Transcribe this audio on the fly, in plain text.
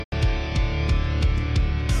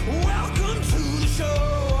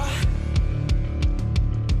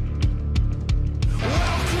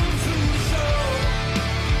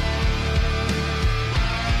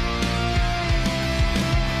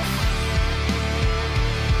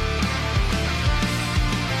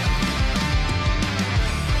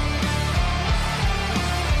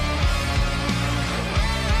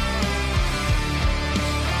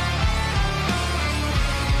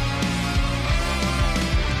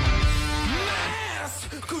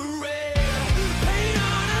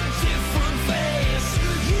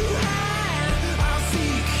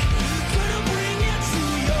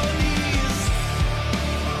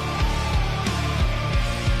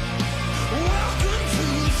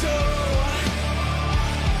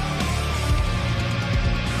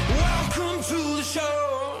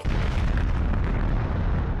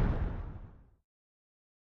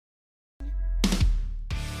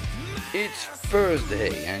It's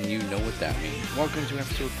Thursday, and you know what that means. Welcome to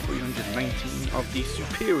episode 319 of the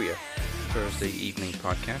Superior Thursday Evening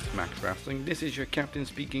Podcast, Max Wrestling. This is your captain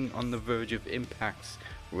speaking on the verge of Impact's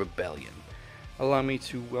rebellion. Allow me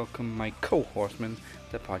to welcome my co-horseman,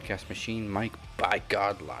 the podcast machine, Mike by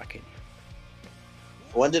God Larkin.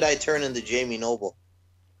 When did I turn into Jamie Noble?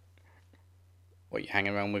 What, you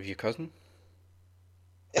hanging around with your cousin?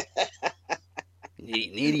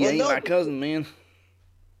 Needy ain't my cousin, man.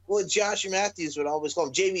 Well, Josh Matthews would always call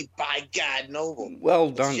him Jamie by God Noble. Well,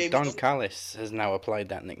 Don Callis has now applied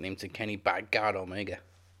that nickname to Kenny by God Omega.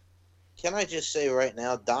 Can I just say right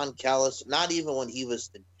now, Don Callis, not even when he was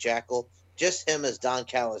the Jackal, just him as Don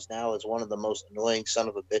Callis now is one of the most annoying son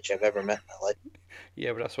of a bitch I've ever met in my life.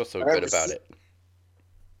 Yeah, but that's what's so good about it.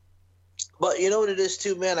 But you know what it is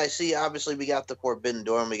too, man? I see, obviously, we got the Forbidden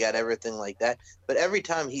Door and we got everything like that. But every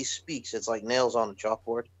time he speaks, it's like nails on a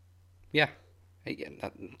chalkboard. Yeah.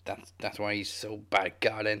 That's why he's so by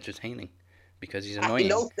God entertaining. Because he's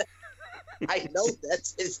annoying. I know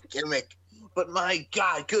that's his gimmick. But my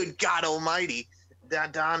God, good God almighty,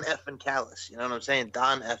 Don effing Callis. You know what I'm saying?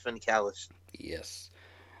 Don effing Callis. Yes.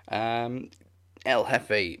 El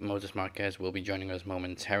Jefe, Moses Marquez, will be joining us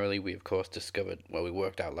momentarily. We, of course, discovered, we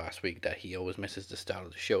worked out last week that he always misses the start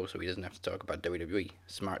of the show, so he doesn't have to talk about WWE.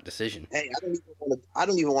 Smart decision. Hey, I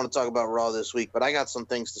don't even want to talk about Raw this week, but I got some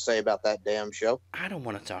things to say about that damn show. I don't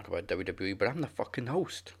want to talk about WWE, but I'm the fucking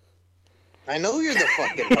host. I know you're the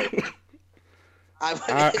fucking host.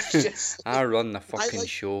 I run the fucking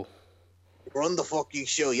show. Run the fucking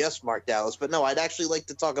show, yes, Mark Dallas. But no, I'd actually like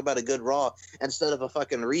to talk about a good Raw instead of a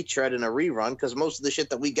fucking retread and a rerun, because most of the shit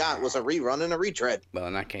that we got was a rerun and a retread. Well,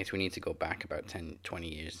 in that case, we need to go back about 10,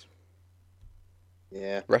 20 years.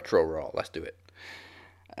 Yeah. Retro Raw, let's do it.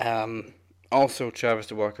 Also, Travis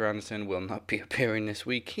the Walker Anderson will not be appearing this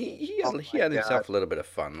week. He had himself a little bit of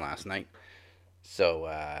fun last night. So,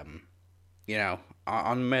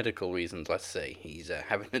 on medical reasons, let's say, he's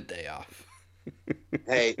having a day off.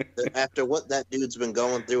 Hey, after what that dude's been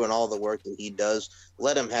going through and all the work that he does,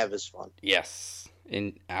 let him have his fun. Yes,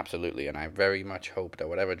 absolutely, and I very much hope that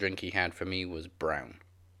whatever drink he had for me was brown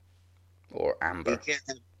or amber.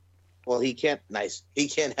 He can't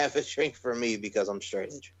have a drink for me because I'm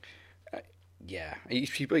straight edge. Yeah,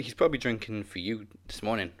 he's probably drinking for you this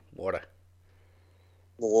morning water.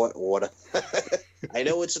 Water. I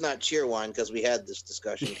know it's not cheerwine because we had this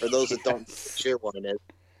discussion. For those that don't know what cheerwine is.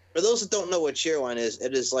 For those that don't know what cheerwine is,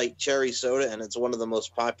 it is like cherry soda, and it's one of the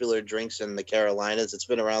most popular drinks in the Carolinas. It's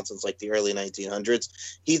been around since like the early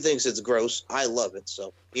 1900s. He thinks it's gross. I love it,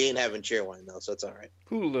 so he ain't having cheerwine though, so it's all right.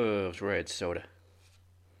 Who loves red soda?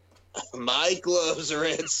 Mike loves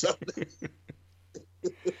red soda.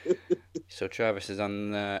 So Travis is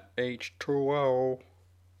on the H2O,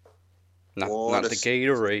 not the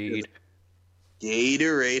Gatorade.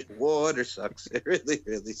 Gatorade water sucks. It really,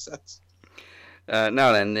 really sucks.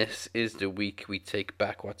 Now then, this is the week we take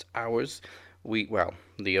back what's ours.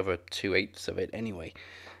 The other 2/8 of it anyway.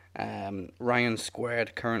 Ryan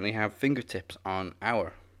Squared currently have fingertips on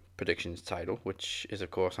our predictions title, which is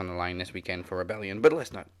of course on the line this weekend for Rebellion. But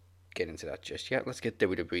let's not get into that just yet. Let's get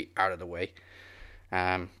WWE out of the way.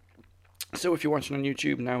 So if you're watching on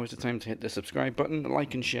YouTube, now is the time to hit the subscribe button,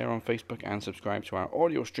 like and share on Facebook, and subscribe to our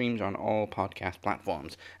audio streams on all podcast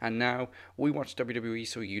platforms. And now, we watch WWE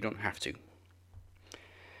so you don't have to.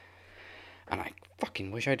 And I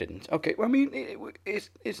fucking wish I didn't. Okay, well, I mean,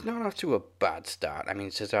 it's not off to a bad start. I mean,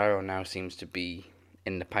 Cesaro now seems to be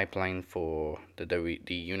in the pipeline for the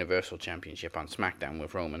Universal Championship on SmackDown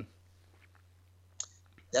with Roman.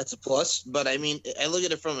 That's a plus, but I mean, I look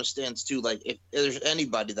at it from a stance too. Like, if there's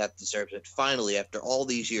anybody that deserves it, finally, after all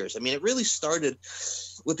these years. I mean, it really started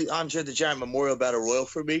with the Andre the Giant Memorial Battle Royal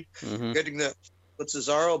for me, getting that with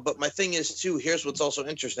Cesaro. But my thing is too. Here's what's also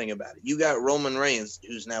interesting about it. You got Roman Reigns,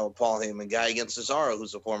 who's now a Paul Heyman guy, against Cesaro,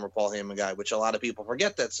 who's a former Paul Heyman guy, which a lot of people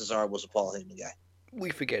forget that Cesaro was a Paul Heyman guy. We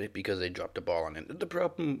forget it because they dropped the ball on it. The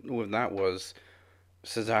problem with that was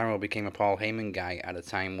Cesaro became a Paul Heyman guy at a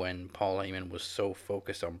time when Paul Heyman was so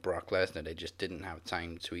focused on Brock Lesnar they just didn't have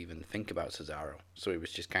time to even think about Cesaro. So it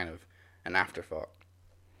was just kind of an afterthought.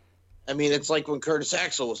 I mean, it's like when Curtis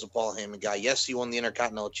Axel was a Paul Heyman guy. Yes, he won the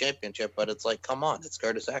Intercontinental Championship, but it's like, come on, it's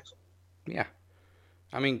Curtis Axel. Yeah.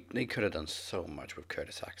 I mean, they could have done so much with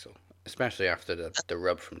Curtis Axel, especially after the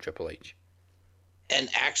rub from Triple H. And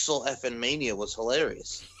Axel effing Mania was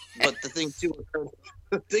hilarious. But the thing too,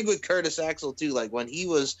 the thing with Curtis Axel too, like when he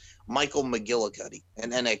was Michael McGillicuddy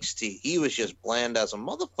in NXT, he was just bland as a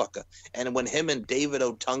motherfucker. And when him and David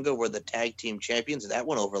Otunga were the tag team champions, that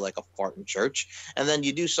went over like a fart in church. And then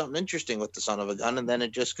you do something interesting with the son of a gun, and then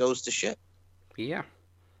it just goes to shit. Yeah.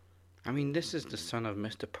 I mean, this is the son of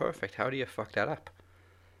Mr. Perfect. How do you fuck that up?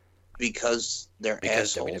 Because they're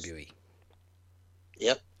assholes. WWE.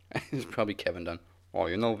 Yep. It's probably Kevin Dunn. Oh,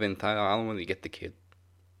 Vince, I don't want to get the kid.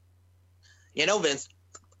 Vince,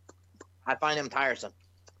 I find him tiresome.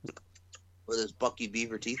 With his Bucky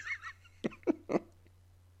Beaver teeth.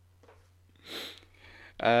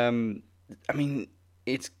 I mean,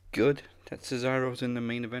 it's good that Cesaro's in the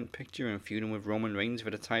main event picture and feuding with Roman Reigns for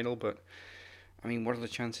the title, but I mean, what are the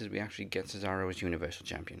chances we actually get Cesaro as Universal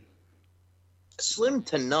Champion? Slim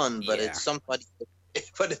to none, but it's somebody.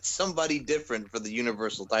 But it's somebody different for the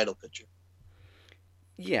Universal title picture.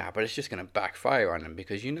 Yeah, but it's just going to backfire on him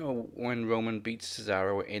because when Roman beats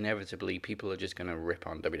Cesaro, inevitably people are just going to rip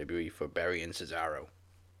on WWE for burying Cesaro.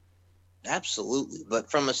 Absolutely, but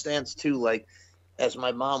from a stance too, like as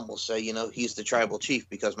my mom will say, he's the tribal chief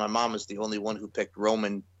because my mom is the only one who picked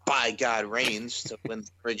Roman by God Reigns to win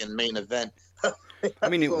the friggin' main event. I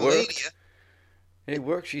mean, it worked. It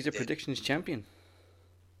worked. She's a predictions champion.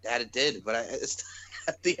 That it did, but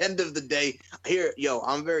at the end of the day,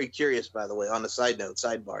 I'm very curious, by the way, on a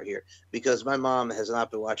sidebar here, because my mom has not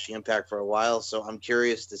been watching Impact for a while, so I'm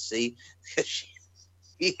curious to see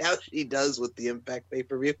how she does with the Impact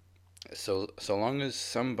pay-per-view. So long as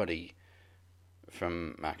somebody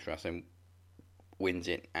from Max Wrestling wins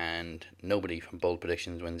it and nobody from Bold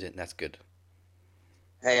Predictions wins it, that's good.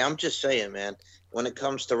 Hey, I'm just saying, man, when it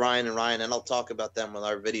comes to Ryan, and I'll talk about them with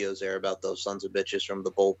our videos there about those sons of bitches from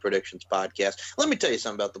the Bold Predictions podcast. Let me tell you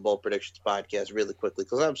something about the Bold Predictions podcast really quickly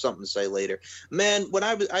because I have something to say later. Man, when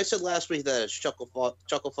I said last week that it's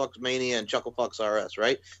Chucklefucks Mania and Chucklefucks RS,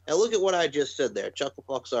 right? Now look at what I just said there,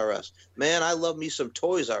 Chucklefucks RS. Man, I love me some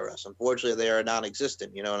Toys R Us. Unfortunately, they are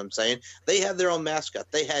non-existent, you know what I'm saying? They have their own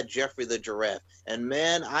mascot. They had Jeffrey the Giraffe. And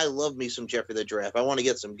man, I love me some Jeffrey the Giraffe. I want to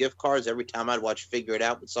get some gift cards every time I'd watch Figure It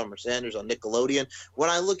Out with Summer Sanders on Nickelodeon. When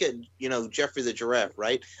I look at, Jeffrey the Giraffe,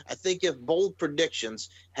 right, I think if Bold Predictions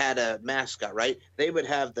had a mascot, right, they would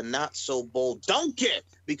have the not so bold Duncan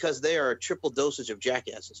because they are a triple dosage of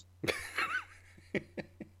jackasses.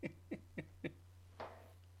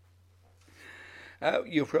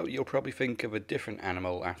 You'll probably think of a different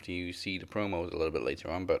animal after you see the promos a little bit later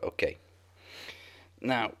on, but okay.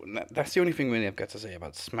 Now, that's the only thing really I've got to say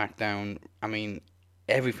about SmackDown. I mean,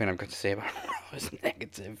 everything I've got to say about Raw is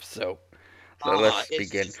negative, so let's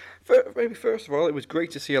begin. Maybe first of all, it was great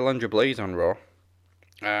to see Alundra Blaze on Raw.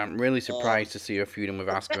 Really surprised to see her feuding with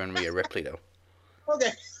Asuka and Rhea Ripley, though.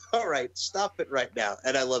 Okay, all right, stop it right now,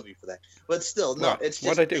 and I love you for that. But still, no, it's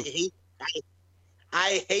just what'd I do?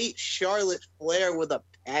 I hate Charlotte Flair with a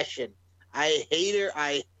passion. I hate her.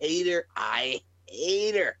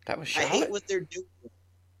 That was Charlotte? I hate what they're doing.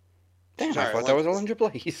 Damn, I thought that was Alundra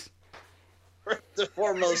Blaze. First and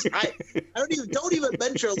foremost, I don't even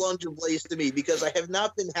mention Alundra Blaze to me because I have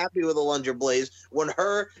not been happy with Alundra Blaze when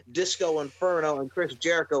her, Disco Inferno, and Chris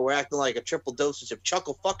Jericho were acting like a triple dosage of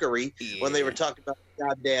chucklefuckery when they were talking about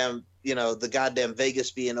the goddamn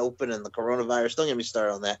Vegas being open and the coronavirus. Don't get me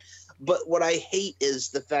started on that. But what I hate is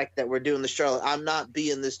the fact that we're doing the Charlotte. I'm not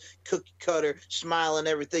being this cookie cutter, smiling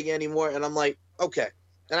everything anymore. And I'm like, okay.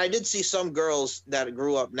 And I did see some girls that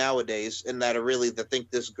grew up nowadays and that think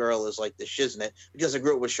this girl is like the shiznit because they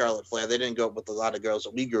grew up with Charlotte Flair. They didn't grow up with a lot of girls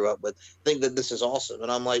that we grew up with. Think that this is awesome. And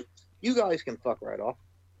I'm like, you guys can fuck right off.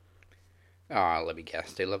 Let me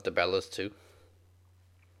guess. They love the Bellas too.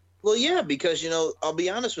 Well, yeah, because, I'll be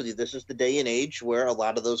honest with you. This is the day and age where a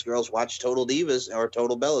lot of those girls watched Total Divas or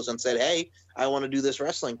Total Bellas and said, hey, I want to do this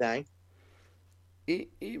wrestling thing.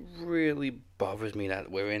 It really bothers me that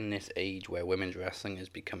we're in this age where women's wrestling is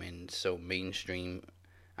becoming so mainstream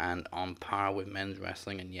and on par with men's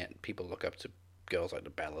wrestling, and yet people look up to girls like the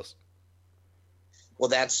Bellas. Well,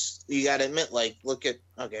 you got to admit, look at,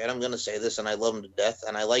 okay, and I'm going to say this, and I love them to death,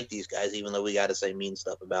 and I like these guys, even though we got to say mean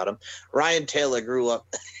stuff about them. Ryan Taylor grew up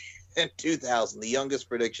in 2000, the youngest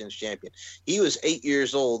predictions champion. He was 8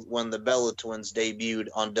 years old when the Bella Twins debuted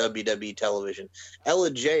on WWE television. Ella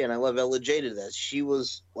Jay, and I love Ella Jay to death, she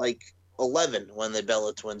was 11 when the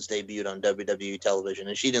Bella Twins debuted on WWE television,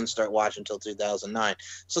 and she didn't start watching until 2009.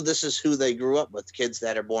 So this is who they grew up with, kids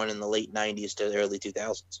that are born in the late 90s to the early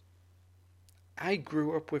 2000s. I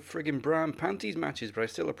grew up with friggin' bra and panties matches, but I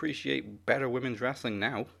still appreciate better women's wrestling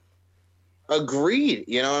now. Agreed.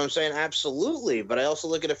 You know what I'm saying? Absolutely. But I also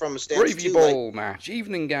look at it from a stance Gravy bowl match,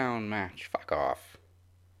 evening gown match. Fuck off.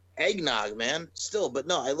 Eggnog, man. Still, but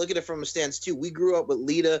no, I look at it from a stance too. We grew up with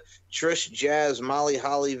Lita, Trish, Jazz, Molly,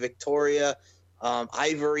 Holly, Victoria,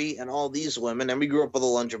 Ivory, and all these women. And we grew up with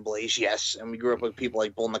Alundra Blaze, yes. And we grew up with people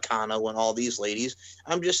like Bull Nakano and all these ladies.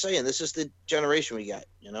 I'm just saying, this is the generation we got.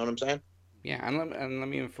 You know what I'm saying? Yeah, and let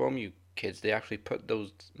me inform you, kids, they actually put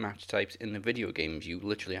those match types in the video games. You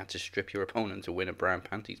literally had to strip your opponent to win a bra and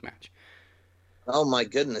panties match. Oh my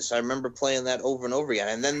goodness, I remember playing that over and over again.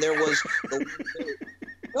 And then there was the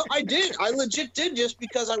No, I did. I legit did, just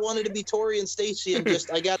because I wanted to be Tori and Stacy, and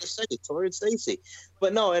just I gotta say, Tori and Stacy.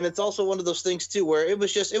 But no, and it's also one of those things too where it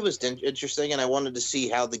was interesting, and I wanted to see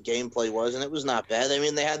how the gameplay was, and it was not bad. I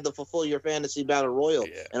mean, they had the Fulfill Your Fantasy Battle Royal,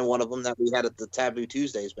 and one of them that we had at the Taboo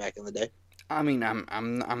Tuesdays back in the day. I mean,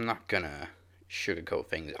 I'm not gonna sugarcoat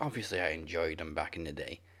things. Obviously, I enjoyed them back in the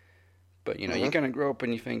day, but you know, you're gonna grow up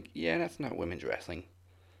and you think, yeah, that's not women's wrestling.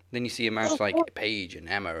 Then you see a match like Paige and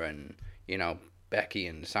Emma and Becky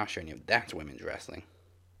and Sasha, and that's women's wrestling.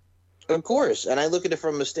 Of course, and I look at it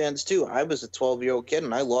from a stance too. I was a 12-year-old kid,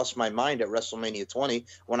 and I lost my mind at WrestleMania 20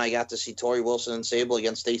 when I got to see Tori Wilson and Sable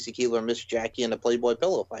against Stacy Keibler and Miss Jackie in a Playboy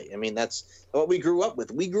pillow fight. I mean, that's what we grew up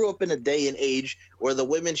with. We grew up in a day and age where the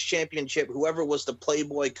women's championship, whoever was the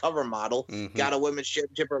Playboy cover model, got a women's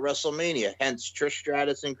championship at WrestleMania. Hence Trish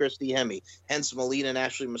Stratus and Christy Hemme. Hence Melina and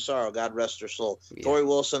Ashley Massaro, God rest her soul. Yeah. Tori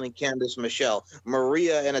Wilson and Candice Michelle.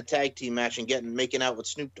 Maria in a tag team match and making out with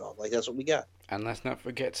Snoop Dogg. Like, that's what we got. And let's not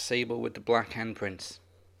forget Sable with the black handprints.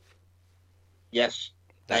 Yes.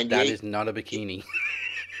 That is not a bikini.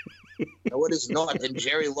 No, it is not. And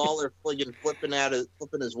Jerry Lawler flipping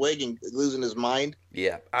his wig and losing his mind.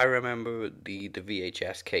 Yeah, I remember the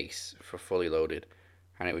VHS case for Fully Loaded.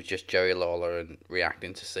 And it was just Jerry Lawler and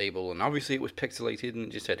reacting to Sable. And obviously it was pixelated and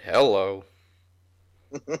it just said, hello.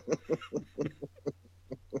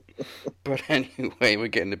 But anyway, we're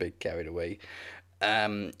getting a bit carried away.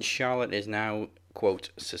 Charlotte is now,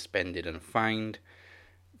 quote, suspended and fined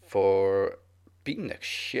for beating the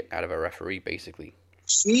shit out of a referee, basically.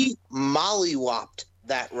 She mollywopped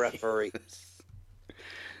that referee.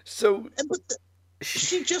 So...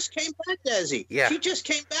 she just came back, Desi. Yeah. She just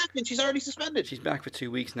came back and she's already suspended. She's back for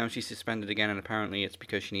 2 weeks now. She's suspended again, and apparently it's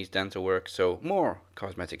because she needs dental work, so more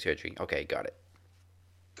cosmetic surgery. Okay, got it.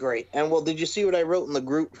 Great. And, well, did you see what I wrote in the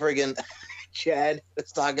group? Friggin' Chad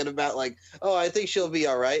was talking about, like, oh, I think she'll be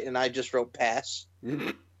all right, and I just wrote pass.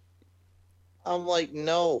 I'm like,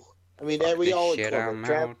 no. I mean, we all...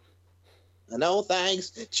 No,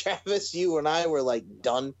 thanks. Travis, you and I were, like,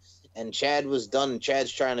 done. And Chad was done. And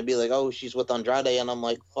Chad's trying to be like, oh, she's with Andrade. And I'm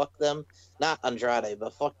like, fuck them. Not Andrade,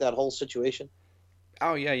 but fuck that whole situation.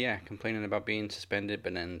 Oh, yeah. Complaining about being suspended,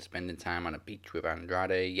 but then spending time on a beach with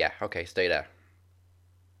Andrade. Yeah, okay, stay there.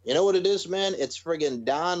 You know what it is, man? It's friggin'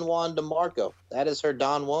 Don Juan DeMarco. That is her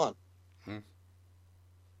Don Juan.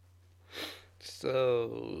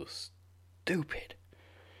 So stupid.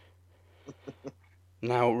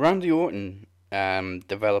 Now, Randy Orton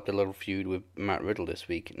developed a little feud with Matt Riddle this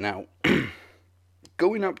week. Now,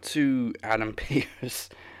 going up to Adam Pearce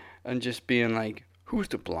and just being like, who's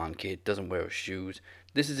the blonde kid, doesn't wear shoes?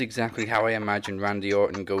 This is exactly how I imagine Randy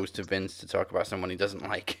Orton goes to Vince to talk about someone he doesn't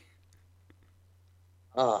like.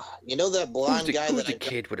 You know that blonde guy who's the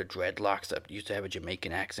kid with the dreadlocks that used to have a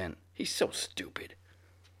Jamaican accent? He's so stupid.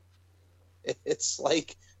 It's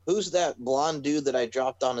like, who's that blonde dude that I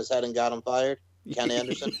dropped on his head and got him fired? Ken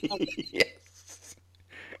Anderson? Yes.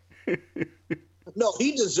 No,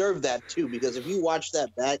 he deserved that too, because if you watch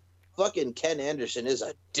that back, fucking Ken Anderson is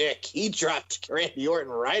a dick. He dropped Randy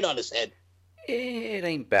Orton right on his head. It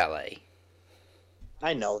ain't ballet.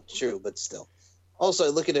 I know, true, but still. Also, I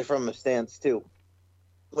look at it from a stance too.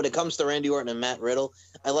 When it comes to Randy Orton and Matt Riddle,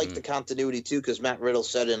 I like the continuity too, because Matt Riddle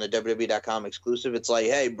said in a WWE.com exclusive, it's like,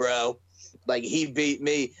 hey, bro, like, he beat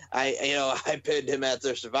me. I pinned him at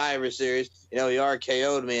the Survivor Series. He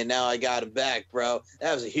RKO'd me, and now I got him back, bro.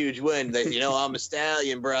 That was a huge win. I'm a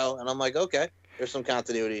stallion, bro. And I'm like, okay, there's some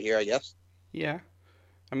continuity here, I guess. Yeah.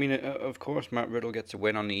 I mean, of course, Matt Riddle gets a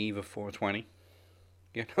win on the eve of 420.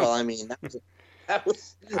 Well, I mean, that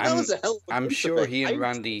was a hell of a I'm sure he and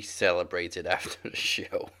Randy celebrated after the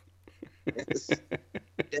show. Yes.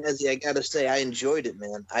 Dazzy, I gotta say, I enjoyed it,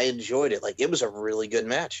 man. I enjoyed it. Like, it was a really good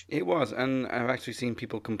match. It was, and I've actually seen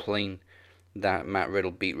people complain that Matt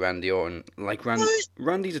Riddle beat Randy Orton. Like,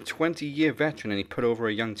 Randy's a 20-year veteran and he put over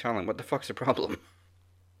a young talent. What the fuck's the problem?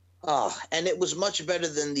 And it was much better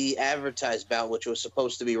than the advertised bout, which was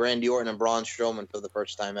supposed to be Randy Orton and Braun Strowman for the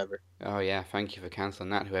first time ever. Oh, yeah, thank you for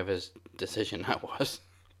canceling that, whoever's decision that was.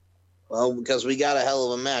 Well, because we got a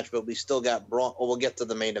hell of a match, but we still got Braun. Well, we'll get to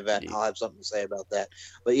the main event. Yeah. I'll have something to say about that.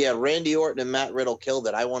 But yeah, Randy Orton and Matt Riddle killed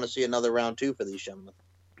it. I want to see another round 2 for these gentlemen.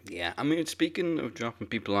 Yeah, I mean, speaking of dropping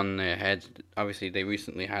people on their heads, obviously they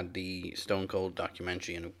recently had the Stone Cold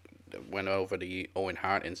documentary and went over the Owen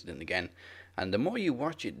Hart incident again. And the more you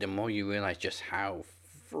watch it, the more you realize just how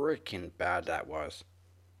freaking bad that was.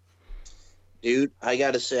 Dude, I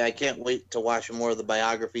gotta say, I can't wait to watch more of the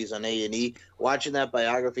biographies on A&E. Watching that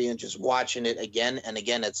biography and just watching it again and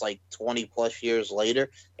again, it's like 20 plus years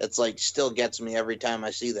later. It's like still gets me every time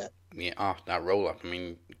I see that. Yeah, oh, that roll up. I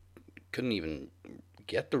mean, couldn't even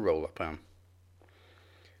get the roll up.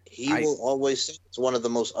 He I will always say it's one of the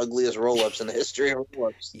most ugliest roll ups in the history of roll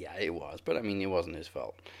ups. Yeah, it was, but I mean, it wasn't his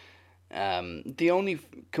fault. The only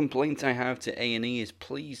complaint I have to A&E is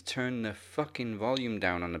please turn the fucking volume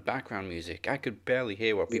down on the background music. I could barely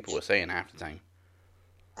hear what people were saying half the time.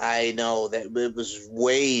 I know that it was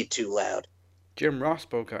way too loud. Jim Ross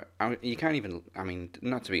spoke. You can't even. I mean,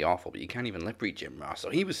 not to be awful, but you can't even lip read Jim Ross. So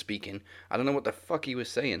he was speaking. I don't know what the fuck he was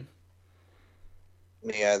saying.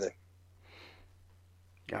 Me either.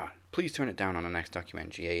 God, please turn it down on the next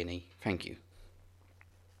documentary, A&E. Thank you.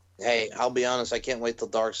 Hey, I'll be honest. I can't wait till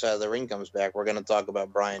Dark Side of the Ring comes back. We're going to talk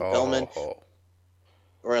about Brian Pillman.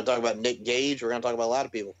 We're going to talk about Nick Gage. We're going to talk about a lot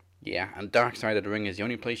of people. Yeah, and Dark Side of the Ring is the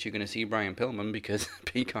only place you're going to see Brian Pillman because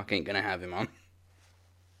Peacock ain't going to have him on.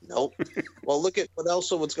 Nope. Well, look at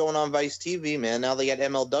what's going on Vice TV, man. Now they got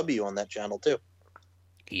MLW on that channel too.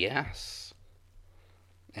 Yes.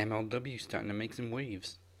 MLW starting to make some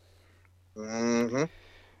waves. Mm-hmm.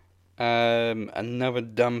 Another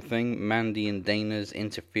dumb thing, Mandy and Dana's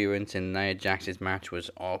interference in Nia Jax's match was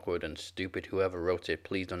awkward and stupid. Whoever wrote it,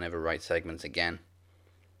 please don't ever write segments again.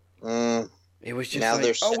 It was just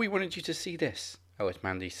like, oh, we wanted you to see this. Oh, it's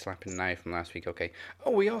Mandy slapping Nia from last week, okay.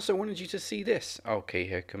 Oh, we also wanted you to see this. Okay,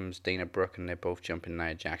 here comes Dana Brooke and they're both jumping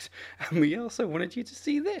Nia Jax. And we also wanted you to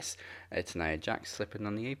see this. It's Nia Jax slipping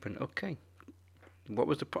on the apron, okay. What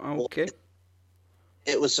was the point? Okay.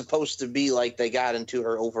 It was supposed to be like they got into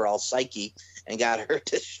her overall psyche and got her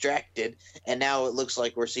distracted, and now it looks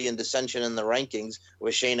like we're seeing dissension in the rankings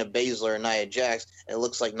with Shayna Baszler and Nia Jax. It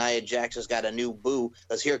looks like Nia Jax has got a new boo,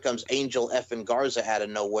 because here comes Angel effing Garza out of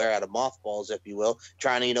nowhere, out of mothballs, if you will,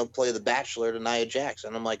 trying to, play the Bachelor to Nia Jax.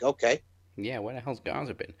 And I'm like, okay. Yeah, where the hell's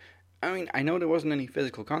Garza been? I mean, I know there wasn't any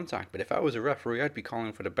physical contact, but if I was a referee, I'd be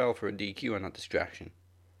calling for the bell for a DQ and not distraction.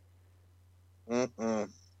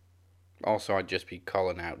 Also, I'd just be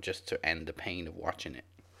calling out just to end the pain of watching it.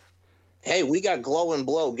 Hey, we got Glow and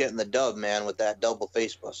Blow getting the dub, man, with that double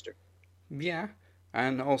facebuster. Yeah,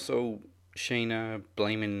 and also Shayna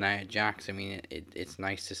blaming Nia Jax. I mean, it's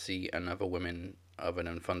nice to see another woman other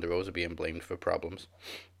than Thunder Rosa being blamed for problems.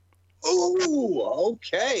 Oh,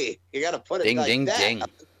 okay. You got to put it ding, like ding, that. Ding, ding.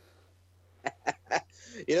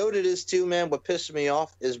 You know what it is, too, man? What pissed me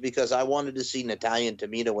off is because I wanted to see Natalya and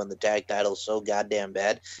Tamina win the tag titles so goddamn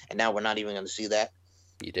bad, and now we're not even going to see that.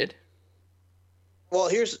 You did? Well,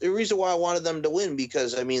 here's the reason why I wanted them to win,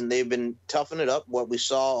 because, I mean, they've been toughing it up, what we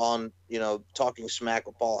saw on, Talking Smack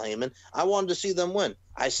with Paul Heyman. I wanted to see them win.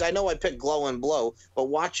 I know I picked Glow and Blow, but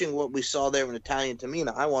watching what we saw there in Natalya and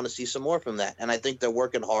Tamina, I want to see some more from that. And I think they're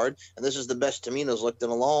working hard, and this is the best Tamina's looked in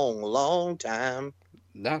a long, long time.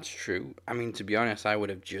 That's true. I mean, to be honest, I would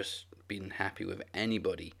have just been happy with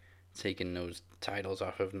anybody taking those titles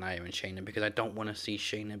off of Nia and Shayna, because I don't want to see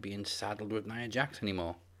Shayna being saddled with Nia Jax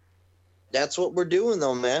anymore. That's what we're doing,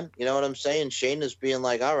 though, man. You know what I'm saying? Shayna's being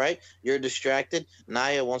like, all right, you're distracted.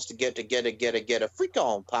 Nia wants to get a freak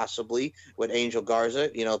on, possibly, with Angel Garza.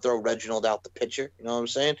 Throw Reginald out the picture. You know what I'm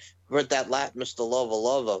saying? But that Latin Mr.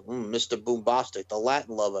 Lover, Mr. Boombastic, the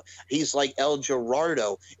Latin lover. He's like El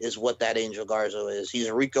Gerardo is what that Angel Garza is. He's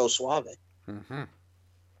Rico Suave. Mm-hmm.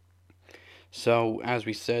 So, as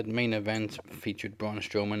we said, main event featured Braun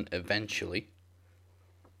Strowman eventually.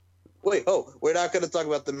 Wait, we're not going to talk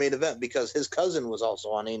about the main event because his cousin was also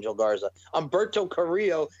on Angel Garza. Humberto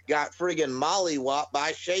Carrillo got friggin' mollywopped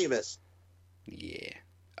by Sheamus. Yeah.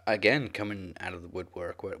 Again, coming out of the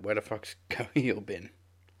woodwork. Where the fuck's Carrillo been?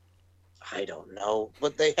 I don't know.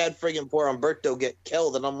 But they had friggin' poor Humberto get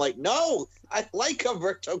killed, and I'm like, no! I like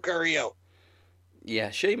Humberto Carrillo. Yeah,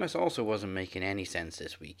 Sheamus also wasn't making any sense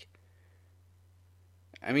this week.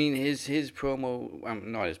 I mean, his promo,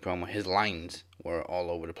 not his promo, his lines were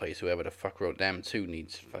all over the place. Whoever the fuck wrote them too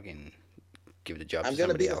needs to fucking give the job to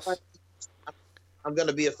somebody else. I'm going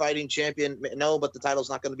to be a fighting champion. No, but the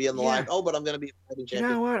title's not going to be on the line. Oh, but I'm going to be a fighting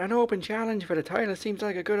champion. You know what? An open challenge for the title seems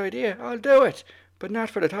like a good idea. I'll do it, but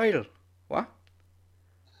not for the title. What?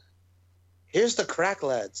 Here's the crack,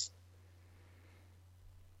 lads.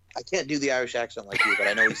 I can't do the Irish accent like you, but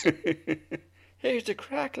I know he's... Here's the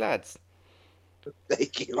crack, lads.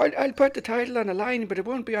 Thank you. I'll put the title on the line, but it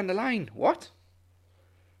won't be on the line. What?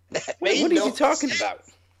 What are you talking about?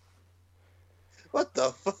 What the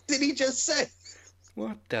fuck did he just say?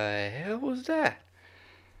 What the hell was that?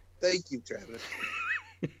 Thank you, Travis.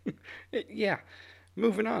 Yeah,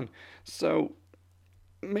 moving on. So,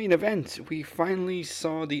 Main event, we finally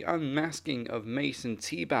saw the unmasking of Mason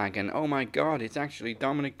Teabag, and oh my god, it's actually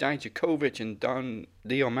Dominik Dijakovic and Don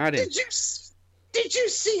Diomadin. Did you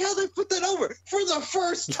see how they put that over for the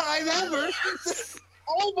first time ever?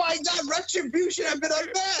 Oh my god, Retribution have been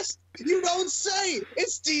unmasked. You don't say.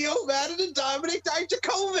 It's Diomadin and Dominik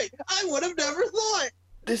Dijakovic. I would have never thought.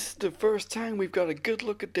 This is the first time we've got a good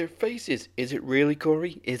look at their faces. Is it really,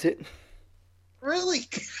 Corey? Is it? Really?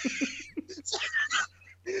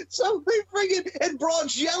 So they friggin' and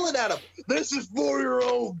Braun's yelling at him. This is for your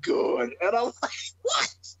own good. And I'm like,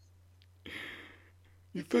 what?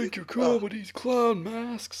 You think you're cool with these clown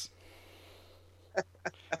masks?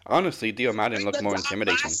 Honestly, Diomadin looked more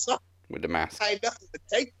intimidating with the mask. I know.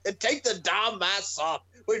 Take the Dom mask off.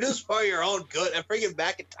 We're just for your own good. And friggin'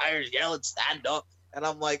 McIntyre's yelling, stand up. And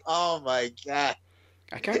I'm like, oh my god.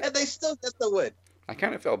 And they still get the win. I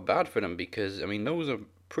kind of felt bad for them because, I mean, those are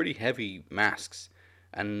pretty heavy masks.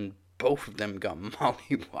 And both of them got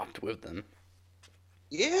mollywopped with them.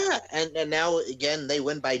 Yeah, and now, again, they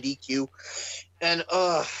win by DQ. And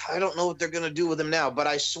I don't know what they're going to do with them now, but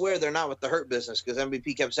I swear they're not with the Hurt Business, because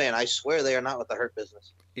MVP kept saying, I swear they are not with the Hurt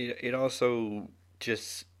Business. It also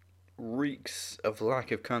just reeks of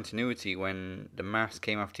lack of continuity when the mask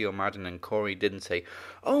came off Diomadin and Corey didn't say,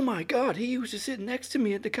 oh my god, he used to sit next to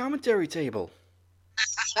me at the commentary table.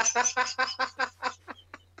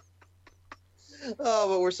 Oh,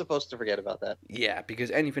 but we're supposed to forget about that. Yeah, because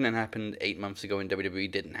anything that happened 8 months ago in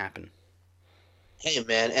WWE didn't happen. Hey,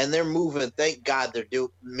 man, and they're moving. Thank God they're doing.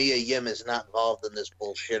 Mia Yim is not involved in this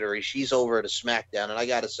bullshittery. She's over at a SmackDown, and I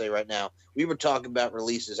got to say right now, we were talking about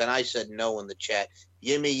releases, and I said no in the chat.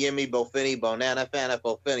 Yimmy, Bofini, Bonana, Fana,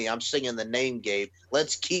 Bofini. I'm singing the name, Gabe.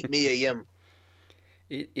 Let's keep Mia Yim.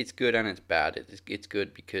 It's good and it's bad. It's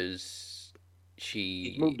good because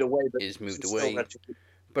she moved away,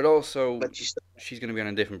 but also she's going to be on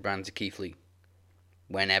a different brand to Keith Lee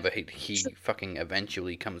whenever he fucking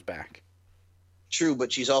eventually comes back. True,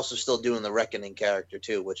 but she's also still doing the Reckoning character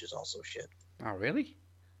too, which is also shit. Oh, really?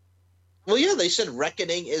 Well, yeah, they said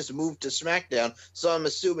Reckoning is moved to SmackDown, so I'm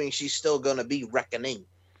assuming she's still going to be Reckoning.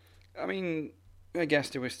 I mean, I guess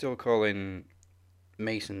they were still calling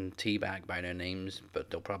Mason Teabag by their names, but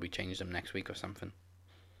they'll probably change them next week or something.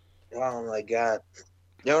 Oh, my God.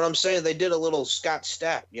 You know what I'm saying? They did a little Scott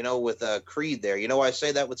Stapp, with Creed there. You know why I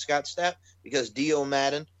say that with Scott Stapp? Because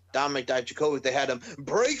Diomadin, Dominik Dijakovic, they had him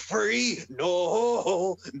break free.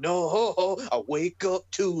 No, I wake up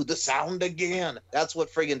to the sound again. That's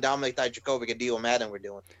what friggin' Dominik Dijakovic and Diomadin were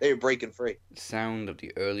doing. They were breaking free. Sound of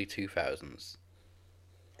the early 2000s.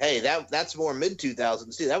 Hey, that's more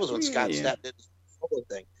mid-2000s, too. That was when Scott Stapp did his solo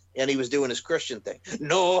thing. And he was doing his Christian thing.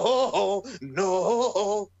 No.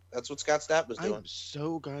 That's what Scott Stapp was doing. I'm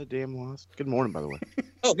so goddamn lost. Good morning, by the way.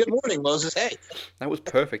 Oh, good morning, Moses. Hey. That was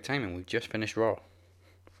perfect timing. We just finished Raw.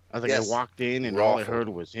 I was like, I walked in and all I heard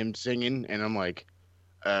was him singing, and I'm like,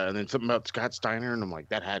 and then something about Scott Steiner, and I'm like,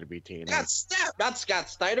 that had to be TNA. Scott Stapp, not Scott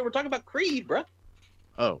Steiner. We're talking about Creed, bro.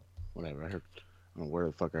 Oh, whatever. I don't know where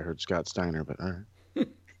the fuck I heard Scott Steiner, but all right.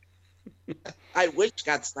 I wish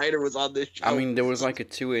Scott Steiner was on this show. I mean, there was like a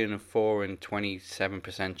 2 in a 4 and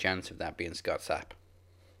 27% chance of that being Scott Stapp.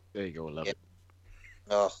 There you go. I love it.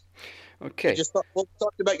 Oh. Okay. We'll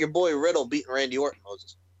talk about your boy Riddle beating Randy Orton,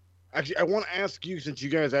 Moses. Actually, I want to ask you, since you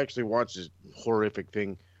guys actually watched this horrific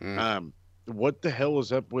thing, what the hell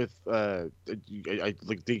is up with? I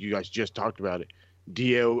think you guys just talked about it.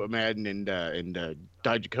 Diomadin and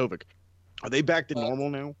Dijakovic. Are they back to normal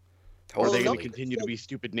now? Or are they going to continue to be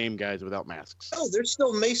stupid name guys without masks? No, they're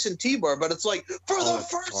still Mason T-Bar, but it's like, for the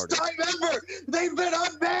first time ever, they've been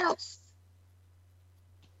unmasked.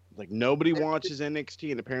 Like, nobody watches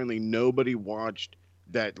NXT, and apparently nobody watched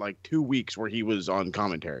that, 2 weeks where he was on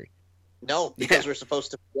commentary. No, because we're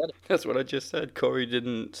supposed to forget it. That's what I just said. Corey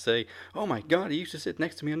didn't say, oh my god, he used to sit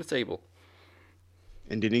next to me on the table.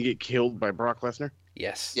 And didn't he get killed by Brock Lesnar?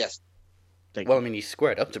 Yes. I mean, he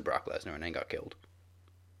squared up to Brock Lesnar and then got killed.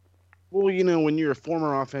 Well, when you're a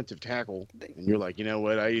former offensive tackle, and you're like, you know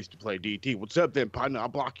what, I used to play DT. What's up then, partner? I'll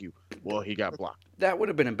block you. Well, he got blocked. That would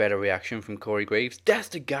have been a better reaction from Corey Graves. That's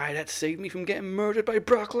the guy that saved me from getting murdered by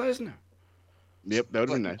Brock Lesnar. Yep, that would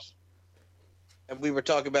have been nice. And we were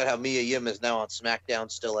talking about how Mia Yim is now on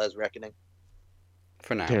SmackDown, still as Reckoning.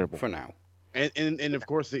 For now. Terrible. For now. And of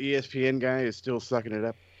course, the ESPN guy is still sucking it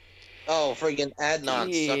up. Oh, friggin'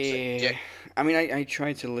 Adnan sucks a dick. I mean, I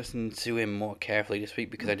tried to listen to him more carefully this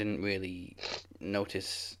week because I didn't really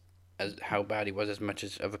notice how bad he was as much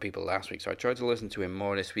as other people last week. So I tried to listen to him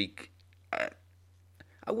more this week.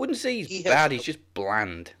 I wouldn't say he's bad. He's just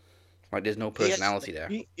bland. There's no personality there.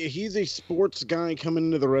 He's a sports guy coming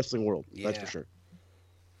into the wrestling world. Yeah. That's for sure.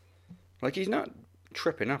 Like, he's not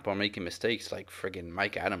tripping up or making mistakes like friggin'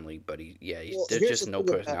 Mike Adamle, but Well, there's just no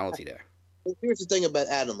personality there. here's the thing about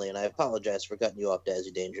Adamle, and I apologize for cutting you off,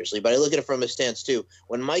 Dazzy Dangerously, but I look at it from a stance too.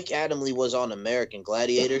 When Mike Adamle was on American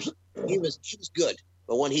Gladiators, he was good,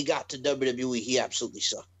 but when he got to WWE, he absolutely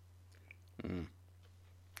sucked.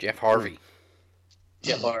 Jeff Harvey.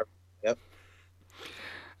 Jeff Harvey. Yep.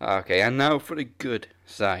 Okay, and now for the good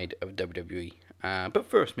side of WWE. But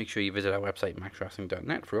first, make sure you visit our website,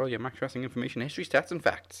 maxwrestling.net, for all your Max Wrestling information, history, stats, and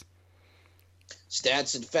facts.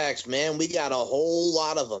 Stats and facts, man. We got a whole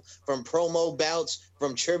lot of them. From promo bouts,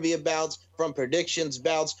 from trivia bouts, from predictions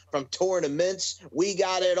bouts, from tournaments. We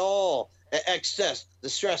got it all. Excess, the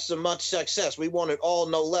stress of much success. We want it all,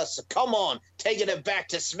 no less. So come on, taking it back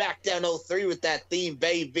to SmackDown 03 with that theme,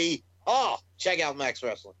 baby. Oh, check out Max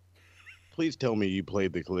Wrestling. Please tell me you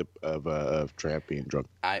played the clip of Trap being drunk.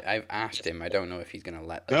 I've asked him. I don't know if he's going to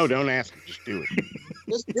let us. No, don't ask him. Just do it.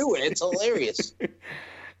 Just do it. It's hilarious.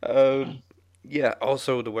 Yeah,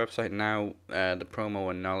 also the website now, the promo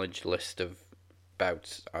and knowledge list of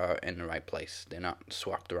bouts are in the right place. They're not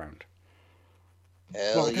swapped around.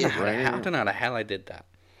 Hell yeah. I don't know how the hell I did that.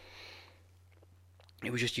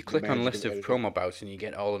 It was just you click on list of promo bouts and you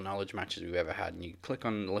get all the knowledge matches we've ever had, and you click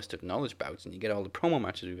on the list of knowledge bouts and you get all the promo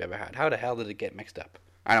matches we've ever had. How the hell did it get mixed up?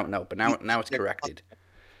 I don't know, but now it's corrected.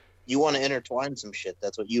 You want to intertwine some shit.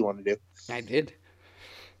 That's what you want to do. I did.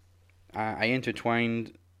 I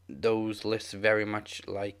intertwined those lists very much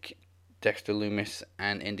like Dexter Lumis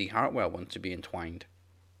and Indy Hartwell want to be entwined.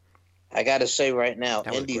 I got to say right now,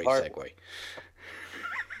 That was Indy a great Hartwell. segue.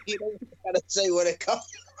 You know, I gotta say when it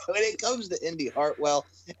comes to Indy Hartwell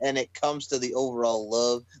and it comes to the overall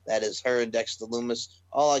love that is her and Dexter Lumis,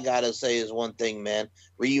 all I gotta say is one thing, man.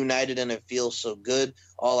 Reunited and it feels so good.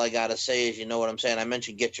 All I gotta say is, you know what I'm saying? I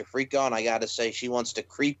mentioned Get Your Freak On. I gotta say she wants to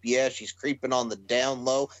creep. Yeah, she's creeping on the down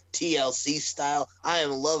low, TLC style. I am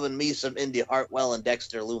loving me some Indy Hartwell and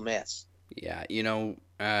Dexter Lumis. Yeah, you know,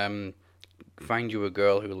 Find You a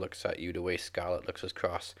Girl Who Looks at You the way Scarlett looks at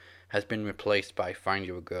Cross has been replaced by Find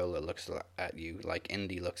You a Girl that looks at you like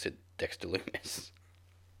Indy looks at Dexter Lumis.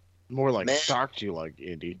 More like stalks you like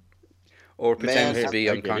Indy. Or pretends Man, to be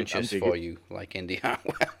I get it. unconscious I'm for you like Indy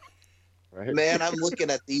Hartwell. Right? Man, I'm looking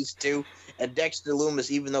at these two, and Dexter Lumis,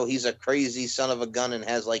 even though he's a crazy son of a gun and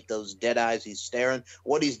has like those dead eyes, he's staring.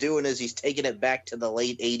 What he's doing is he's taking it back to the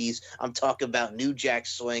late '80s. I'm talking about New Jack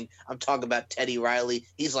Swing. I'm talking about Teddy Riley.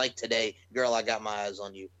 He's like today, girl, I got my eyes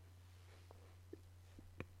on you.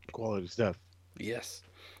 Quality stuff. Yes.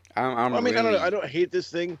 I mean, I don't hate this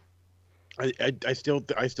thing. I still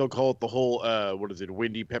call it the whole what is it,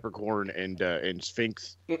 Wendy Peppercorn and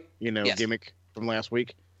Sphinx, Yes. gimmick from last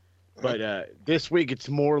week. But this week it's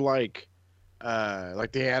more like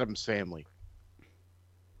the Addams Family.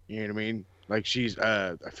 You know what I mean? Like she's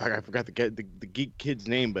I forgot the geek kid's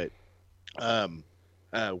name, but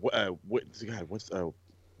what's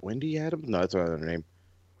Wendy Addams? No, that's not her name.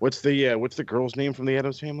 What's the girl's name from the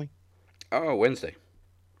Addams Family? Oh, Wednesday.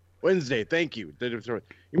 Wednesday, thank you.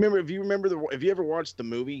 If you ever watched the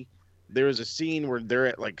movie, there is a scene where they're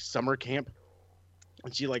at like summer camp,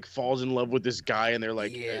 and she like falls in love with this guy, and they're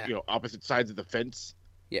like opposite sides of the fence.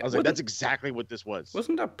 Yeah, I was like, that's exactly what this was.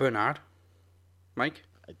 Wasn't that Bernard? Mike?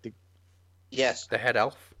 I think. Yes. The head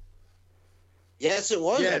elf? Yes, it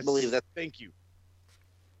was. Yes. I believe that. Thank you.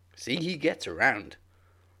 See, he gets around.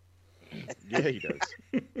 Yeah, he does.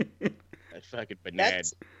 That fucking Bernard.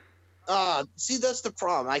 See, that's the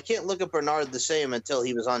problem. I can't look at Bernard the same until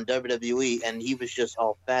he was on WWE, and he was just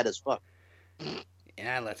all fat as fuck.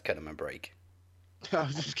 Yeah, let's cut him a break.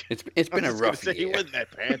 It's been a rough year. He wasn't that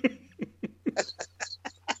bad.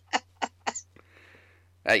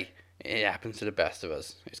 Hey, it happens to the best of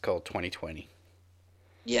us. It's called 2020.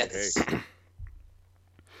 Yes. Okay.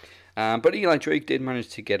 But Eli Drake did manage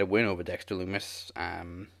to get a win over Dexter Lumis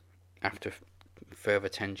after further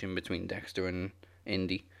tension between Dexter and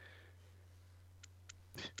Indy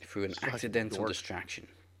through an accidental distraction.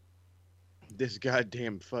 This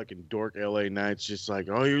goddamn fucking dork LA Knight's just like,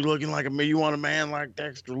 oh, you're looking like you want a man like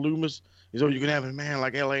Dexter Lumis? He's, oh, you can have a man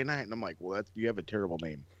like LA Knight. And I'm like, well, you have a terrible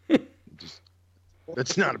name.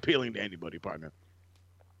 That's not appealing to anybody, partner.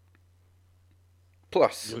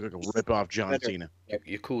 Plus, You look like a rip-off John Cena.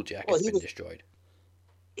 your cool jacket's been destroyed.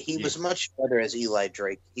 He was much better as Eli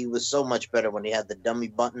Drake. He was so much better when he had the dummy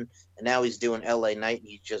button, and now he's doing LA Knight, and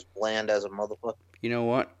he's just bland as a motherfucker. You know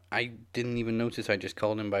what? I didn't even notice I just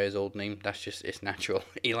called him by his old name. That's just, it's natural.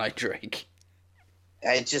 Eli Drake.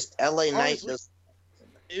 I just, LA Knight Honestly, does.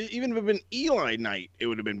 Even if it had been Eli Knight, it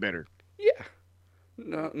would have been better. Yeah.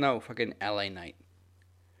 No, fucking LA Knight.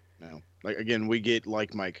 No. Like, again, we get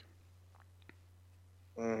like Mike.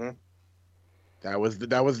 Mm-hmm. That was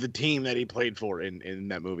the team that he played for in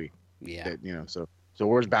that movie. Yeah. That, so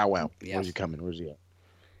where's Bow Wow? Yes. Where's he coming? Where's he at?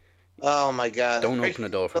 Oh my God! Don't open the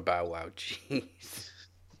door for Bow Wow. Jeez.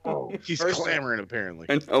 Oh, He's clamoring apparently.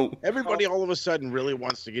 I know. Everybody all of a sudden really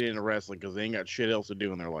wants to get into wrestling because they ain't got shit else to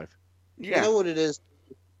do in their life. Yeah. You know what it is?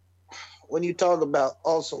 When you talk about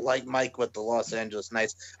also like Mike with the Los Angeles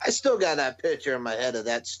Knights, I still got that picture in my head of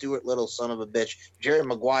that Stuart Little son of a bitch, Jerry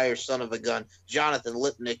Maguire son of a gun, Jonathan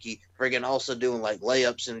Lipnicki friggin' also doing like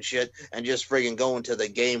layups and shit and just friggin' going to the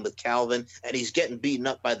game with Calvin, and he's getting beaten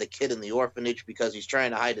up by the kid in the orphanage because he's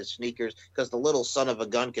trying to hide his sneakers because the little son of a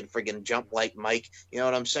gun can friggin' jump like Mike. You know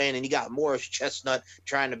what I'm saying? And you got Morris Chestnut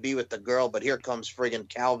trying to be with the girl, but here comes friggin'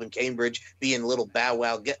 Calvin Cambridge being little Bow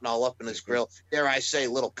Wow, getting all up in his grill. Dare I say,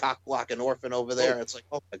 little cock blocking orphan over there. It's like,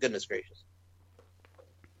 oh my goodness gracious.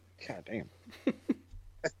 God damn.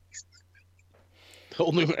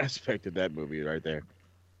 Whole new aspect of that movie right there.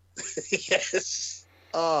 Yes.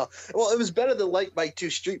 Well, it was better than Like Mike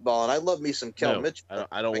 2 Street Ball, and I love me some Kel Mitchell.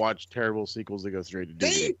 I don't watch terrible sequels that go straight to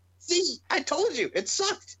DVD. See, I told you, it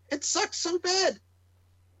sucked. It sucked so bad.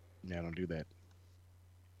 Yeah, I don't do that.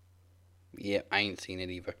 Yeah, I ain't seen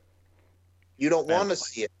it either. You don't want to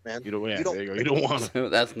see it, man. There you go. You don't want to. So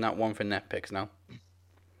that's not one for Netflix, no?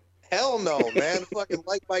 Hell no, man. Fucking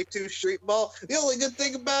Like Mike 2 Street Ball. The only good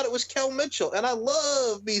thing about it was Kel Mitchell, and I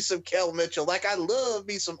love me some Kel Mitchell. Like, I love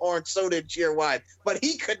me some orange soda and cheer wine, but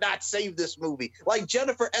he could not save this movie. Like,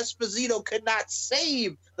 Jennifer Esposito could not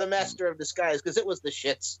save The Master of Disguise because it was the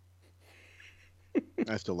shits.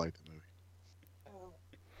 I still like the movie.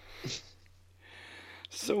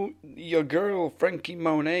 So, your girl, Frankie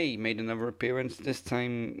Monet, made another appearance, this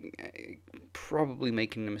time probably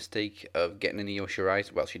making the mistake of getting in Io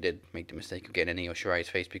Shirai's... Well, she did make the mistake of getting in Io Shirai's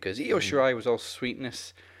face because Io Shirai was all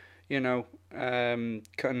sweetness, cutting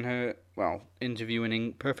her, interviewing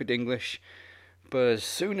in perfect English. But as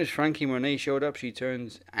soon as Frankie Monet showed up, she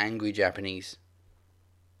turns angry Japanese.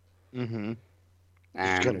 Mm-hmm.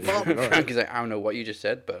 And Frankie's like, I don't know what you just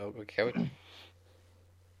said, but okay.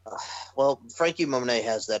 Well, Frankie Monet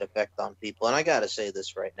has that effect on people, and I gotta say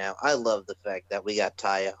this right now. I love the fact that we got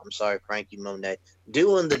Taya, I'm sorry, Frankie Monet,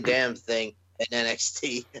 doing the damn thing in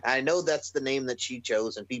NXT. I know that's the name that she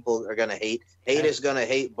chose, and people are gonna hate. Hate is gonna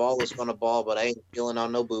hate, ball is gonna ball, but I ain't feeling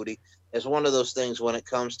on no booty. It's one of those things when it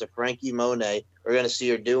comes to Frankie Monet. We're gonna see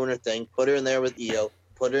her doing her thing, put her in there with Io,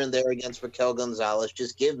 put her in there against Raquel Gonzalez.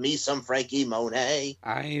 Just give me some Frankie Monet.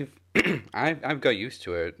 I've got used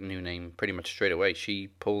to her new name pretty much straight away. She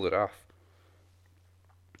pulled it off.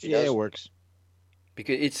 Yeah, it works.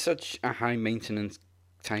 Because it's such a high maintenance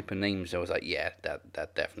type of name, so I was like, yeah,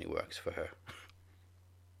 that definitely works for her.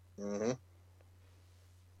 Mm-hmm.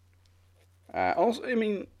 Also, I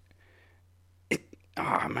mean,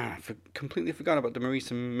 I completely forgot about the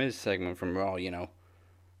Maurice and Miz segment from Raw,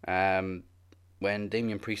 when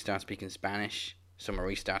Damian Priest starts speaking Spanish, so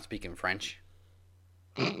Maurice starts speaking French.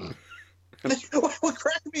 What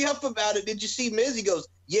cracked me up about it, did you see Miz? He goes,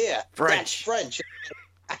 yeah, French. That's French.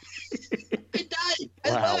 I died. I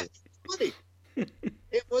Wow. laughed. It's funny.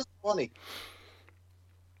 It was funny.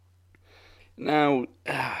 Now,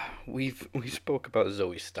 we spoke about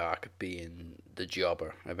Zoe Stark being the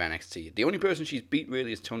jobber of NXT. The only person she's beat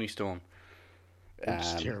really is Toni Storm.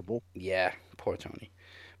 It's terrible. Yeah, poor Toni.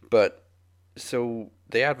 But, so,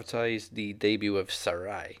 they advertised the debut of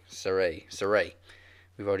Sarai.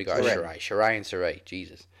 We've already got Shirai and Sarai.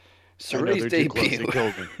 Jesus. Saray's debut.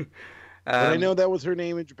 But I know that was her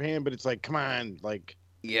name in Japan, but it's like, come on, like...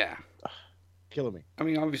 Yeah. Killing me. I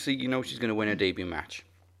mean, obviously, she's going to win her debut match.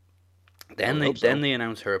 Then they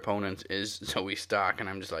announce her opponent is Zoe Stark, and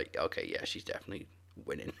I'm just like, okay, yeah, she's definitely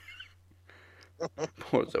winning.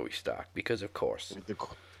 Poor Zoe Stark, because of course. The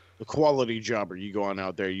quality jobber, you go on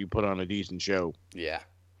out there, you put on a decent show. Yeah.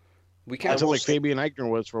 We can't tell like Fabian Eichner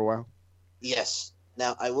was for a while. Yes.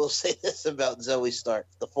 Now, I will say this about Zoe Stark,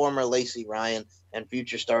 the former Lacey Ryan and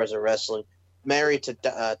future stars of wrestling, married to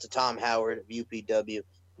Tom Howard of UPW.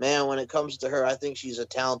 Man, when it comes to her, I think she's a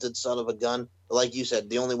talented son of a gun. Like you said,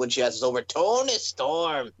 the only win she has is over Toni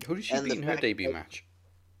Storm. Who did she beat in her debut match?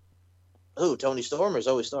 Who, Toni Storm or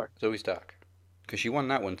Zoe Stark? Zoe Stark. Because she won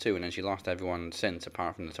that one too, and then she lost everyone since,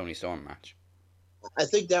 apart from the Toni Storm match. I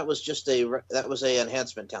think that was just a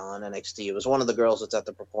enhancement talent on NXT. It was one of the girls that's at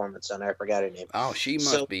the Performance Center. I forgot her name. Oh, she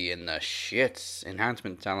must be in the shits.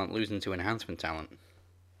 Enhancement talent losing to enhancement talent.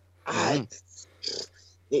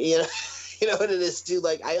 You know what it is too.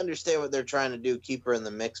 Like, I understand what they're trying to do, keep her in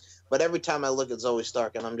the mix. But every time I look at Zoe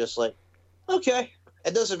Stark, and I'm just like, okay.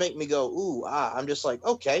 It doesn't make me go ooh ah. I'm just like,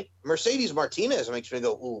 okay. Mercedes Martinez makes me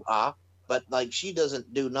go ooh ah. but like she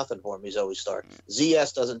doesn't do nothing for me, Zoe Stark.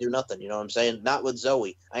 ZS doesn't do nothing, you know what I'm saying? Not with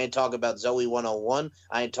Zoe. I ain't talking about Zoe 101.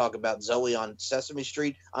 I ain't talking about Zoe on Sesame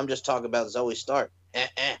Street. I'm just talking about Zoe Stark.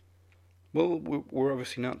 Well, we're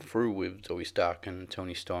obviously not through with Zoe Stark and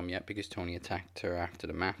Toni Storm yet because Toni attacked her after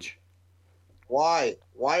the match. Why?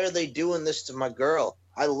 Why are they doing this to my girl?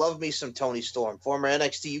 I love me some Toni Storm, former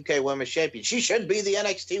NXT UK Women's Champion. She should be the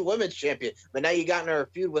NXT Women's Champion, but now you got in her a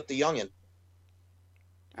feud with the youngin.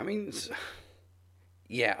 I mean,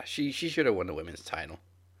 yeah, she should have won the women's title.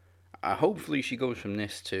 Hopefully she goes from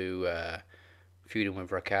this to feuding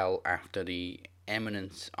with Raquel after the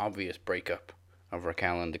eminent, obvious breakup of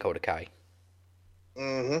Raquel and Dakota Kai.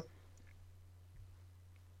 Mm-hmm.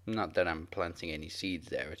 Not that I'm planting any seeds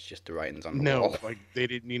there, it's just the writings on the wall. No, like they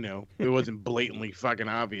didn't, it wasn't blatantly fucking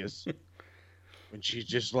obvious. When she's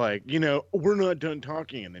just like, we're not done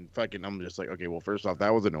talking. And then fucking, I'm just like, okay, well, first off,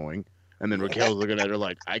 that was annoying. And then Raquel's looking at her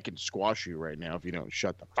like, I can squash you right now if you don't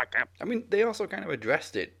shut the fuck up. I mean, they also kind of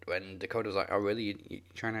addressed it when Dakota's like, oh, really? You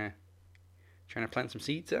trying to plant some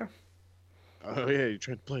seeds there? Oh, yeah, you're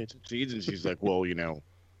trying to plant some seeds? And she's like, well,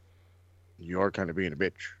 you are kind of being a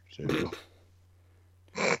bitch. So.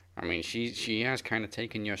 I mean, she has kind of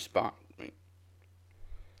taken your spot.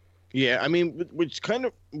 Yeah, I mean, which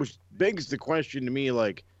begs the question to me,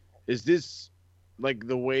 like, is this, like,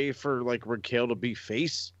 the way for, like, Raquel to be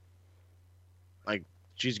face? Like,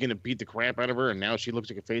 she's going to beat the crap out of her, and now she looks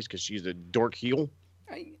like a face because she's a dork heel?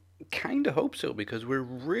 I kind of hope so, because we're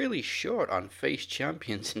really short on face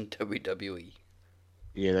champions in WWE.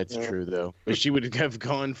 Yeah, that's true, though. But she would have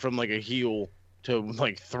gone from, like, a heel to,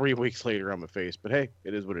 like, 3 weeks later on the face. But, hey,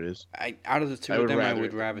 it is what it is. Out of the two of them, I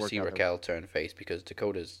would rather see Raquel turn face, because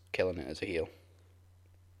Dakota's killing it as a heel.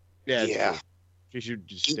 Yeah. She should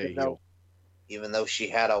just stay heel. Even though she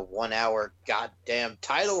had a 1 hour goddamn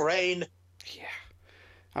title reign. Yeah.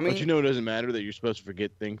 I mean, but it doesn't matter that you're supposed to forget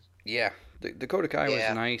things. Yeah. Dakota Kai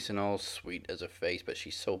was nice and all sweet as a face, but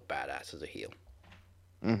she's so badass as a heel.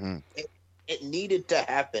 Mm-hmm. It needed to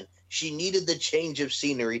happen. She needed the change of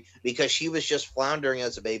scenery because she was just floundering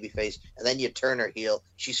as a babyface, and then you turn her heel.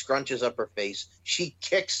 She scrunches up her face. She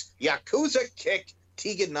kicks, Yakuza kick,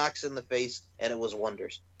 Tegan Knox in the face, and it was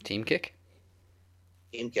wonders. Team kick?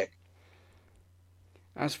 Team kick.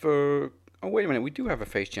 As for... Oh, wait a minute. We do have a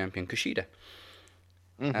face champion, Kushida.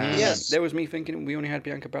 Mm-hmm. Yes. There was me thinking we only had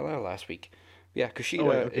Bianca Belair last week. Yeah,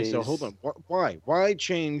 Kushida is... So hold on. Why? Why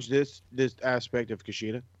change this aspect of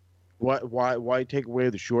Kushida? Why take away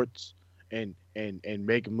the shorts and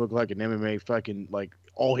make him look like an MMA fucking, like,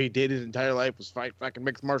 all he did his entire life was fight fucking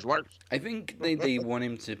mixed martial arts? I think they want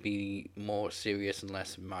him to be more serious and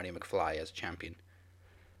less Marty McFly as champion.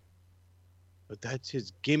 But that's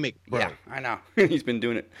his gimmick, bro. Yeah, I know. He's been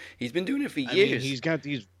doing it. He's been doing it for years. I mean, he's got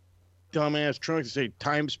these dumbass trunks that say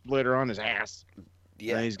time splitter on his ass.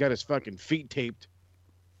 Yeah. And he's got his fucking feet taped.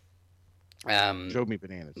 Drove me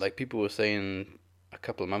bananas. Like people were saying a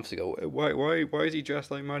couple of months ago, why is he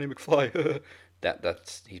dressed like Marty McFly?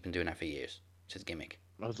 that's he's been doing that for years. It's his gimmick.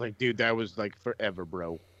 I was like, dude, that was like forever,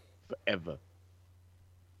 bro. Forever.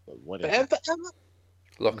 But whatever. Forever?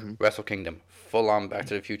 Look, Wrestle Kingdom, full on Back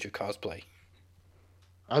to the Future cosplay.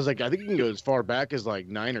 I was like, I think you can go as far back as like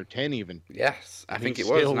 9 or 10 even. Yes, I think it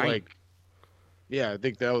was 9. Like, yeah, I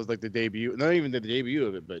think that was like the debut. Not even the debut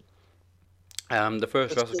of it, but... the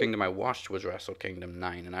first Wrestle Kingdom I watched was Wrestle Kingdom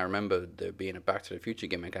 9, and I remember there being a Back to the Future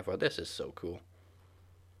gimmick. I thought, this is so cool.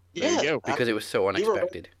 Yeah. Because it was so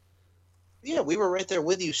unexpected. We were right there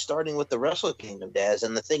with you starting with the Wrestle Kingdom, Daz.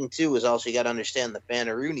 And the thing, too, is also you got to understand the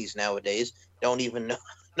Fanaroonies nowadays don't even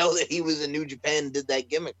know that he was in New Japan and did that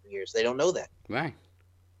gimmick for years. They don't know that. Right.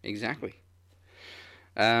 Exactly.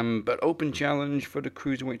 But open challenge for the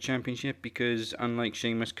Cruiserweight Championship because, unlike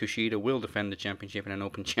Sheamus, Kushida will defend the championship in an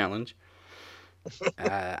open challenge.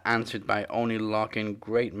 Answered by Oni Lockin.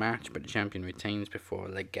 Great match, but the champion retains before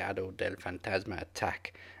Legado del Fantasma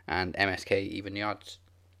attack and MSK even the odds.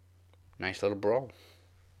 Nice little brawl.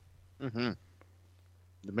 Mm-hmm.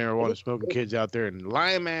 The marijuana smoking kids out there in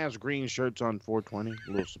lime-ass green shirts on 420.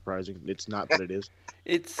 A little surprising. It's not, but it is.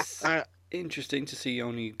 It's... interesting to see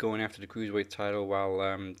Oni going after the Cruiserweight title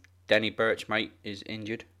while Danny Burch is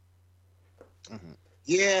injured. Mm-hmm.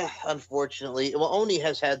 Yeah, unfortunately. Well, Oni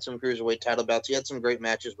has had some Cruiserweight title bouts. He had some great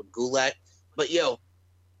matches with Gulak. But,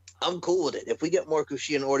 I'm cool with it. If we get more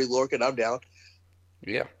Kushida and Orty Lorcan, I'm down.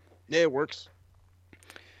 Yeah. Yeah, it works.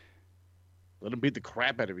 Let them beat the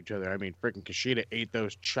crap out of each other. I mean, freaking Kushida ate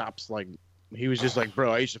those chops like... He was just like,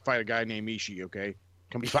 bro, I used to fight a guy named Ishii, okay?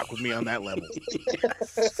 Come fuck with me on that level.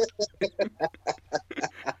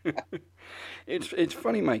 It's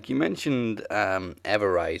funny, Mike. You mentioned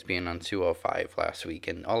Everrise being on 205 last week,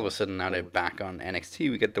 and all of a sudden now they're back on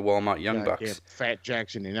NXT. We get the Walmart Young Bucks. Fat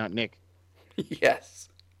Jackson and not Nick. Yes.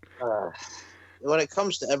 When it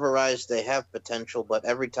comes to Everrise, they have potential, but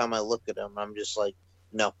every time I look at them, I'm just like,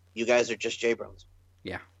 no, you guys are just J-Browns.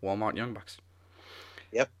 Yeah, Walmart Young Bucks.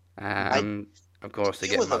 Yep. Of course, they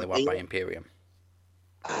get mollywopped by Imperium.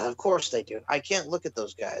 Of course they do. I can't look at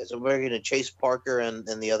those guys. We're going to Chase Parker and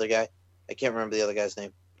the other guy. I can't remember the other guy's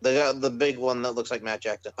name. The big one that looks like Matt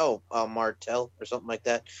Jackson. Martel or something like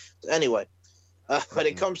that. Anyway, when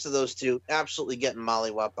it comes to those two, absolutely getting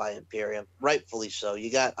mollywopped by Imperium. Rightfully so.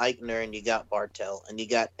 You got Eichner and you got Bartel, and you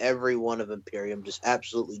got every one of Imperium just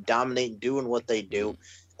absolutely dominating, doing what they do.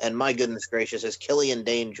 And my goodness gracious, is Killian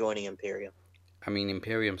Dane joining Imperium? I mean,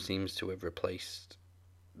 Imperium seems to have replaced...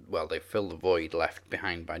 Well, they filled the void left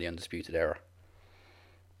behind by the Undisputed Era.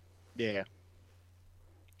 Yeah.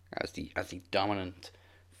 As the dominant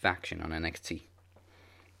faction on NXT.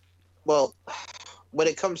 Well, when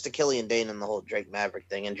it comes to Killian Dane and the whole Drake Maverick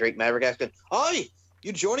thing, and Drake Maverick asking, "Hi,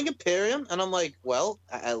 you joining Imperium?" And I'm like, "Well,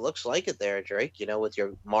 it looks like it there, Drake. You know, with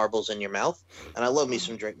your marbles in your mouth." And I love me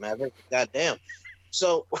some Drake Maverick. Goddamn.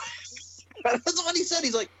 So that's what he said.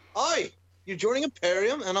 He's like, "Hi, you joining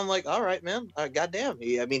Imperium?" And I'm like, "All right, man. Goddamn.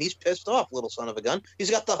 He's pissed off, little son of a gun. He's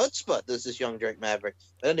got the chutzpah. This young Drake Maverick."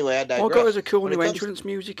 But anyway, I digress. Oh, God, there's a cool new entrance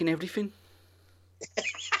music and everything.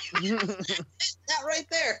 That right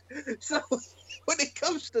there. So when it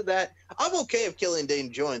comes to that, I'm okay if Killian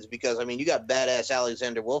Dane joins because, I mean, you got badass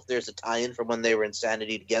Alexander Wolf. There's a tie-in from when they were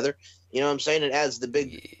Insanity together. You know what I'm saying? It adds the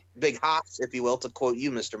big hoss, if you will, to quote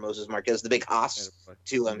you, Mr. Moses Marquez, the big hoss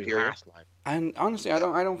to Imperium. And honestly, I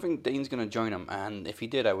don't think Dane's going to join him. And if he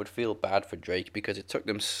did, I would feel bad for Drake because it took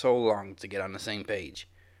them so long to get on the same page.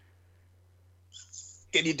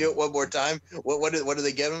 Can you do it one more time? What do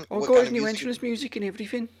they give him? Oh, God, new entrance music and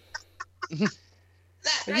everything.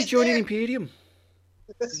 Are you joining Imperium?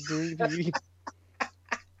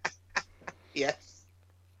 Yes.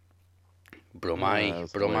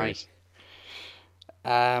 Bromai.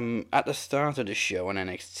 At the start of the show on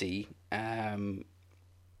NXT,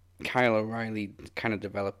 Kyle O'Reilly kind of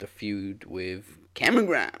developed a feud with Cameron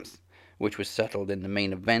Grimes, which was settled in the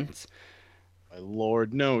main event. My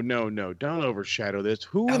lord, no, don't overshadow this.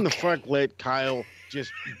 Who in the fuck let Kyle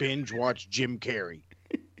just binge watch Jim Carrey?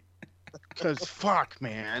 Because fuck,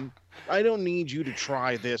 man, I don't need you to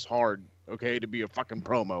try this hard, okay, to be a fucking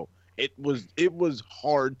promo. It was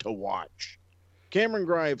hard to watch. Cameron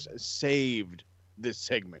Grimes saved this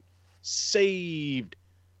segment. Saved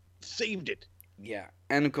it. Yeah,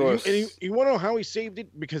 and of course, you want to know how he saved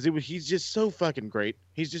it? Because he's just so fucking great.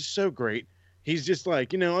 He's just so great. He's just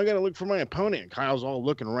like, I got to look for my opponent. And Kyle's all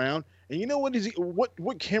looking around. And you know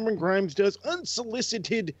what Cameron Grimes does?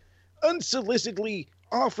 Unsolicitedly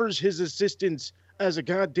offers his assistance as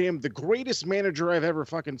the greatest manager I've ever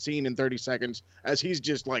fucking seen in 30 seconds, as he's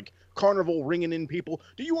just like Carnival ringing in people.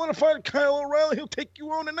 Do you want to fight Kyle O'Reilly? He'll take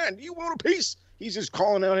you on tonight. Do you want a piece? He's just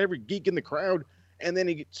calling out every geek in the crowd, and then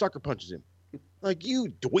he sucker punches him. Like,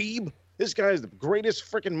 you dweeb. This guy is the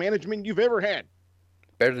greatest freaking management you've ever had.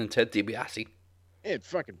 Better than Ted DiBiase.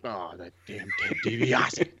 That damn Ted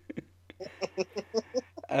DiBiase.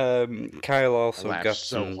 Kyle also got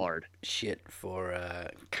so some hard shit for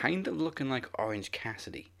kind of looking like Orange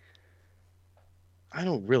Cassidy. I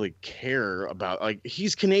don't really care about,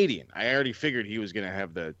 he's Canadian. I already figured he was gonna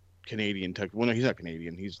have the Canadian tuck. Well, no, he's not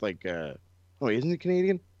Canadian. He's like, isn't he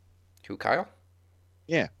Canadian? Who, Kyle?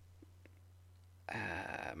 Yeah.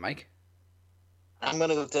 Mike? I'm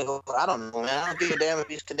gonna go to. I don't know, man. I don't give a damn if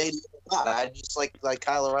he's Canadian or not. I just like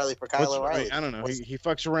Kyle O'Reilly for Kyle O'Reilly. I don't know. He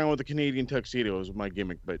fucks around with the Canadian tuxedo is my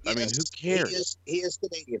gimmick, but I mean, who cares? He is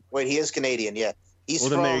Canadian. Wait, he is Canadian. Yeah, he's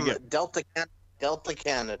from Delta,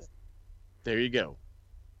 Canada. There you go.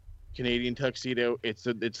 Canadian tuxedo. It's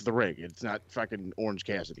the rig. It's not fucking Orange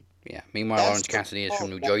Cassidy. Yeah. Meanwhile, Orange Cassidy is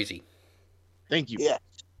from New Jersey. Thank you. Yeah.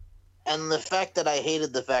 And the fact that I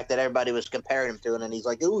hated the fact that everybody was comparing him to it, and he's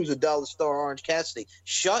like, "Oh, he's a dollar store Orange Cassidy."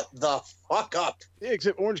 Shut the fuck up. Yeah,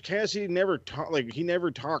 except Orange Cassidy never talked. He never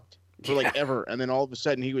talked for ever, and then all of a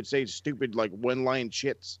sudden he would say stupid one-line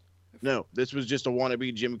shits. No, this was just a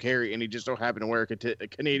wannabe Jim Carrey, and he just so happened to wear a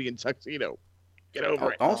Canadian tuxedo. Get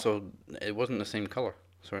over it. Also, it wasn't the same color.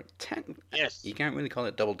 So yes, you can't really call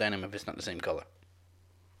it double denim if it's not the same color.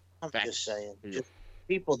 I'm just saying.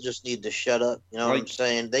 People just need to shut up. You know what I'm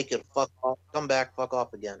saying? They could fuck off, come back, fuck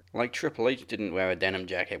off again. Like Triple H didn't wear a denim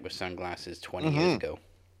jacket with sunglasses 20 years ago.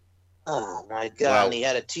 Oh my god! Well, and he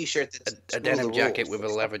had a T-shirt that's a denim jacket with a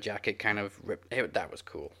leather jacket kind of ripped. That was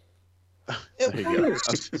cool. There you go. I was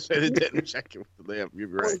going to say that didn't check it. Yeah, you're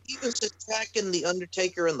right. Well, he was attacking the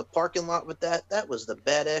Undertaker in the parking lot with that. That was the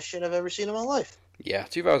badass shit I've ever seen in my life. Yeah,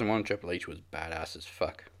 2001 Triple H was badass as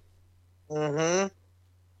fuck. Mm-hmm.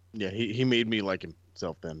 Yeah, he made me like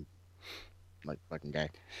himself then. Like fucking guy.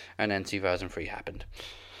 And then 2003 happened.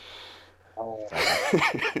 Oh.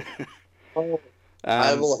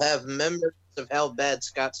 I will have memories of how bad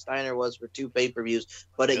Scott Steiner was for 2 pay-per-views,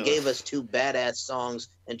 but it gave us 2 badass songs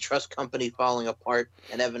and Trust Company Falling Apart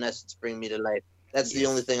and Evanescence Bring Me to Life. That's the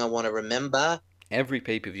only thing I want to remember. Every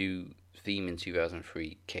pay-per-view theme in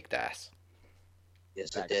 2003 kicked ass.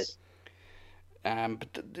 Yes, it did.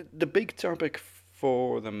 But the big topic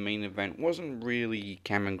for the main event wasn't really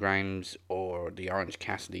Cameron Grimes or the Orange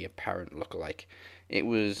Cassidy apparent lookalike. It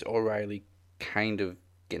was O'Reilly kind of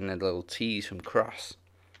getting a little tease from Cross.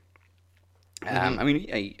 I mean,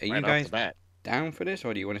 are you guys down for this,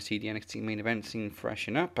 or do you want to see the NXT main event scene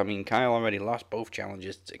freshen up? I mean, Kyle already lost both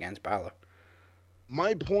challenges against Balor.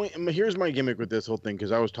 My point, here's my gimmick with this whole thing,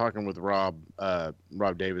 because I was talking with Rob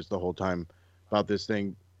Davis the whole time about this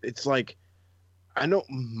thing. It's like, I don't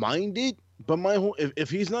mind it, but my whole,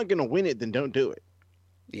 if he's not going to win it, then don't do it.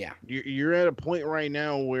 Yeah. You're at a point right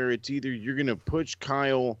now where it's either you're going to push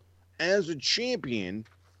Kyle as a champion,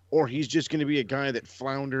 or he's just going to be a guy that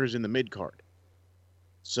flounders in the mid-card.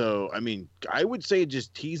 So, I mean, I would say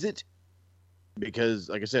just tease it, because,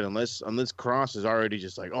 like I said, unless Cross is already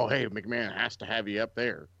just like, oh, hey, McMahon has to have you up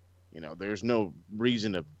there, there's no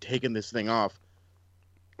reason of taking this thing off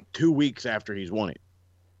 2 weeks after he's won it.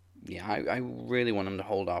 Yeah, I really want him to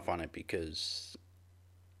hold off on it, because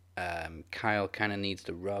Kyle kind of needs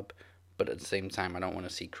the rub, but at the same time, I don't want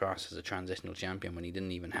to see Cross as a transitional champion when he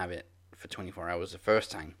didn't even have it for 24 hours the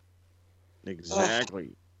first time.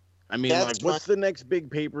 Exactly. I mean, what's the next big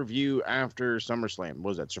pay-per-view after SummerSlam? What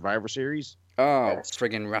was that, Survivor Series? Oh,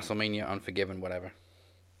 friggin' WrestleMania Unforgiven, whatever.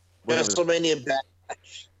 WrestleMania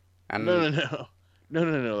Backlash.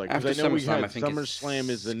 No. Like, after I know SummerSlam, I think SummerSlam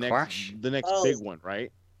is the Clash? next big one, right?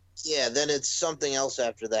 Yeah, then it's something else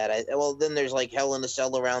after that. Then there's like Hell in a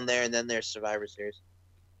Cell around there, and then there's Survivor Series.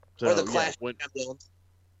 So, or the Clash.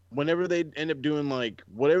 Whenever they end up doing like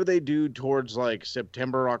whatever they do towards like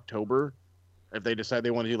September, October, if they decide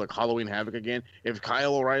they want to do like Halloween Havoc again, if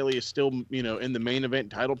Kyle O'Reilly is still, in the main event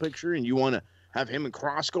title picture and you want to have him and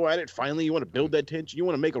Cross go at it, finally you want to build that tension, you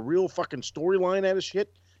want to make a real fucking storyline out of shit,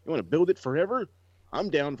 you want to build it forever, I'm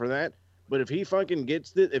down for that. But if he fucking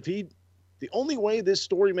gets it, the only way this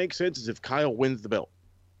story makes sense is if Kyle wins the belt.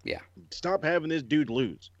 Yeah. Stop having this dude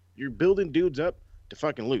lose. You're building dudes up to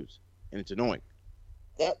fucking lose, and it's annoying.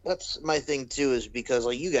 That's my thing too, is because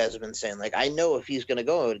like you guys have been saying, like I know if he's going to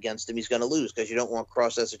go against him, he's going to lose, because you don't want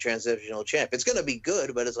Cross as a transitional champ. It's going to be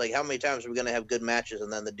good, but it's like how many times are we going to have good matches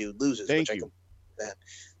and then the dude loses? Thank you.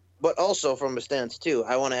 But also from a stance too,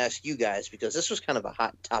 I want to ask you guys, because this was kind of a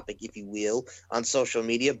hot topic, if you will, on social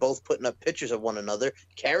media, both putting up pictures of one another,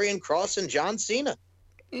 Karrion Kross and John Cena.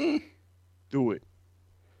 Do it.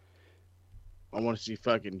 I want to see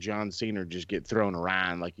fucking John Cena just get thrown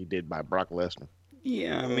around like he did by Brock Lesnar.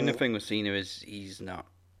 Yeah, I mean, the thing with Cena is he's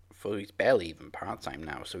barely even part-time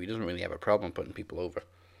now, so he doesn't really have a problem putting people over.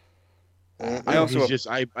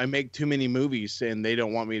 I make too many movies and they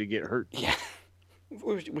don't want me to get hurt. Yeah,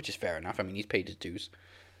 which is fair enough. I mean, he's paid his dues.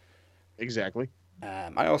 Exactly.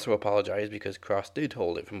 I also apologize because Cross did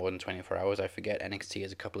hold it for more than 24 hours. I forget NXT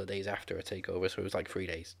is a couple of days after a takeover, so it was like 3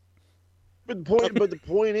 days. But the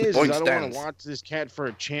point is, I don't want to watch this cat for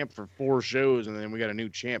a champ for 4 shows and then we got a new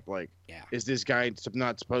champ. Like, yeah. Is this guy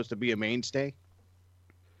not supposed to be a mainstay?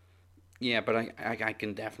 Yeah, but I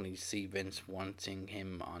can definitely see Vince wanting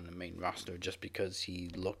him on the main roster just because he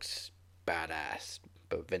looks badass.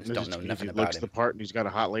 But Vince don't know nothing about him. He looks the part and he's got a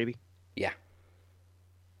hot lady? Yeah.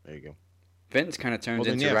 There you go. Vince kind of turns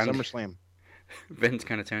into Randy. SummerSlam. Vince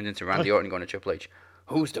kind of turns into Randy Orton going to Triple H.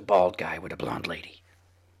 Who's the bald guy with a blonde lady?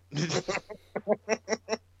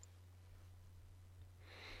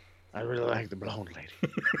 I really like the blonde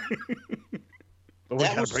lady. But we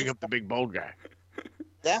gotta bring up the big bald guy.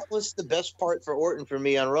 That was the best part for Orton for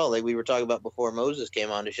me on Raw, like we were talking about before Moses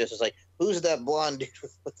came on. It's just like, who's that blonde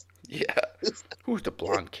dude? Yeah. Who's the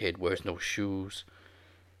blonde kid wears no shoes?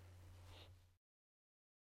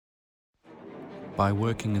 By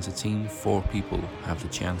working as a team, 4 people have the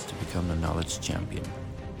chance to become the Knowledge Champion.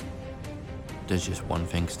 There's just one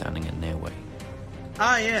thing standing in their way.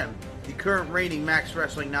 I am the current reigning Max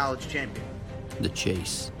Wrestling Knowledge Champion. The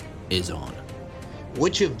chase is on.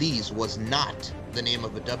 Which of these was not the name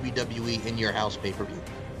of a WWE In Your House pay-per-view?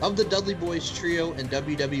 Of the Dudley Boys trio in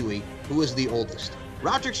WWE, who is the oldest?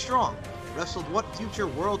 Roderick Strong, wrestled what future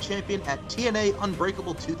world champion at TNA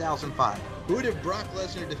Unbreakable 2005? Who did Brock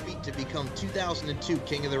Lesnar defeat to become 2002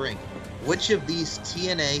 King of the Ring? Which of these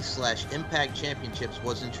TNA/Impact championships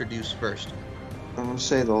was introduced first? I'm going to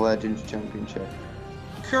say the Legends Championship.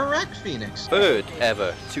 Correct, Phoenix. Third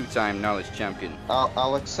ever two-time Knowledge Champion.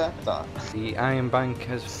 I'll accept that. The Iron Bank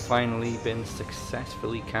has finally been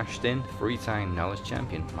successfully cashed in. Three-time Knowledge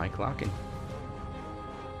Champion, Mike Larkin.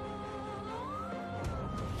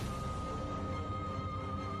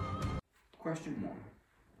 Question 1.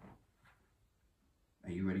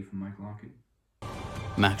 Are you ready for Mike Larkin?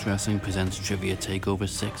 Max Wrestling presents Trivia Takeover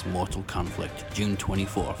 6 Mortal Conflict, June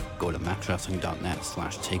 24th. Go to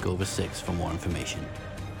maxwrestling.net/takeover6 for more information.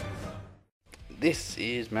 This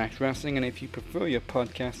is Max Wrestling, and if you prefer your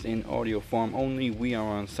podcast in audio form only, we are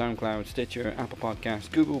on SoundCloud, Stitcher, Apple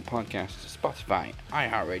Podcasts, Google Podcasts, Spotify,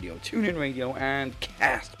 iHeartRadio, TuneIn Radio, and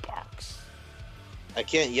CastBox. I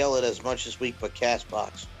can't yell it as much this week, but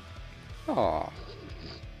CastBox. Aw.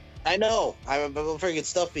 I know. I'm freaking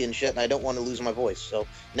stuffy and shit, and I don't want to lose my voice. So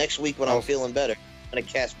next week when I'm feeling better, I'm going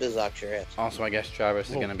to cast Bizox your ass. Also, I guess Travis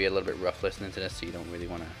is going to be a little bit rough listening to this, so you don't really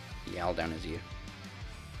want to yell down his ear.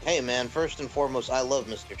 Hey, man, first and foremost, I love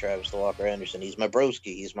Mr. Travis the Walker Anderson. He's my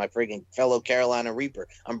broski. He's my freaking fellow Carolina Reaper.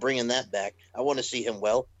 I'm bringing that back. I want to see him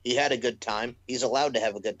well. He had a good time. He's allowed to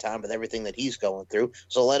have a good time with everything that he's going through,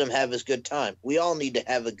 so let him have his good time. We all need to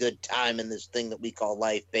have a good time in this thing that we call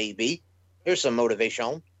life, baby. Here's some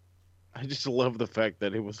motivation. I just love the fact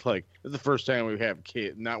that it was like, it's the first time we have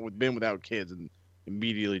kids, been without kids, and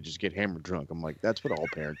immediately just get hammered drunk. I'm like, that's what all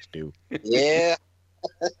parents do. Yeah.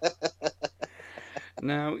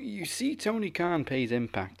 Now, you see Tony Khan pays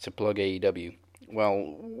Impact to plug AEW.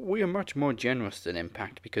 Well, we are much more generous than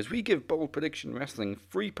Impact because we give Bold Prediction Wrestling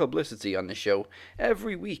free publicity on the show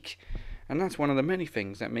every week. And that's one of the many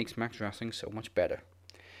things that makes Max Wrestling so much better.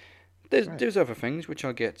 There's other things which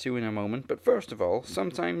I'll get to in a moment, but first of all,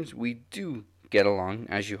 sometimes we do get along,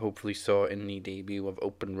 as you hopefully saw in the debut of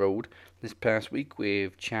Open Road this past week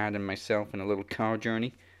with Chad and myself in a little car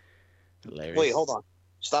journey. Hilarious. Wait, hold on.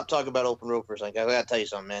 Stop talking about Open Road for a second. I gotta tell you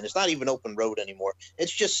something, man. It's not even Open Road anymore.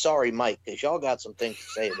 It's just Sorry Mike, because y'all got some things to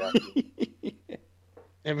say about you.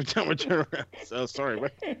 Every time I turn around, so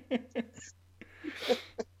sorry.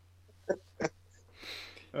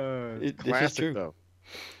 This Classic, is true. though.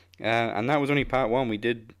 And that was only part one. We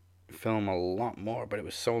did film a lot more, but it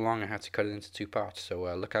was so long I had to cut it into two parts. So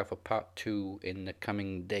look out for part 2 in the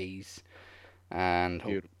coming days. And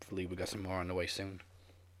hopefully we got some more on the way soon.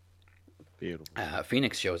 Beautiful.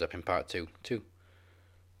 Phoenix shows up in part 2 too.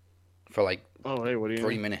 For like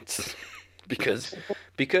 3 minutes. because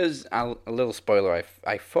a little spoiler,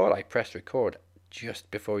 I thought I pressed record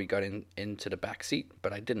just before we got into the back seat,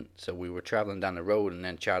 but I didn't. So we were traveling down the road, and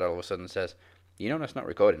then Chad all of a sudden says, "You know that's not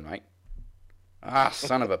recording, right?" Ah,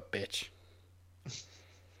 son of a bitch.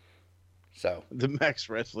 So the Max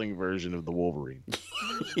Wrestling version of the Wolverine.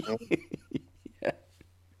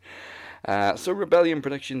 Yeah. So Rebellion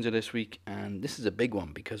predictions are this week, and this is a big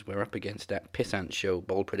one because we're up against that pissant show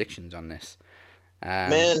Bold Predictions on this.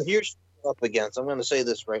 Man, here's what I'm up against. I'm going to say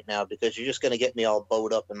this right now because you're just going to get me all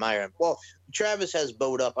bowed up in my end. Well, Travis has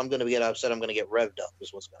bowed up. I'm going to get upset. I'm going to get revved up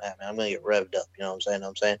is what's going to happen. I'm going to get revved up. You know what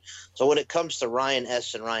I'm saying? So when it comes to Ryan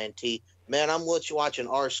S. and Ryan T., man, I'm watching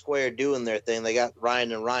R Square doing their thing. They got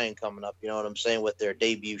Ryan and Ryan coming up, you know what I'm saying, with their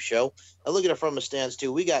debut show. I look at it from a stance,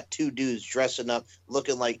 too. We got two dudes dressing up,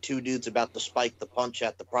 looking like two dudes about to spike the punch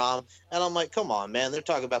at the prom. And I'm like, come on, man. They're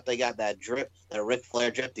talking about they got that drip, that Ric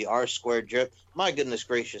Flair drip, the R Square drip. My goodness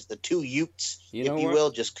gracious, the two Utes, if you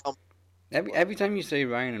will, just come. Every time you say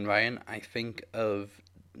Ryan and Ryan, I think of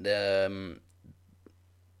the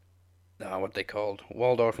what they called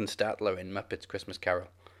Waldorf and Statler in Muppets Christmas Carol.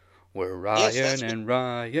 We're Ryan and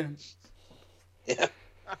Ryan. Yeah.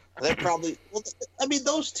 They're probably, well, I mean,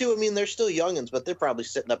 those two, I mean, they're still youngins, but they're probably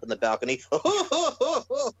sitting up in the balcony, you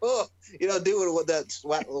know, doing what that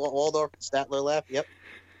Waldorf and Statler laugh. Yep.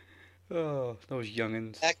 Oh, those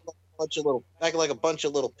youngins. Acting like a bunch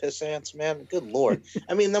of little piss ants, man. Good Lord.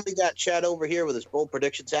 I mean, then we got Chad over here with his Bold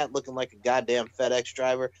Predictions hat, looking like a goddamn FedEx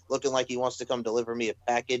driver, looking like he wants to come deliver me a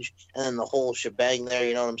package, and then the whole shebang there,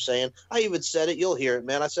 you know what I'm saying? I even said it. You'll hear it,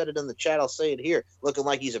 man. I said it in the chat. I'll say it here. Looking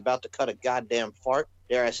like he's about to cut a goddamn fart.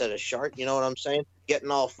 There I said a shark, you know what I'm saying? Getting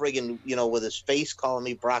all friggin', you know, with his face, calling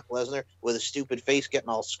me Brock Lesnar, with his stupid face, getting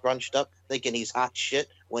all scrunched up, thinking he's hot shit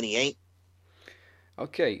when he ain't.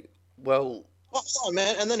 Okay, well... Hold on,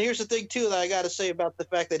 man. And then here's the thing, too, that I got to say about the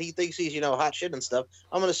fact that he thinks he's, you know, hot shit and stuff.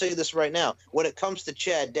 I'm going to say this right now. When it comes to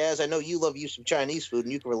Chad, Daz, I know you love you some Chinese food,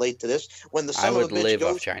 and you can relate to this. When the son I of would a bitch live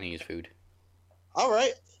goes, off Chinese food. all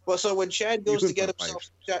right. Well, so when Chad goes to get himself...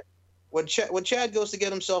 When Chad goes to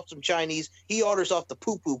get himself some Chinese, he orders off the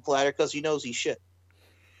poo-poo platter because he knows he's shit.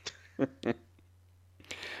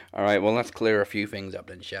 All right, well, let's clear a few things up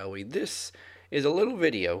then, shall we? This is a little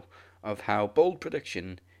video of how Bold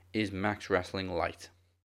Prediction is Max Wrestling Light.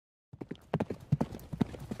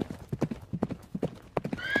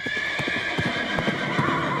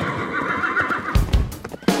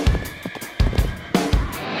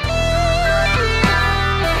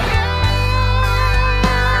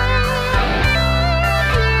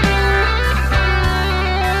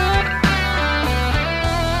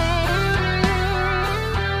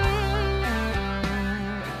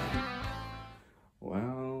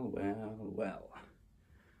 Well.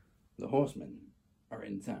 The Horsemen are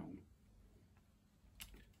in town.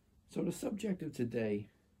 So the subject of today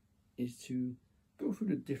is to go through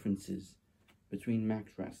the differences between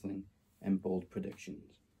Max Wrestling and Bold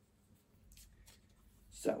Predictions.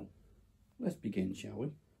 So, let's begin, shall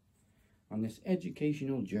we? On this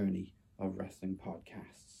educational journey of wrestling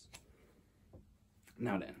podcasts.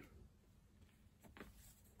 Now then.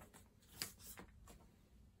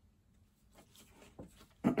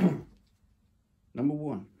 Number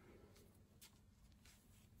one.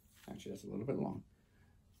 Actually, that's a little bit long.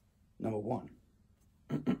 Number one.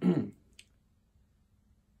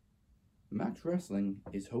 Max Wrestling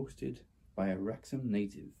is hosted by a Wrexham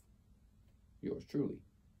native. Yours truly.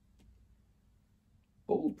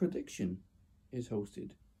 Bold Prediction is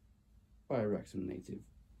hosted by a Wrexham native.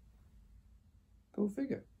 Go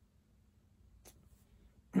figure.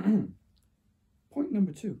 Point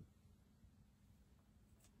number two.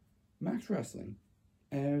 Max Wrestling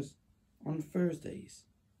airs on Thursdays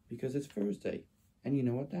because it's Thursday, and you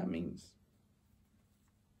know what that means.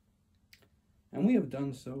 And we have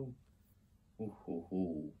done so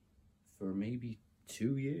for maybe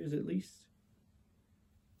 2 years at least.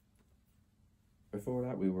 Before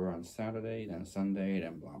that, we were on Saturday, then Sunday,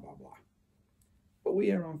 then blah, blah, blah. But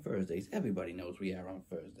we air on Thursdays. Everybody knows we air on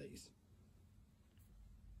Thursdays.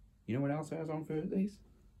 You know what else airs on Thursdays?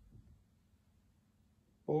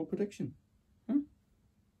 Bold Prediction. Huh?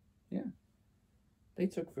 Yeah. They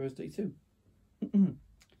took Thursday too.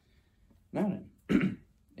 Now then,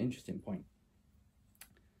 interesting point.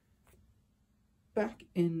 Back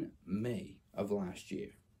in May of last year,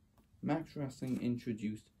 Max Wrestling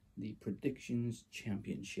introduced the Predictions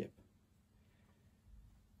Championship.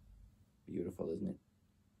 Beautiful, isn't it?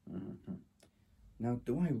 Uh-huh. Now,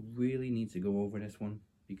 do I really need to go over this one?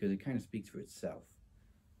 Because it kind of speaks for itself.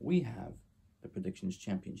 We have the Predictions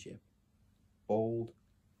Championship. Bold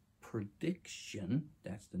Prediction,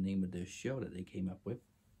 that's the name of the show that they came up with,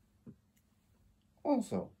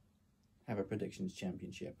 also have a Predictions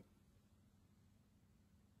Championship.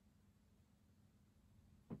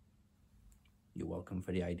 You're welcome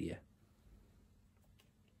for the idea.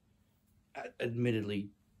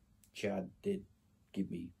 Admittedly, Chad did give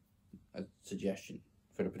me a suggestion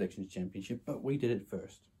for the Predictions Championship, but we did it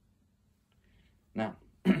first. Now,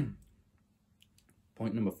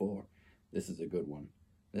 point number 4. This is a good one.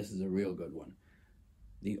 This is a real good one.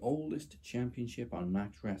 The oldest championship on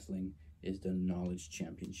Max Wrestling is the Knowledge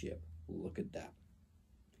Championship. Look at that.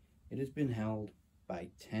 It has been held by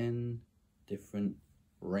 10 different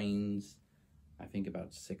reigns. I think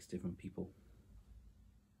about 6 different people.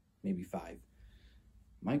 Maybe 5.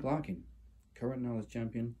 Mike Larkin, current Knowledge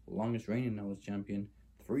Champion, longest reigning Knowledge Champion,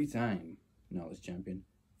 3-time Knowledge Champion.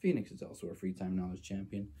 Phoenix is also a 3-time Knowledge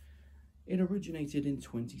Champion. It originated in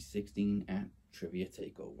 2016 at Trivia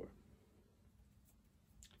Takeover.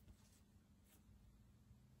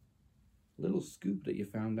 Little scoop that you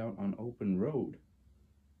found out on Open Road.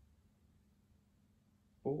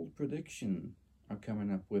 Bold Prediction are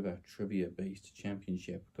coming up with a trivia-based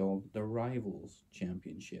championship called the Rivals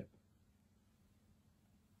Championship.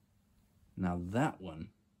 Now that one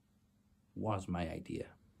was my idea.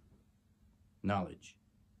 Knowledge.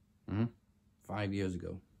 5 years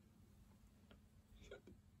ago.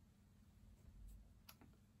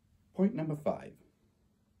 Point number 5.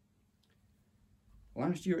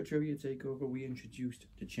 Last year at Trivia Takeover, we introduced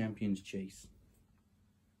the Champions Chase,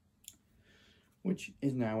 which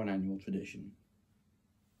is now an annual tradition.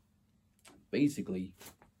 Basically,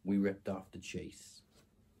 we ripped off the chase.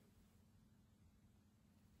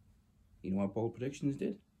 You know what Bold Predictions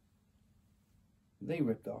did? They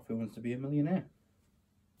ripped off Who Wants to Be a Millionaire.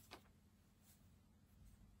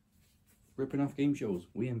 Ripping off game shows.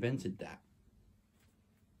 We invented that.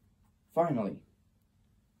 Finally,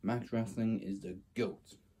 Max Wrestling is the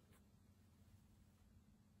GOAT.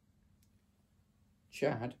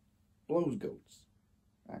 Chad blows goats.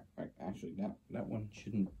 Actually, that one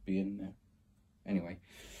shouldn't be in there. Anyway,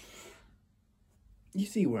 You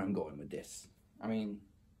see where I'm going with this. I mean,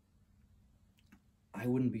 I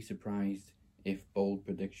wouldn't be surprised if Bold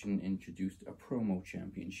Prediction introduced a promo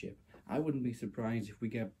championship. I wouldn't be surprised if we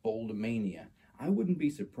get Boldmania. I wouldn't be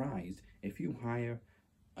surprised if you hire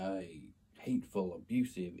a hateful,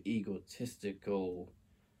 abusive, egotistical,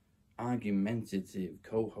 argumentative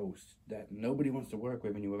co-host that nobody wants to work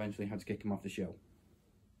with and you eventually have to kick him off the show.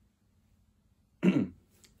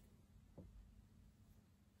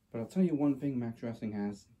 But I'll tell you one thing Max Wrestling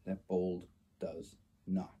has that Bold does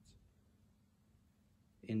not.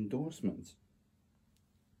 Endorsements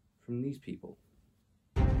from these people.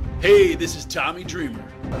 Hey, this is Tommy Dreamer.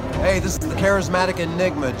 Hey, this is the charismatic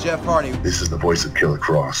enigma, Jeff Hardy. This is the voice of Killer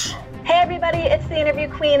Cross. Hey everybody, it's the interview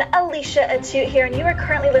queen, Alicia Atute here, and you are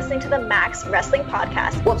currently listening to the Max Wrestling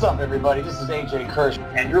Podcast. What's up everybody, this is AJ Kirsch,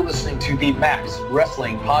 and you're listening to the Max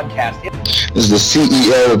Wrestling Podcast. This is the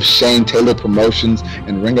CEO of Shane Taylor Promotions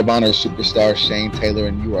and Ring of Honor superstar Shane Taylor,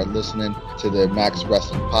 and you are listening to the Max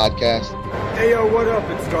Wrestling Podcast. Hey yo, what up,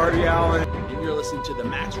 it's Darby Allin. And you're listening to the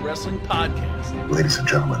Max Wrestling Podcast. Ladies and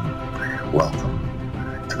gentlemen,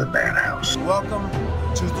 welcome to the Madhouse. Welcome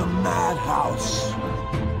to the Madhouse.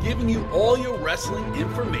 Giving you all your wrestling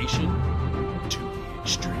information to the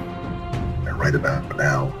extreme. And right about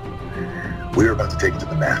now, we're about to take it to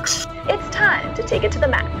the max. It's time to take it to the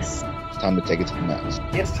max. It's time to take it to the max.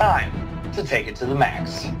 It's time to take it to the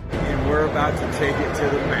max. And we're about to take it to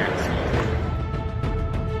the max.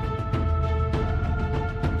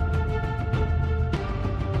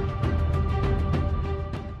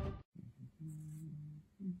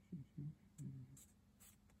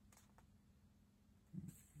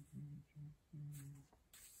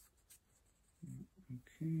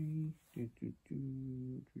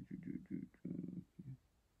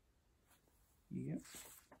 Yep.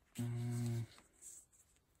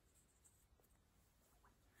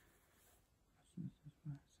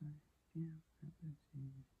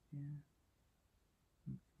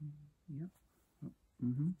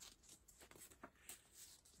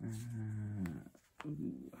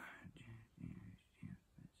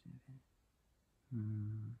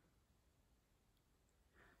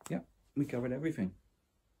 Yep, we covered everything.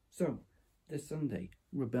 So, this Sunday,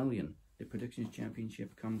 Rebellion, the Predictions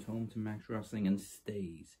Championship, comes home to Max Wrestling and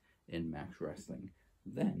stays in Max Wrestling.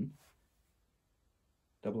 Then,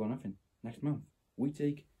 Double or Nothing, next month, we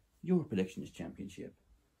take your Predictions Championship.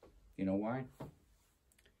 You know why?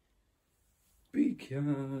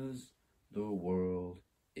 Because the world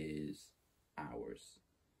is ours.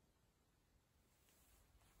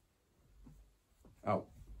 Oh,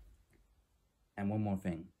 and one more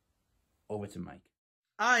thing. Over to Mike.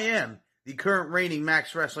 I am the current reigning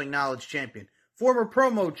Max Wrestling Knowledge Champion, former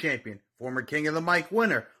Promo Champion, former King of the Mic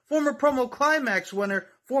winner, former Promo Climax winner,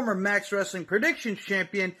 former Max Wrestling Predictions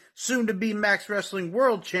Champion, soon to be Max Wrestling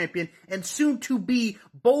World Champion, and soon to be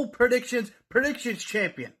Bold Predictions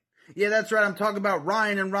Champion. Yeah, that's right, I'm talking about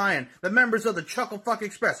Ryan and Ryan, the members of the Chuckle Fuck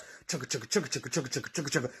Express. Chugga chugga chugga chugga chugga chugga chugga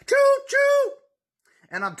chugga choo choo!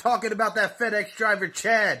 And I'm talking about that FedEx driver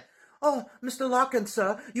Chad. Oh, Mr. Larkin,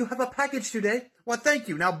 sir, you have a package today. Well, thank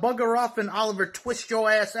you. Now bugger off and Oliver twist your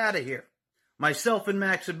ass out of here. Myself and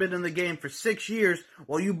Max have been in the game for 6 years,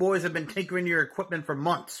 while you boys have been tinkering your equipment for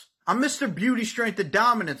months. I'm Mr. Beauty, Strength, and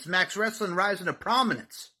Dominance, Max Wrestling rising to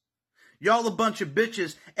prominence. Y'all a bunch of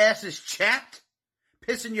bitches, asses chapped,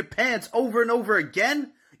 pissing your pants over and over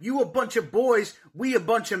again. You a bunch of boys, we a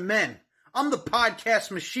bunch of men. I'm the podcast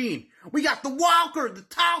machine. We got the Walker, the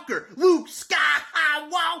Talker, Luke Sky High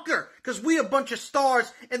Walker, because we a bunch of stars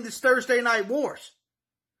in this Thursday Night Wars.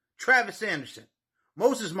 Travis Anderson,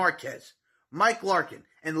 Moses Marquez, Mike Larkin,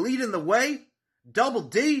 and leading the way, Double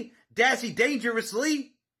D, Dazzy Dangerous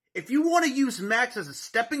Lee. If you want to use Max as a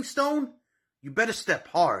stepping stone, you better step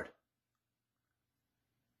hard.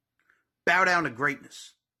 Bow down to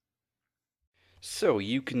greatness. So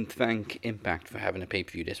you can thank Impact for having a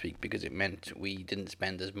pay-per-view this week because it meant we didn't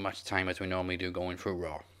spend as much time as we normally do going through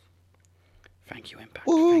Raw. Thank you, Impact.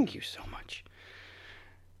 Woo! Thank you so much.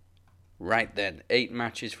 Right then, 8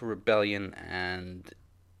 matches for Rebellion, and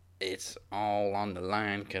it's all on the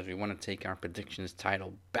line because we want to take our predictions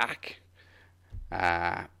title back.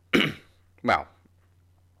 Well,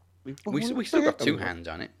 we still got 2 hands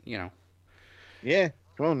on it, you know. Yeah,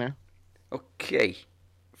 come on now. Okay.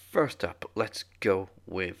 First up, let's go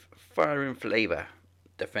with Fire and Flavor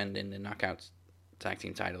defending the Knockouts tag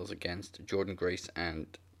team titles against Jordynne Grace and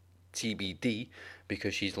TBD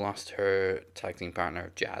because she's lost her tag team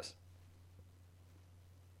partner, Jazz.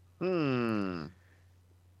 Who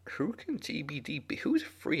can TBD be? Who's a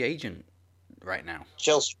free agent right now?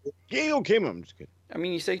 Chelsea. Gail Kim, I'm just kidding. I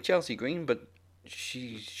mean, you say Chelsea Green, but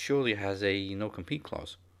she surely has a no compete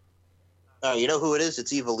clause. You know who it is?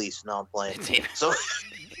 It's Ivelisse. No, I'm playing. So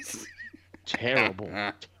terrible,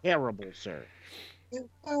 terrible, sir.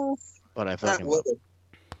 But I fucking love it.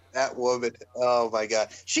 That woman, oh my god,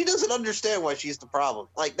 she doesn't understand why she's the problem.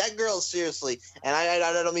 Like that girl, seriously, and I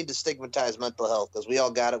don't mean to stigmatize mental health because we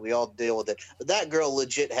all got it, we all deal with it. But that girl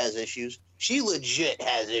legit has issues. She legit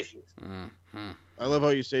has issues. Mm-hmm. I love how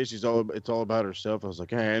you say it's all about herself. I was like,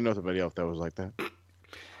 hey, I know somebody else that was like that.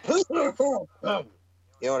 You know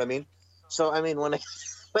what I mean? So I mean, when it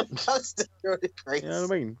comes to Jordynne Grace, you know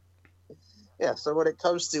what I mean? Yeah, so when it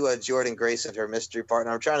comes to Jordynne Grace and her mystery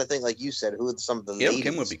partner, I'm trying to think, like you said, who some of the Gail ladies.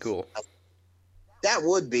 Kim would be cool. That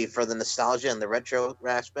would be for the nostalgia and the retro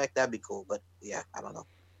aspect. That'd be cool, but yeah, I don't know.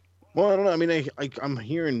 Well, I don't know. I mean, I'm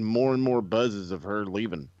hearing more and more buzzes of her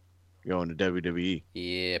leaving, going to WWE.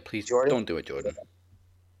 Yeah, please Jordan? Don't do it, Jordan.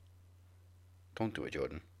 Don't do it,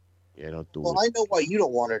 Jordan. Yeah, don't do Well, it. I know why you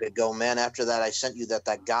don't want her to go, man. After that, I sent you that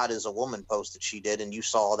God is a woman post that she did, and you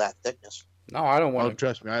saw all that thickness. No, I don't want to.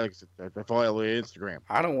 Trust me, I follow her on Instagram.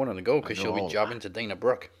 I don't want her to go because she'll be jobbing to Dana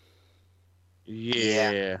Brooke.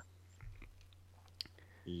 Yeah.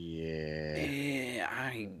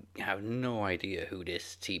 I have no idea who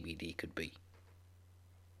this TBD could be.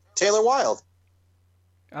 Taylor Wilde.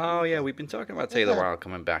 Oh, yeah, we've been talking about Taylor Wilde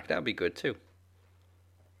coming back. That'd be good, too.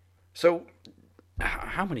 So,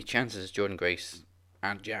 how many chances has Jordynne Grace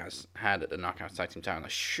and Jazz had at the Knockouts Tag Team title?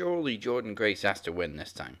 Surely Jordynne Grace has to win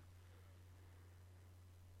this time.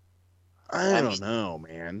 I don't know,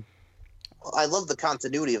 man. Well, I love the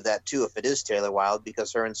continuity of that, too, if it is Taylor Wilde,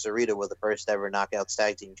 because her and Sarita were the first ever Knockouts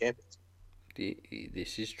Tag Team champions.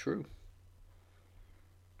 This is true.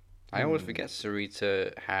 I always forget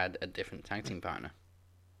Sarita had a different tag team partner.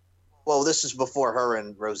 Well, this is before her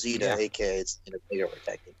and Rosita, a.k.a. it's in a bigger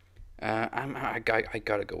tag team. I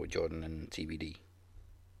gotta go with Jordan and TBD.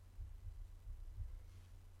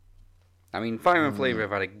 I mean, Fire and Flavor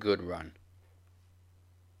have had a good run.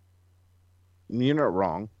 You're not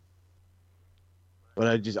wrong.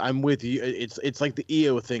 But I'm with you. It's like the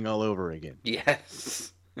EO thing all over again.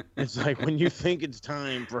 Yes. It's like when you think it's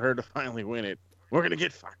time for her to finally win it, we're gonna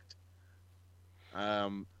get fucked.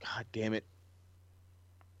 God damn it.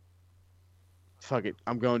 Fuck it.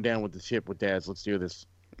 I'm going down with the ship with Daz. Let's do this.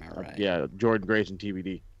 All right. Yeah, Jordynne Grace and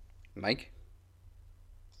TBD. Mike?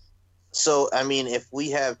 So, I mean, if we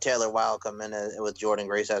have Taylor Wilde come in with Jordynne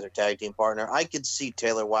Grace as her tag team partner, I could see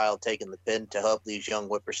Taylor Wilde taking the pin to help these young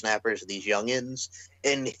whippersnappers, these youngins,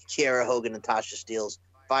 and Kiera Hogan and Tasha Steelz,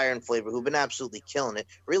 Fire and Flavor, who've been absolutely killing it,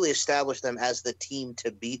 really establish them as the team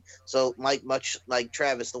to beat. So, much like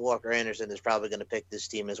Travis the Walker Anderson is probably going to pick this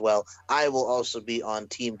team as well. I will also be on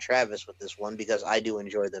Team Travis with this one because I do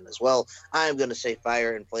enjoy them as well. I'm going to say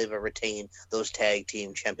Fire and Flavor retain those tag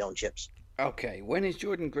team championships. Okay, when is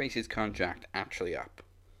Jordynne Grace's contract actually up?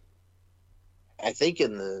 I think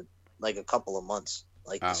in a couple of months,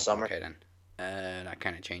 the summer. Okay then. That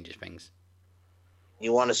kind of changes things.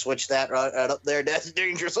 You want to switch that right up there, That's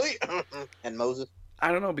dangerously? And Moses?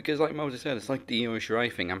 I don't know, because like Moses said, it's like the Io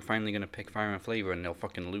Shirai thing. I'm finally going to pick Fire and Flavor and they'll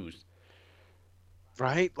fucking lose.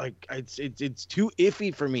 Right? Like, it's too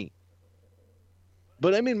iffy for me.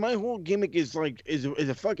 But I mean, my whole gimmick is like, is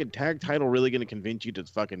a fucking tag title really going to convince you to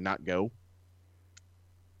fucking not go?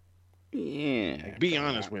 Yeah. Like, be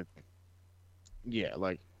honest with me. Yeah,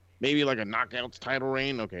 like, maybe like a Knockouts title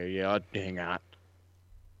reign? Okay, yeah, I'll hang out.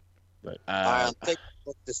 But,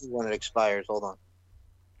 this is when it expires. Hold on.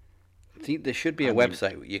 See, there should be a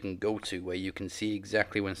website you can go to where you can see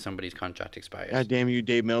exactly when somebody's contract expires. God damn you,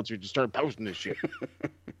 Dave Meltzer, just start posting this shit.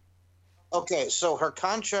 Okay, so her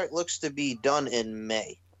contract looks to be done in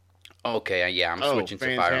May. Okay, yeah, I'm switching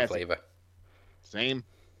to Fire and Flavor. Same.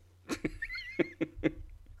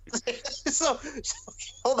 so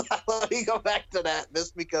hold on, let me go back to that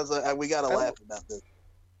just because we got to laugh about this.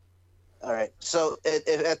 All right, so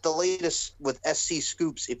at the latest with SC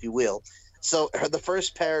Scoops, if you will. So the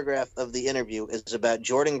first paragraph of the interview is about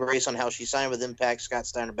Jordynne Grace on how she signed with Impact, Scott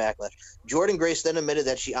Steiner Backlash. Jordynne Grace then admitted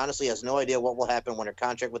that she honestly has no idea what will happen when her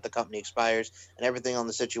contract with the company expires and everything on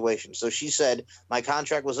the situation. So she said, my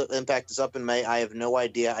contract with Impact is up in May. I have no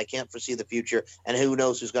idea. I can't foresee the future. And who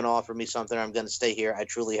knows who's going to offer me something. I'm going to stay here. I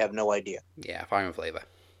truly have no idea. Yeah, Fire and Flavor.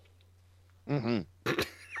 Mm-hmm.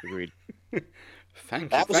 Agreed.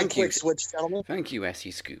 That was a quick switch, gentlemen. Thank you,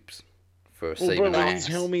 SC Scoops. Saving bro, you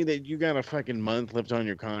tell me that you got a fucking month left on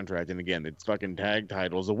your contract, and again, it's fucking tag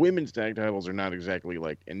titles. The women's tag titles are not exactly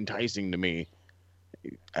like enticing to me.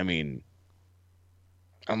 I mean,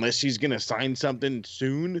 unless she's gonna sign something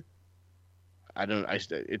soon,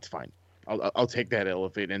 it's fine. I'll take that L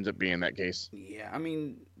if it ends up being that case. Yeah, I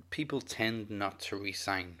mean, people tend not to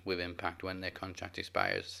re-sign with Impact when their contract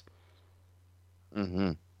expires.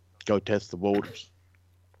 Mm-hmm. Go test the waters.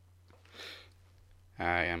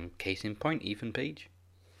 I am case in point, Ethan Page.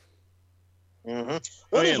 Mm-hmm.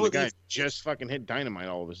 Oh yeah, the guy just fucking hit Dynamite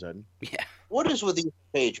all of a sudden. Yeah. What is with Ethan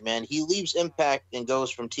Page, man? He leaves Impact and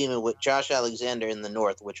goes from teaming with Josh Alexander in the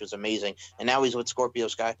North, which was amazing, and now he's with Scorpio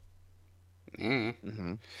Sky.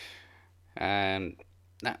 Mm-hmm. And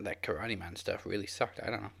that Karate Man stuff really sucked. I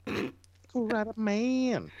don't know. Karate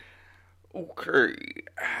Man. Okay.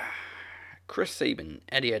 Chris Sabin,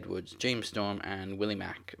 Eddie Edwards, James Storm, and Willie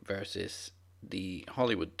Mack versus the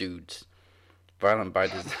Hollywood Dudes. Violent by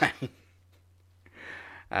Design.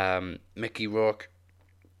 Mickey Rourke,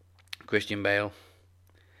 Christian Bale.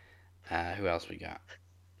 Who else we got?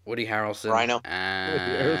 Woody Harrelson, Rhino,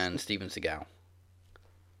 and Steven Seagal.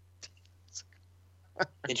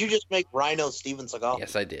 Did you just make Rhino Steven Seagal?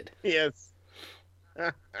 Yes, I did. Yes.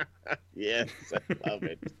 Yes, I love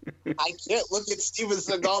it. I can't look at Steven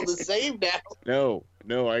Seagal the same now.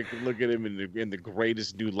 No, I can look at him in the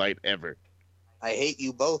greatest new light ever. I hate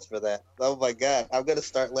you both for that. Oh my god, I'm gonna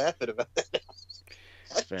start laughing about that.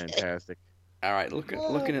 It's fantastic. All right,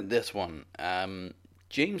 looking at this one.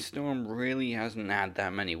 James Storm really hasn't had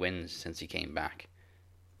that many wins since he came back.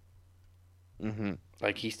 Mm-hmm.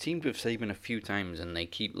 Like, he's teamed with Sabin a few times, and they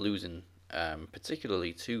keep losing,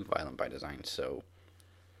 particularly to Violent by Design, so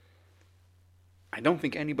I don't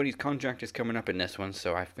think anybody's contract is coming up in this one,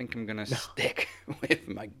 so I think I'm going to stick with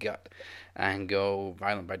my gut and go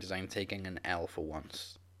Violent by Design taking an L for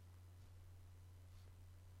once.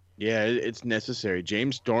 Yeah, it's necessary.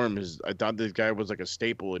 James Storm I thought this guy was like a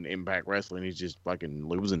staple in Impact Wrestling. He's just fucking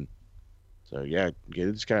losing. So, yeah,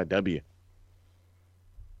 get this guy a W.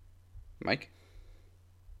 Mike?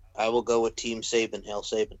 I will go with Team Sabin. Hail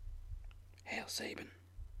Sabin. Hail Sabin.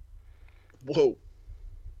 Whoa.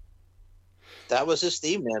 That was his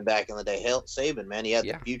theme, man, back in the day. Hail Sabin, man. He had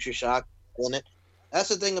the Future Shock in it. That's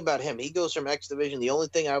the thing about him. He goes from X Division. The only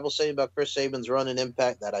thing I will say about Chris Sabin's run in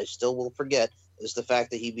Impact that I still will forget is the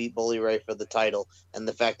fact that he beat Bully Ray for the title, and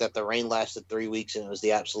the fact that the reign lasted 3 weeks and it was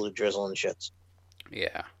the absolute drizzle and shits.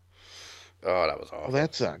 Yeah. Oh, that was awful. Well,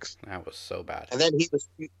 that sucks. That was so bad. And then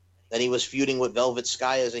he was feuding with Velvet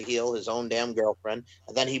Sky as a heel, his own damn girlfriend.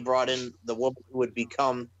 And then he brought in the woman who would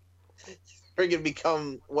become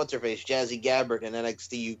what's her face, Jazzy Gabbard in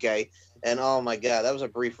NXT UK. And oh my god, that was a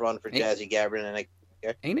brief run for Jazzy Gabbard in NXT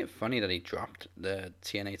UK. Ain't it funny that he dropped the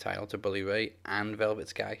TNA title to Bully Ray and Velvet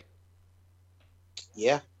Sky?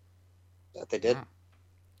 Yeah, that they did. Yeah.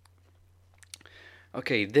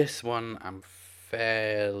 Okay, this one I'm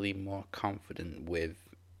fairly more confident with.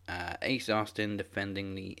 Ace Austin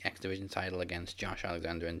defending the X Division title against Josh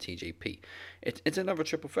Alexander and TJP. It's another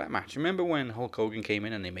triple threat match. Remember when Hulk Hogan came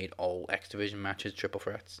in and they made all X Division matches triple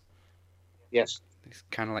threats? Yes. It's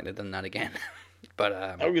kind of like they've done that again.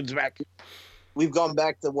 But Hogan's back. We've gone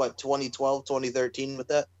back to what, 2012, 2013 with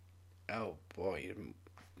that? Oh boy,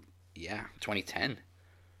 yeah, 2010.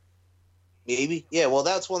 Maybe, yeah. Well,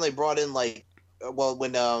 that's when they brought in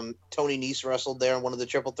when Tony Nese wrestled there in one of the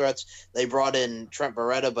triple threats, they brought in Trent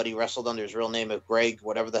Beretta, but he wrestled under his real name of Greg,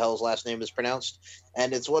 whatever the hell his last name is pronounced.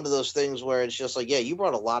 And it's one of those things where it's just like, yeah, you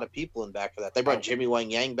brought a lot of people in back for that. They brought Jimmy Wang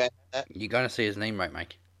Yang back for that. You gotta say his name right,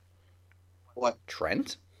 Mike. What?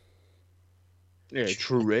 Trent? Yeah,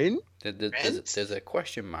 Trent? There's a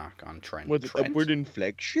question mark on Trent. With Trent? upward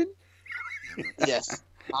inflection? Yes.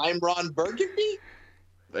 I'm Ron Burgundy?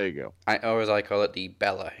 There you go. Or as I call it, the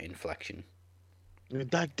Bella inflection.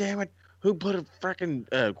 Like, damn it, who put a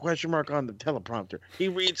freaking question mark on the teleprompter? He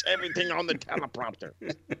reads everything on the teleprompter.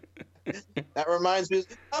 That reminds me,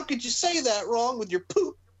 how could you say that wrong with your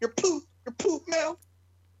poop mouth?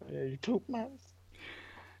 Yeah, your poop mouth.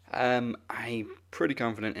 I'm pretty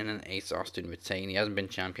confident in an Ace Austin retain. He hasn't been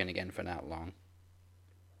champion again for that long.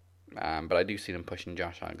 But I do see them pushing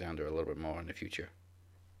Josh Alexander a little bit more in the future.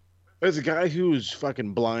 There's a guy who's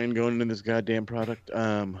fucking blind going into this goddamn product.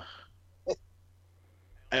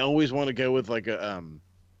 I always want to go with like a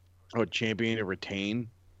champion to retain,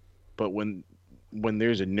 but when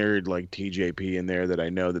there's a nerd like TJP in there that I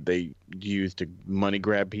know that they use to money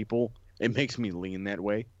grab people, it makes me lean that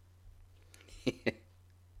way.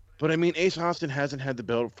 But I mean, Ace Austin hasn't had the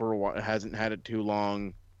belt for a while, hasn't had it too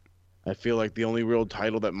long. I feel like the only real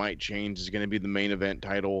title that might change is going to be the main event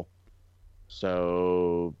title.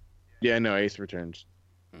 So, yeah, no, Ace returns.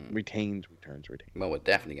 Returns. Well, we're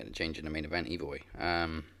definitely going to change in the main event either way.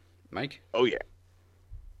 Mike? Oh, yeah.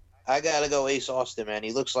 I got to go Ace Austin, man.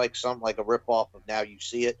 He looks like something like a ripoff of Now You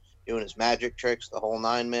See It, doing his magic tricks, the whole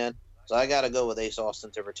nine, man. So I got to go with Ace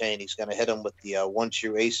Austin to retain. He's going to hit him with the one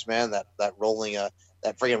true ace, man. That rolling,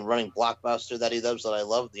 that friggin' running blockbuster that he does that I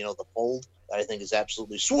love. You know, the fold that I think is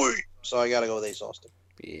absolutely sweet. So I got to go with Ace Austin.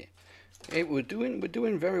 Yeah, hey, we're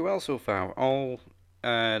doing very well so far. All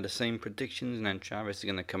the same predictions, and then Travis is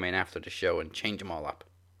going to come in after the show and change them all up.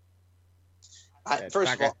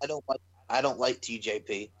 First of all, I don't like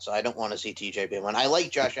TJP, so I don't want to see TJP win. I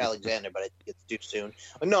like Josh Alexander, but I think it's too soon.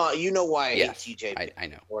 No, you know why I hate TJP. I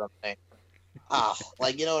know what I'm saying.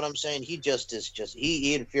 Like, you know what I'm saying? He just is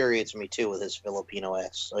he infuriates me too with his Filipino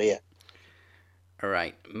ass. So yeah. All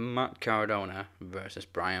right, Matt Cardona versus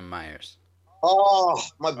Brian Myers. Oh,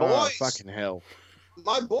 my boys! Oh, fucking hell!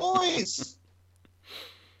 My boys!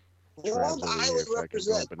 You know, I would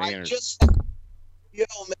represent. Yo,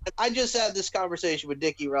 man, I just had this conversation with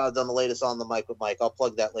Dickie Rods on the latest On the Mic with Mike. I'll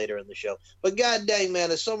plug that later in the show. But god dang,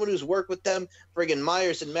 man, as someone who's worked with them, friggin'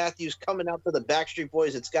 Myers and Matthews coming out to the Backstreet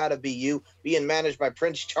Boys, It's Gotta Be You, being managed by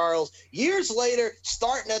Prince Charles. Years later,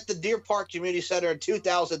 starting at the Deer Park Community Center in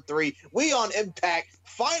 2003, we on Impact,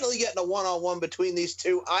 finally getting a one-on-one between these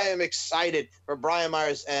two. I am excited for Brian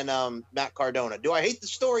Myers and Matt Cardona. Do I hate the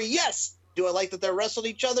story? Yes. Do I like that they're wrestling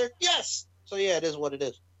each other? Yes. So yeah, it is what it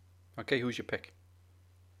is. Okay, who's your pick?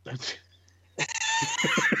 I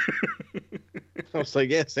was like,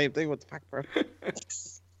 yeah, same thing. What the fuck, bro?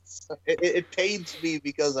 It pains me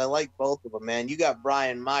because I like both of them, man. You got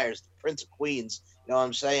Brian Myers, the Prince of Queens, you know what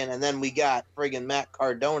I'm saying? And then we got friggin' Matt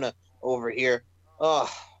Cardona over here.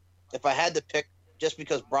 Oh, if I had to pick, just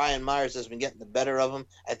because Brian Myers has been getting the better of him,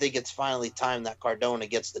 I think it's finally time that Cardona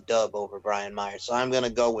gets the dub over Brian Myers. So I'm going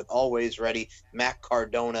to go with always ready, Matt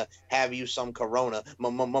Cardona. Have you some Corona?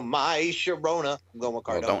 My Sharona. I'm going with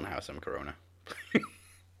Cardona. Well, don't have some Corona.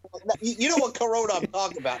 You know what Corona I'm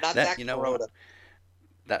talking about, not that Corona.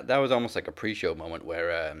 That was almost like a pre-show moment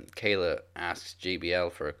where Kayla asks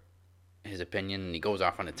JBL for his opinion, and he goes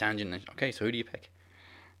off on a tangent. And, okay, so who do you pick?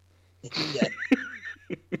 Yeah.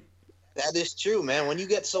 That is true, man. When you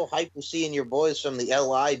get so hyped to seeing your boys from the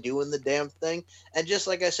LI doing the damn thing, and just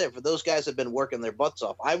like I said, for those guys that have been working their butts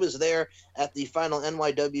off. I was there at the final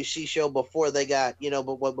NYWC show before they got,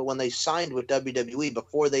 but when they signed with WWE,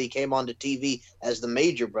 before they came onto TV as the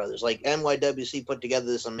Major Brothers. Like, NYWC put together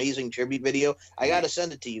this amazing tribute video. I got to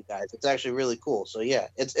send it to you guys. It's actually really cool. So yeah,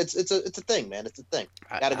 it's a thing, man. It's a thing.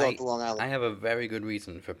 Got to go up to Long Island. I have a very good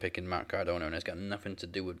reason for picking Matt Cardona, and it's got nothing to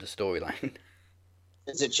do with the storyline.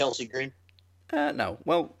 Is it Chelsea Green? No.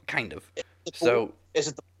 Well, kind of. So, is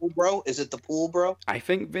it the pool bro? Is it the pool bro? I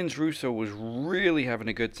think Vince Russo was really having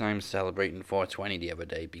a good time celebrating 420 the other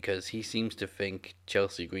day because he seems to think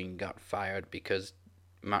Chelsea Green got fired because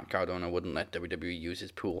Matt Cardona wouldn't let WWE use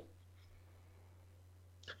his pool.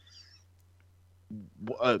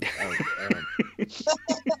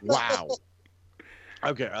 Wow.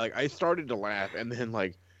 Okay, I started to laugh, and then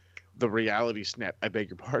the reality snap. I beg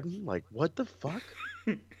your pardon? Like, what the fuck?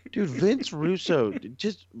 Dude, Vince Russo,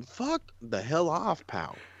 just fuck the hell off,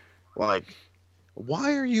 pal. Like,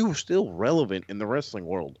 why are you still relevant in the wrestling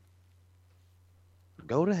world?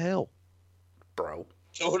 Go to hell. Bro.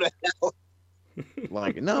 Go to hell.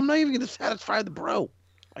 No, I'm not even going to satisfy the bro.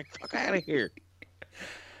 Fuck out of here.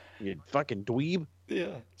 You fucking dweeb.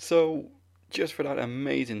 Yeah. So, just for that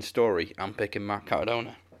amazing story, I'm picking Matt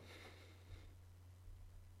Cardona.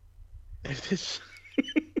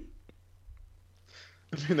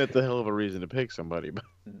 I mean, that's a hell of a reason to pick somebody. But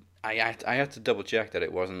I had to double check that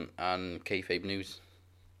it wasn't on Kayfabe News.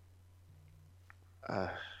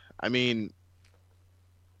 I mean,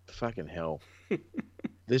 fucking hell.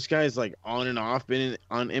 This guy's on and off been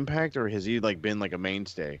on Impact, or has he been a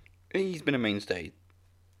mainstay? He's been a mainstay,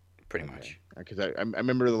 pretty much. Because I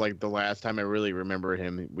remember the last time I really remember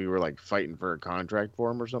him, we were fighting for a contract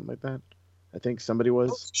for him or something like that. I think somebody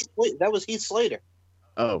was. That was Heath Slater.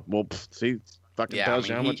 Oh well, see. Fucking tells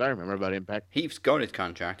you how much I remember about Impact. He's got his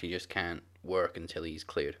contract, he just can't work until he's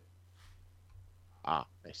cleared. Ah,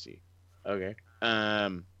 I see. Okay.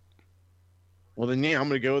 Well then, yeah, I'm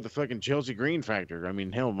gonna go with the fucking Chelsea Green factor. I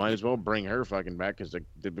mean, hell, might as well bring her fucking back because they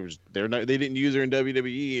didn't use her in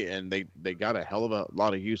WWE, and they got a hell of a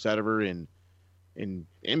lot of use out of her in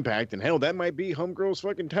Impact, and hell, that might be Homegirl's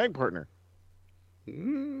fucking tag partner.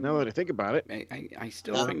 Now that I think about it, I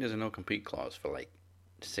still think there's a no compete clause for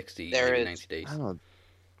 60, maybe 90 days.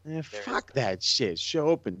 Fuck that shit.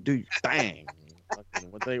 Show up and do your thing.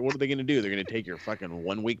 What are they gonna do? They're gonna take your fucking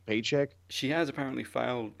 1 week paycheck? She has apparently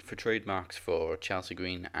filed for trademarks for Chelsea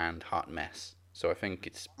Green and Hot Mess, so I think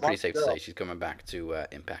it's pretty safe to say she's coming back to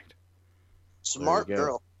Impact. Smart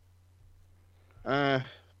girl. Fuck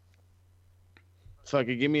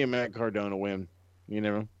it. Give me a Matt Cardona win. You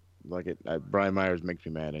know, Brian Myers makes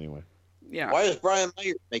me mad anyway. Yeah. Why is Brian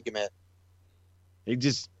Myers making mad? He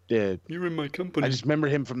just you're in my company. I just remember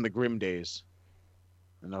him from the Grimm days,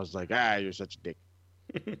 and I was like, you're such a dick.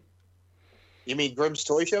 You mean Grimm's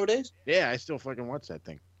Toy Show days? Yeah, I still fucking watch that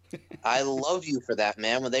thing. I love you for that,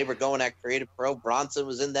 man. When they were going at Creative Pro, Bronson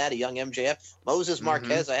was in that, a young MJF. Moses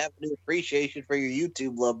Marquez, I have a new appreciation for your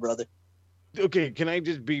YouTube love, brother. Okay, can I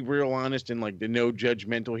just be real honest and like the no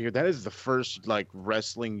judgmental here? That is the first like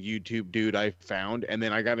wrestling YouTube dude I found, and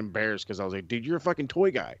then I got embarrassed because I was like, dude, you're a fucking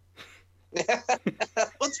toy guy.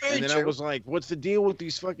 What's very And then true. I was like, what's the deal with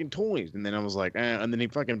these fucking toys? And then I was like, and then he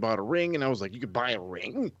fucking bought a ring, and I was like, you could buy a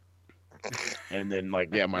ring? And then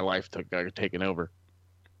like, yeah, my life got taken over.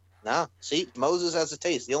 No, see, Moses has a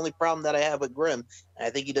taste. The only problem that I have with Grimm, and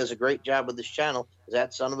I think he does a great job with this channel, is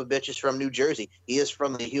that son of a bitch is from New Jersey. He is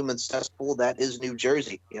from the human cesspool that is New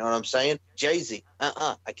Jersey. You know what I'm saying? Jay-Z.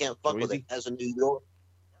 I can't fuck with it. As a New York.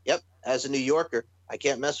 Yep, as a New Yorker, I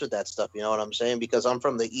can't mess with that stuff. You know what I'm saying? Because I'm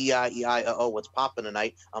from the E-I-E-I-O, what's popping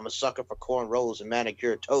tonight. I'm a sucker for corn rolls and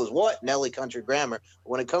manicured toes. What? Nelly Country Grammar.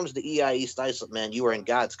 When it comes to E.I. East Islip, man, you are in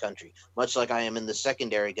God's country. Much like I am in the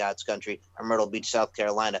secondary God's country of Myrtle Beach, South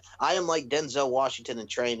Carolina. I am like Denzel Washington in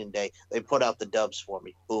Training Day. They put out the dubs for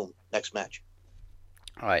me. Boom. Next match.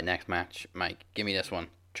 All right, next match. Mike, give me this one.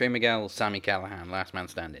 Trey Miguel, Sami Callihan, last man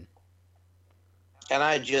standing. Can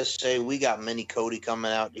I just say we got Mini Cody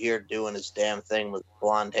coming out here doing his damn thing with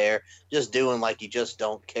blonde hair, just doing like you just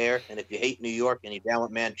don't care. And if you hate New York and you're down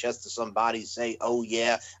with Manchester, somebody say, "Oh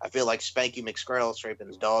yeah." I feel like Spanky McSkrell raping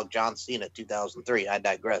his dog John Cena 2003. I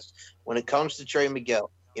digress. When it comes to Trey Miguel,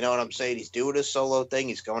 you know what I'm saying? He's doing his solo thing.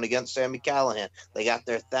 He's going against Sami Callihan. They got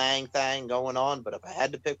their thing going on. But if I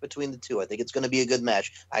had to pick between the two, I think it's going to be a good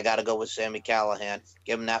match. I got to go with Sami Callihan.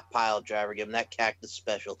 Give him that pile driver. Give him that cactus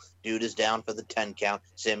special. Dude is down for the 10 count.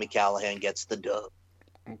 Sami Callihan gets the dub.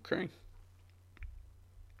 Okay.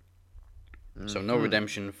 So no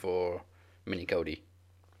redemption for Mini Cody.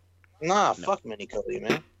 Nah, fuck Mini Cody,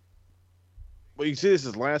 man. Well, you see this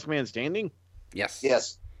is last man standing? Yes.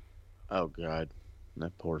 Yes. Oh, God.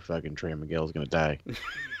 That poor fucking Trey Miguel's going to die.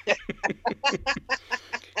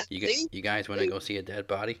 You guys want to go see a dead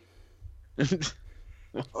body?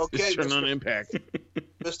 Okay. Turn on Impact.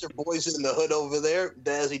 Mr. Boys in the Hood over there.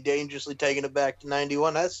 Dazzy dangerously taking it back to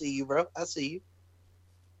 91. I see you, bro. I see you.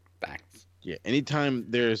 Facts. Yeah, anytime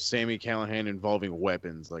there's Sami Callihan involving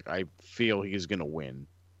weapons, like, I feel he's going to win.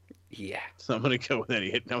 Yeah. So I'm going to go with that.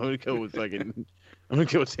 I'm going to go with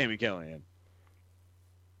Sami Callihan.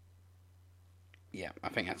 Yeah, I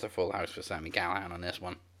think that's a full house for Sami Callihan on this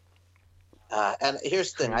one. And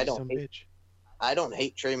here's the thing, I don't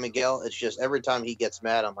hate Trey Miguel. It's just every time he gets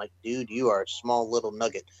mad, I'm like, dude, you are a small little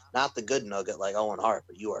nugget. Not the good nugget like Owen Hart,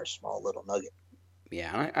 but you are a small little nugget.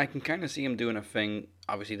 Yeah, I can kind of see him doing a thing.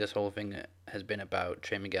 Obviously, this whole thing has been about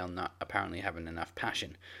Trey Miguel not apparently having enough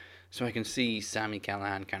passion. So I can see Sami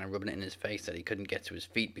Callihan kind of rubbing it in his face that he couldn't get to his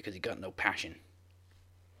feet because he got no passion.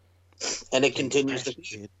 And it continues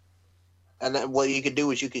to... And then what you could do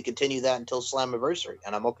is you could continue that until Slammiversary,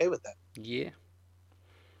 and I'm okay with that. Yeah.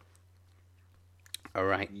 All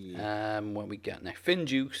right. What we got next?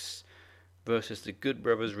 FinJuice versus the Good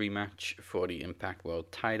Brothers rematch for the Impact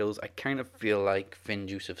World titles. I kind of feel like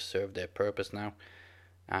FinJuice have served their purpose now.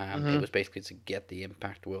 It was basically to get the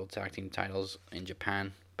Impact World Tag Team titles in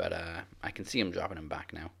Japan, but I can see them dropping them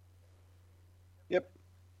back now. Yep.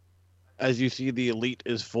 As you see, the Elite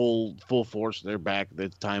is full force. They're back.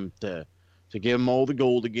 It's time to give them all the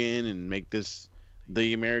gold again and make this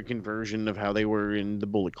the American version of how they were in the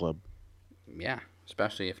Bullet Club. Yeah,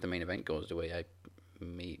 especially if the main event goes the way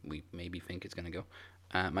we maybe think it's going to go.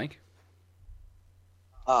 Mike?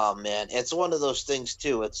 Oh, man. It's one of those things,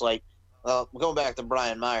 too. It's like, going back to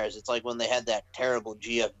Brian Myers, it's like when they had that terrible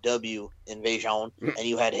GFW invasion, and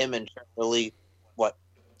you had him and Trevor Lee, what?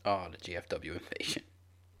 Oh, the GFW invasion.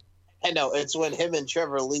 I know. It's when him and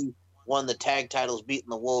Trevor Lee won the tag titles beating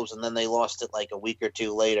the Wolves, and then they lost it like a week or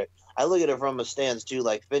two later. I look at it from a stance too,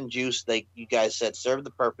 like FinJuice, you guys said served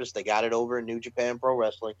the purpose. They got it over in New Japan Pro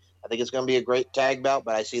Wrestling. I think it's going to be a great tag bout,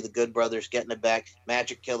 but I see the Good Brothers getting it back.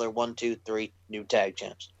 Magic Killer 1, 2, 3, new tag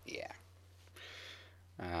champs. Yeah.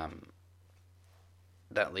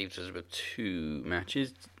 That leaves us with 2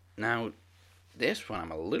 matches. Now, this one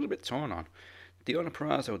I'm a little bit torn on. Deonna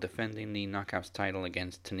Purrazzo defending the Knockouts title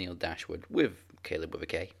against Tenille Dashwood with Caleb with a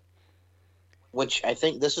K. Which I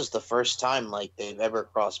think this is the first time they've ever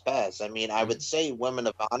crossed paths. I mean, I would say Women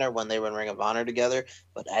of Honor when they were in Ring of Honor together,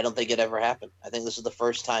 but I don't think it ever happened. I think this is the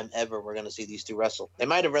first time ever we're going to see these two wrestle. They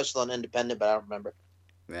might have wrestled on Independent, but I don't remember.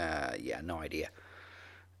 Yeah, no idea.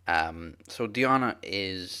 So Deonna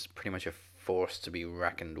is pretty much a force to be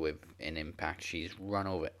reckoned with in Impact. She's run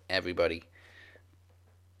over everybody.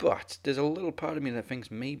 But there's a little part of me that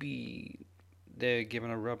thinks maybe they're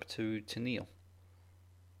giving a rub to Tenille.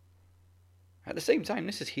 At the same time,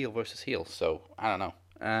 this is heel versus heel, so I don't know.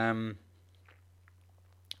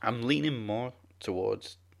 I'm leaning more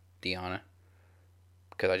towards Deonna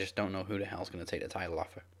because I just don't know who the hell's going to take the title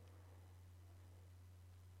off her.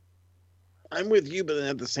 I'm with you, but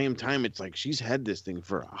at the same time, it's like she's had this thing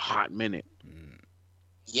for a hot minute.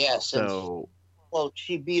 Yes. So, well,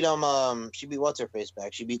 she beat she beat what's her face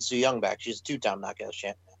back. She beat Su Yung back. She's a 2-time knockout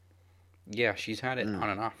champion. Yeah, she's had it on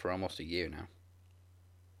and off for almost a year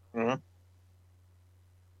now.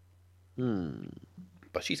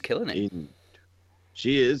 But she's killing it.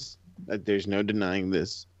 She is. There's no denying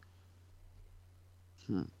this.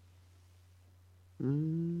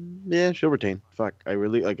 Yeah, she'll retain. Fuck. I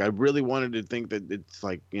really wanted to think that it's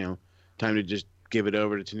like, time to just give it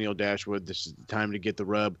over to Tenille Dashwood. This is the time to get the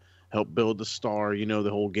rub, help build the star, the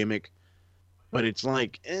whole gimmick. But it's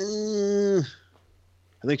like, I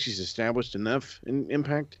think she's established enough in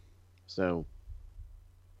Impact. So,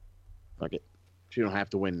 fuck it. She don't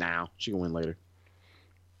have to win now. She can win later.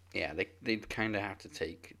 Yeah, they kind of have to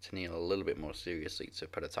take Tenille a little bit more seriously to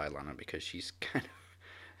put a title on her because she's kind of...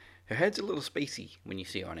 Her head's a little spacey when you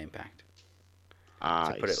see her on Impact.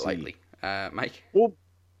 To put it lightly. Mike? Well,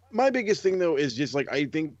 my biggest thing, though, is just, I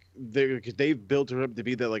think they've built her up to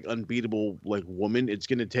be that, unbeatable, woman. It's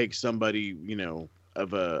going to take somebody,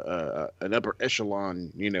 of an upper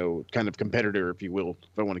echelon, kind of competitor, if you will,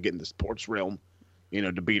 if I want to get in the sports realm,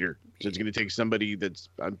 to beat her. So it's going to take somebody that's,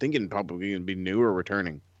 I'm thinking, probably going to be new or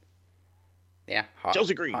returning. Yeah.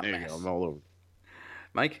 Chelsea Green. There you go. I'm all over.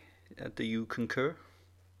 Mike, do you concur?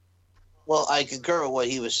 Well, I concur with what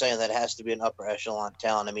he was saying, that it has to be an upper echelon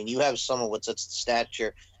talent. I mean, you have someone with such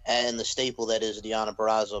stature and the staple that is Deonna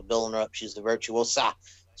Purrazzo building her up. She's the virtuosa.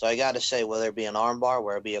 So I got to say, whether it be an armbar,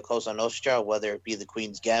 whether it be a Cosa Nostra, whether it be the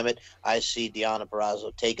Queen's Gambit, I see Deonna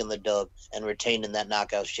Purrazzo taking the dub and retaining that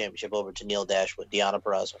Knockouts Championship over to Tenille Dashwood. Deonna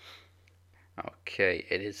Purrazzo. Okay,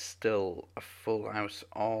 it is still a full house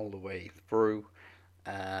all the way through.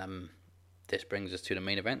 This brings us to the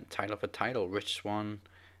main event, title for title. Rich Swann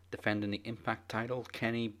defending the Impact title.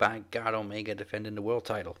 Kenny by God Omega defending the world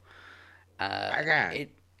title.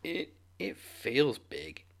 It feels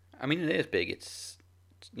big. I mean, it is big. It's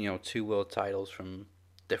 2 world titles from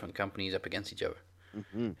different companies up against each other.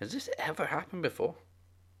 Mm-hmm. Has this ever happened before?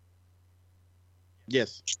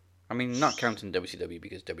 Yes. I mean, not counting WCW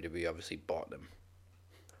because WWE obviously bought them.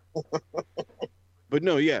 But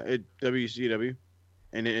no, yeah, WCW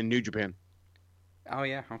and New Japan. Oh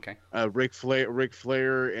yeah, okay. Ric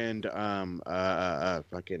Flair, and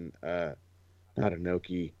fucking not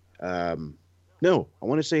Inoki. No, I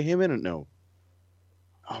want to say him and no.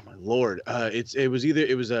 Oh my lord! It's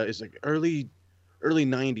like early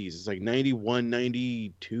 90s. It's like 91,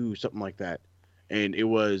 92, something like that. And it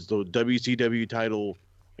was the WCW title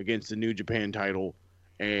against the New Japan title,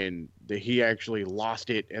 and he actually lost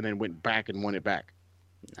it and then went back and won it back.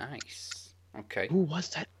 Nice. Okay. Who was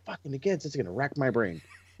that fucking against? It's gonna rack my brain.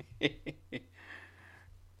 A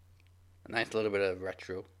nice little bit of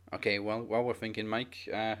retro. Okay, well, while we're thinking, Mike,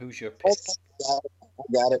 who's your pick?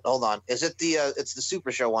 Got it. Hold on. Is it it's the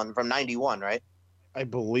Super Show one from '91, right? I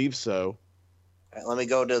believe so. Right, let me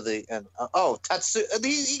go to the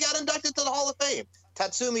he got inducted to the Hall of Fame.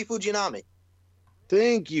 Tatsumi Fujinami.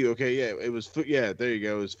 Thank you. Okay, yeah, it was. Yeah, there you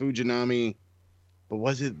go. It was Fujinami. But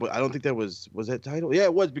was it? But I don't think that was that title. Yeah,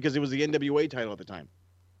 it was because it was the NWA title at the time.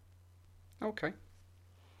 Okay.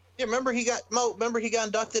 Yeah, remember he got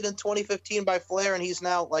inducted in 2015 by Flair, and he's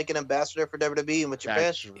now like an ambassador for WWE and with Japan.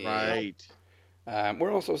 That's right.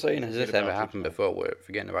 We're also saying, has this ever happened before? We're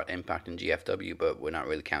forgetting about Impact and GFW, but we're not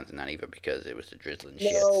really counting that either because it was the drizzling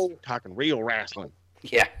shit. Talking real wrestling.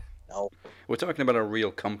 Yeah. No. We're talking about a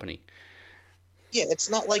real company. Yeah, it's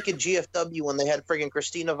not like in GFW when they had friggin'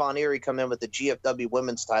 Christina Von Eerie come in with the GFW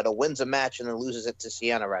women's title, wins a match, and then loses it to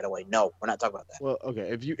Sienna right away. No, we're not talking about that. Well, okay,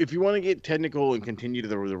 if you want to get technical and continue to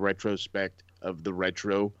the retrospect of the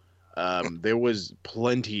retro, there was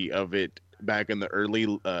plenty of it back in the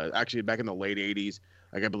back in the late 80s.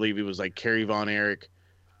 Like I believe it was like Kerry Von Erich.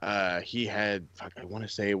 He had, I want to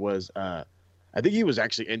say it was, I think he was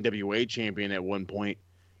actually NWA champion at one point.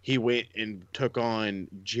 He went and took on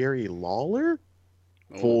Jerry Lawler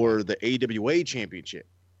for the AWA championship.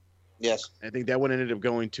 Yes. I think that one ended up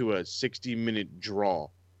going to a 60-minute draw.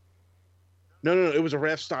 No, it was a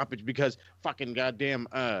ref stoppage because fucking goddamn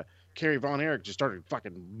Kerry Von Erich just started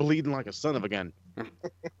fucking bleeding like a son of a gun. And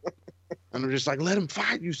I'm just like, let him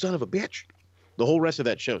fight, you son of a bitch. The whole rest of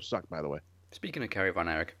that show sucked, by the way. Speaking of Kerry Von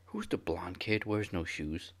Erich, who's the blonde kid? Wears no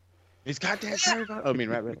shoes. He's got that Kerry Von. I mean,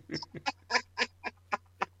 Matt Riddle.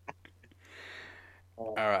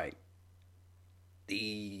 All right.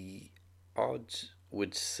 The odds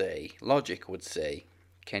would say, logic would say,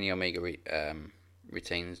 Kenny Omega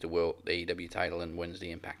retains the AEW title and wins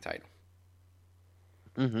the Impact title.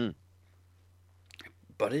 Mm-hmm.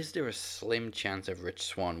 But is there a slim chance of Rich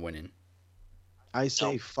Swann winning? I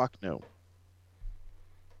say fuck no.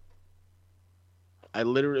 I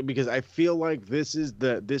literally, because I feel like this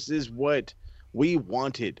is what we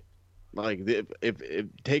wanted. Like if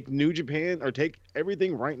take New Japan or take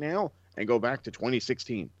everything right now and go back to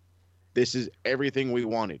 2016. This is everything we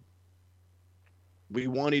wanted. We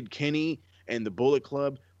wanted Kenny and the Bullet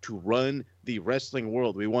Club to run the wrestling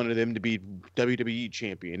world. We wanted them to be WWE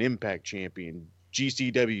champion, Impact champion,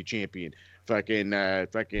 GCW champion,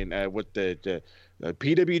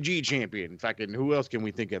 PWG champion. Fucking who else can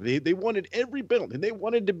we think of? They wanted every belt, and they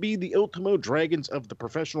wanted to be the Ultimo Dragons of the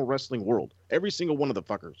professional wrestling world. Every single one of the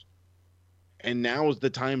fuckers. And now is the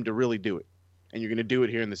time to really do it. And you're going to do it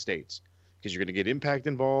here in the States because you're going to get Impact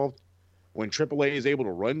involved. When AAA is able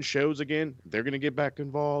to run shows again, they're going to get back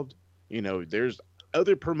involved. You know, there's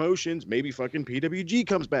other promotions. Maybe fucking PWG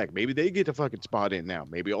comes back. Maybe they get a fucking spot in now.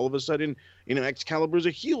 Maybe all of a sudden, you know, Excalibur's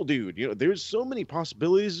a heel dude. You know, there's so many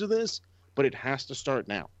possibilities to this, but it has to start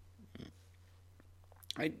now.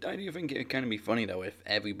 I do think it'd kind of be funny, though, if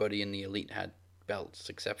everybody in the Elite had belts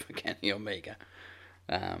except for Kenny Omega.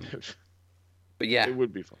 But yeah. It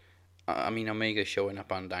would be fun. I mean, Omega showing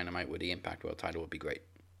up on Dynamite with the Impact World title would be great.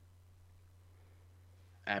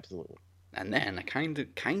 Absolutely. And then I kind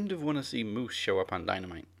of want to see Moose show up on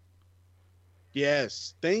Dynamite.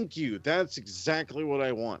 Yes, thank you. That's exactly what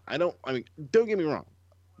I want. Don't get me wrong.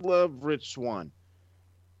 Love Rich Swann.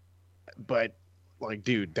 But, like,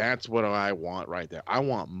 dude, that's what I want right there. I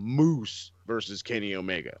want Moose versus Kenny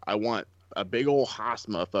Omega. I want a big old Haas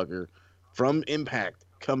motherfucker from Impact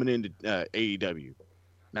coming into AEW.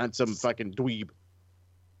 Not some fucking dweeb.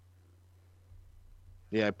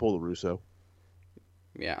 Yeah, I pulled a Russo.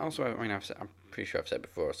 Yeah, also, I mean, I'm pretty sure I've said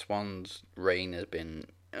before, Swann's reign has been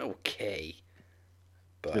okay.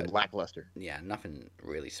 But it's been lackluster. Yeah, nothing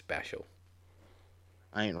really special.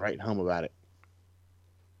 I ain't writing home about it.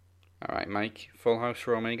 All right, Mike, full house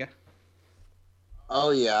for Omega?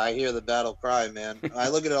 Oh, yeah, I hear the battle cry, man. I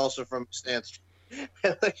look at it also from a stance.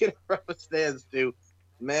 Too.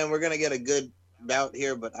 Man, we're going to get a good bout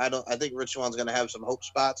here, but I think Rich Swann's going to have some hope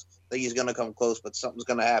spots. I think he's going to come close, but something's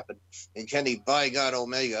going to happen. And Kenny, by God,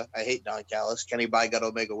 Omega, I hate Don Callis. Kenny, by God,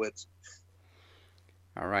 Omega wins.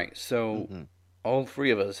 All right, so all three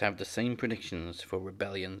of us have the same predictions for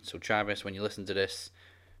Rebellion. So, Travis, when you listen to this,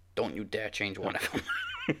 don't you dare change one of them.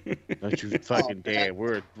 Don't you fucking dare.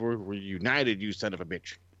 We're united, you son of a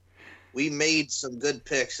bitch. We made some good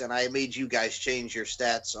picks, and I made you guys change your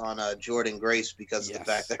stats on Jordan Grace because of the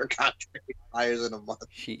fact that her contract expires in a month.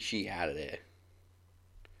 She added it.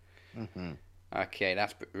 Okay,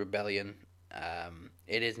 that's Rebellion.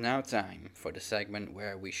 It is now time for the segment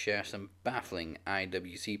where we share some baffling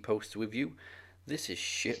IWC posts with you. This is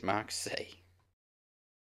Shit Mark Say.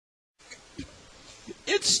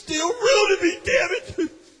 It's still real to me, damn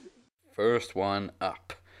it! First one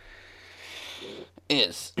up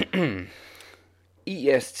is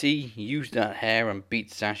EST used that hair and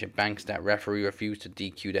beat Sasha Banks. That referee refused to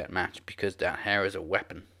DQ that match because that hair is a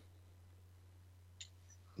weapon.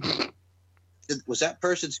 Was that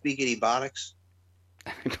person speaking Ebonics?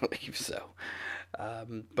 I believe so.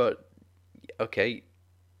 But, okay,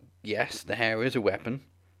 yes, the hair is a weapon,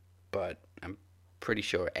 but I'm pretty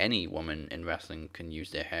sure any woman in wrestling can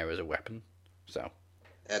use their hair as a weapon. So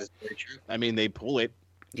that is very true. I mean, they pull it.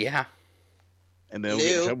 Yeah. And they'll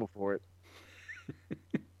get in trouble for it.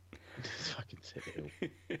 Fucking say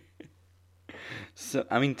So,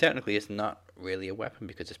 I mean, technically, it's not really a weapon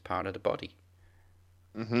because it's part of the body.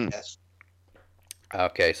 Yes.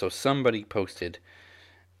 Okay, so somebody posted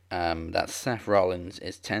that Seth Rollins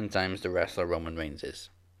is 10 times the wrestler Roman Reigns is.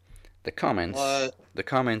 The comments are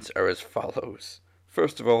as follows.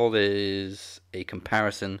 First of all, there's a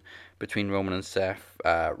comparison between Roman and Seth.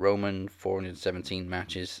 Roman, 417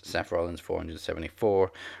 matches. Seth Rollins, 474.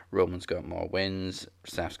 Roman's got more wins.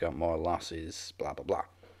 Seth's got more losses. Blah, blah, blah.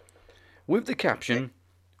 With the caption,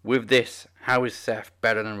 with this, how is Seth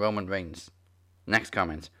better than Roman Reigns? Next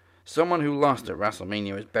comment. Someone who lost at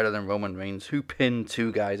WrestleMania is better than Roman Reigns, who pinned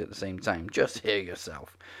two guys at the same time. Just hear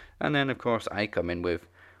yourself. And then, of course, I come in with,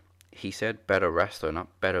 he said better wrestler,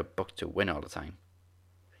 not better booked to win all the time.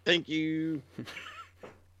 Thank you.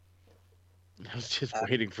 I was just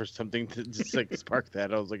waiting for something to just like spark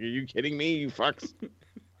that. I was like, are you kidding me, you fucks?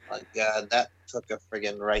 My God, that took a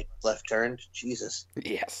friggin' left turn. Jesus.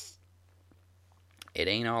 Yes. It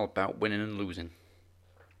ain't all about winning and losing.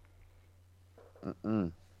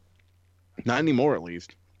 Not anymore, at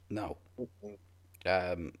least. No.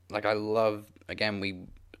 I love, again, we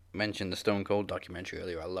mentioned the Stone Cold documentary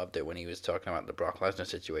earlier. I loved it when he was talking about the Brock Lesnar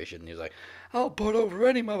situation. He was like, I'll put over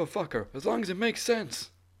any motherfucker as long as it makes sense.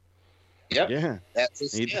 Yep. Yeah. That's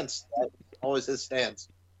his stance. That's always his stance.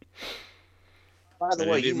 By the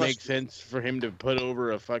way, it didn't make sense for him to put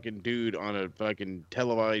over a fucking dude on a fucking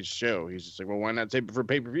televised show. He's just like, well, why not save it for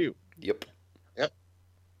pay-per-view? Yep.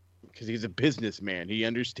 Because he's a businessman. He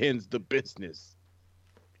understands the business.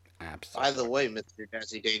 Absolutely. By the way, Mr.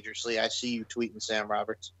 Dazzy Dangerously, I see you tweeting Sam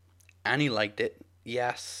Roberts. And he liked it.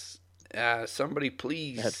 Yes. Somebody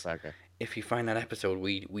please, if you find that episode,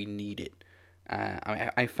 we need it.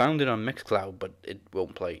 I found it on Mixcloud, but it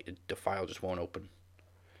won't play. The file just won't open.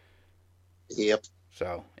 Yep.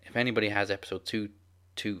 So, if anybody has episode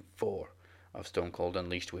 224 of Stone Cold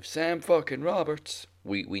Unleashed with Sam fucking Roberts,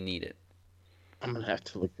 we need it. I'm going to have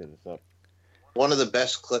to look this up. One of the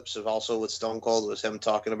best clips of also with Stone Cold was him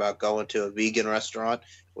talking about going to a vegan restaurant,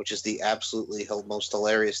 which is the absolutely most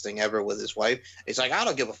hilarious thing ever with his wife. He's like, I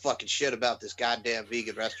don't give a fucking shit about this goddamn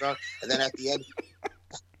vegan restaurant. And then at the end,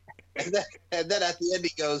 and then at the end he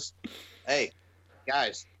goes, hey,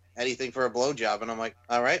 guys, anything for a blowjob? And I'm like,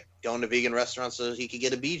 all right, going to vegan restaurants so he could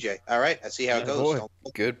get a BJ. All right, I see how it goes. Boy.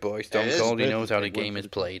 Good boy. Stone Cold, he knows how the game is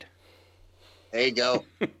played. There you go.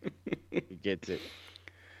 He gets it.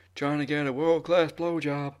 Trying to get a world-class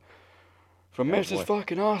blowjob from Mrs.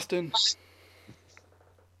 fucking Austin.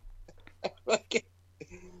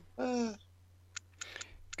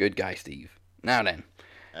 Good guy, Steve. Now then,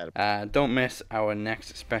 don't miss our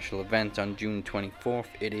next special event on June 24th.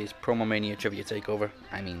 It is Promo Mania Trivia Takeover.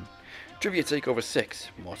 Trivia Takeover 6,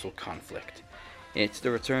 Mortal Conflict. It's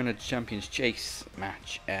the return of the Champions Chase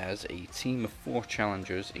match as a team of 4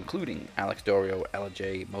 challengers, including Alex Dorio,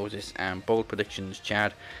 LJ, Moses, and Bold Predictions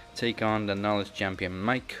Chad, take on the Knowledge Champion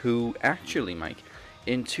Mike, who actually, Mike,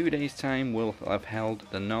 in 2 days' time will have held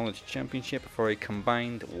the Knowledge Championship for a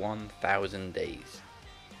combined 1,000 days.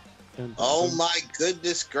 Oh my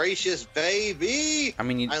goodness gracious, baby! I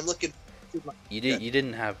mean, I'm looking. You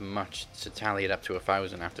didn't have much to tally it up to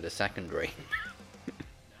 1,000 after the second reign,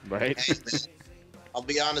 right? I'll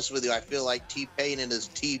be honest with you. I feel like T-Pain and his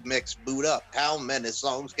T-Mix boot up. How many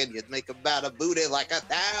songs can you make about a booty like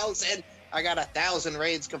 1,000? I got 1,000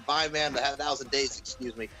 reigns combined, man. 1,000 days,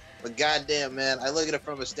 excuse me. But goddamn, man, I look at it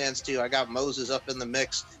from a stance too. I got Moses up in the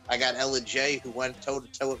mix. I got Ella J, who went toe to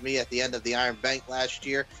toe with me at the end of the Iron Bank last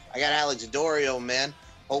year. I got Alex Dorio, man.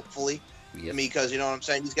 Hopefully, because you know what I'm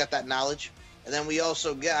saying. He's got that knowledge. And then we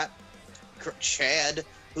also got Chad.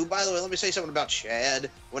 Who, by the way, let me say something about Chad.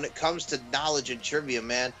 When it comes to knowledge and trivia,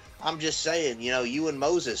 man, I'm just saying, you and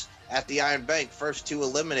Moses at the Iron Bank, first 2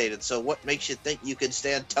 eliminated. So what makes you think you can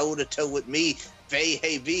stand toe-to-toe with me,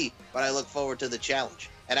 hey, V? But I look forward to the challenge.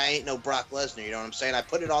 And I ain't no Brock Lesnar, you know what I'm saying? I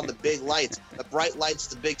put it on the big lights, the bright lights,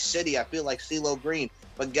 the big city. I feel like CeeLo Green.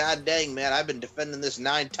 But god dang, man, I've been defending this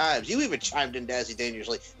 9 times. You even chimed in, Dazzy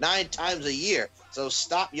Dangerously, 9 times a year. So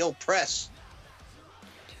stop your press.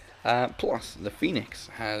 Plus, the Phoenix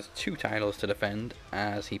has 2 titles to defend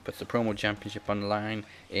as he puts the Promo Championship on the line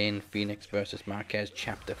in Phoenix vs. Marquez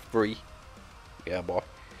Chapter 3. Yeah, boy.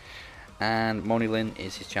 And Moni Lynn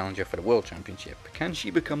is his challenger for the World Championship. Can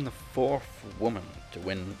she become the 4th woman to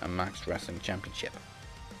win a Max Wrestling Championship?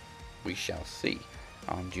 We shall see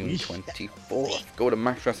on June 24th. Go to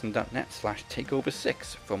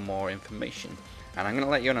maxwrestling.net/takeover6 for more information. And I'm going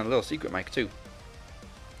to let you in on a little secret, Mike, too.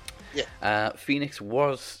 Yeah. Phoenix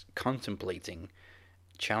was contemplating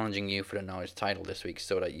challenging you for the Knowledge title this week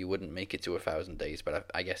so that you wouldn't make it to 1,000 days, but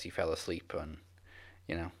I guess he fell asleep and,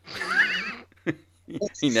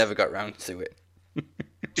 he never got round to it.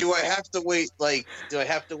 Do I have to wait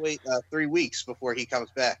 3 weeks before he comes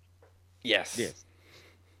back? Yes.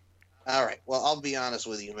 All right. Well, I'll be honest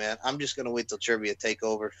with you, man. I'm just going to wait till Trivia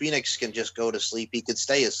Takeover. Phoenix can just go to sleep. He could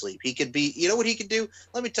stay asleep. He could be, you know what he could do?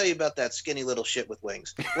 Let me tell you about that skinny little shit with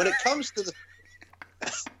wings. When it comes to the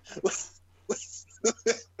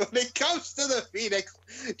when it comes to the Phoenix,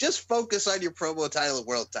 just focus on your promo title and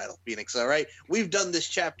world title, Phoenix, all right? We've done this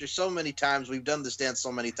chapter so many times. We've done this dance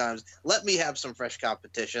so many times. Let me have some fresh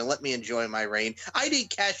competition. Let me enjoy my reign. I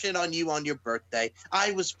didn't cash in on you on your birthday.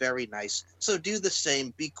 I was very nice. So do the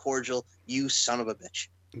same. Be cordial, you son of a bitch.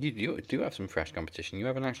 You do have some fresh competition. You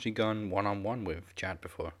haven't actually gone one-on-one with Chad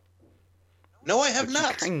before. No, I have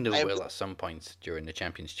not. You kind of will at some points during the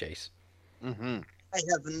Champions Chase. Mm-hmm. I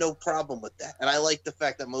have no problem with that. And I like the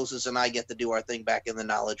fact that Moses and I get to do our thing back in the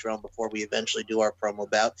Knowledge Realm before we eventually do our promo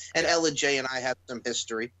bout. And Ella J and I have some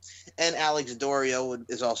history. And Alex Dorio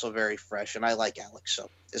is also very fresh. And I like Alex, so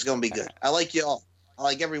it's going to be good. I like you all. I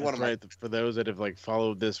like every one of them. For those that have like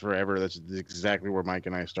followed this forever, that's exactly where Mike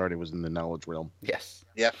and I started, was in the Knowledge Realm. Yes.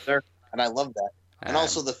 Yes, sir. And I love that. And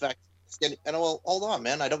also the fact it's getting, and well, hold on,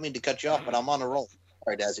 man. I don't mean to cut you off, but I'm on a roll.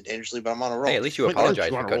 Sorry, Dazzy Dangerously, but I'm on a roll. Hey, at least you apologize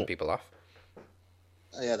for cutting people off.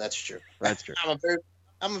 Yeah, that's true. That's true.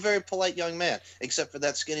 I'm a very polite young man, except for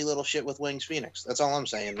that skinny little shit with Wings Phoenix. That's all I'm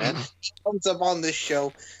saying, man. He comes up on this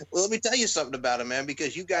show. Well, let me tell you something about him, man,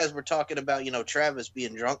 because you guys were talking about, Travis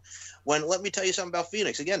being drunk. Let me tell you something about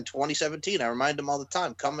Phoenix. Again, 2017, I remind him all the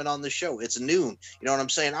time, coming on the show. It's noon. You know what I'm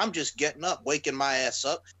saying? I'm just getting up, waking my ass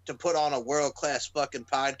up to put on a world-class fucking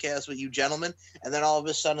podcast with you gentlemen. And then all of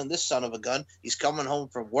a sudden, this son of a gun, he's coming home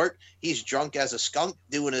from work. He's drunk as a skunk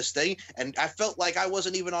doing his thing. And I felt like I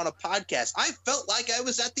wasn't even on a podcast. I felt like I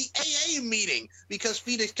was at the AA meeting because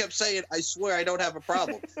Phoenix kept saying, I swear I don't have a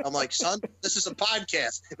problem. I'm like, son, this is a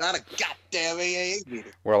podcast, not a goddamn AA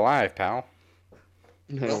meeting. We're live, pal.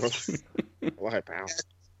 Live, pal.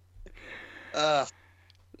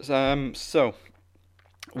 So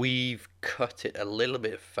we've cut it a little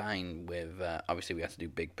bit fine with, obviously we have to do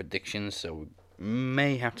big predictions, so we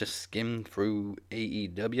may have to skim through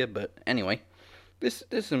AEW, but anyway, there's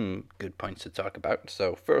some good points to talk about.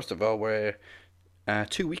 So first of all, we're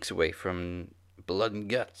 2 weeks away from Blood and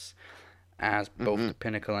Guts, as both the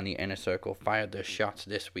Pinnacle and the Inner Circle fired their shots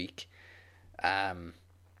this week.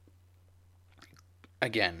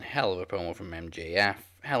 Again, hell of a promo from MJF,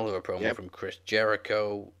 hell of a promo from Chris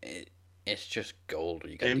Jericho. It's just gold.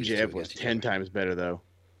 MJF was 10 times better though.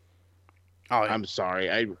 Oh, I'm sorry.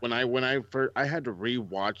 I had to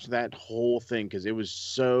rewatch that whole thing because it was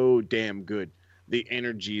so damn good. The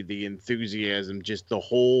energy, the enthusiasm, just the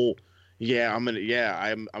whole. Yeah, I'm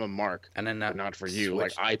a mark. And then that, not for you.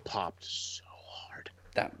 Switch, like I popped so hard.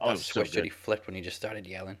 That switch that he flipped when he just started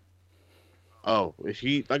yelling. Oh,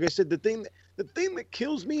 like I said, the thing that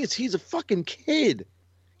kills me is he's a fucking kid.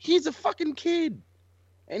 He's a fucking kid,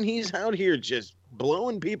 and he's out here just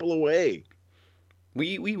blowing people away.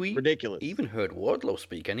 We ridiculous. Even heard Wardlow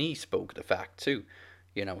speak, and he spoke the fact too.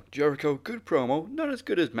 Jericho, good promo, not as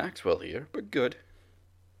good as Maxwell here, but good.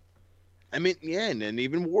 I mean, yeah, and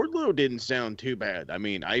even Wardlow didn't sound too bad. I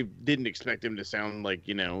mean, I didn't expect him to sound like,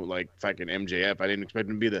 like fucking MJF. I didn't expect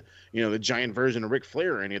him to be the, the giant version of Ric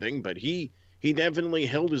Flair or anything, but he definitely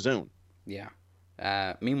held his own. Yeah.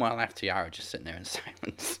 Meanwhile, FTR just sitting there in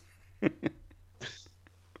silence.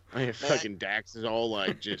 Fucking Dax is all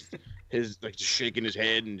like just just shaking his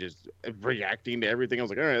head and just reacting to everything. I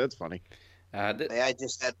was like, all right, that's funny. I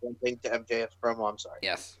just had one thing to MJF's promo. I'm sorry.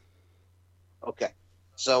 Yes. Okay.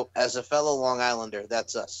 So, as a fellow Long Islander,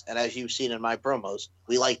 that's us. And as you've seen in my promos,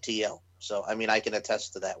 we like to yell. So, I mean, I can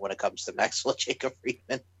attest to that when it comes to Maxwell Jacob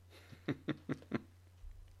Friedman.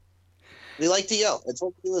 We like to yell. It's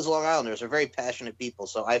what we do as Long Islanders. We're very passionate people.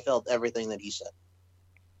 So, I felt everything that he said.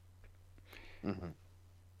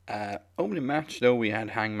 Opening match, though, we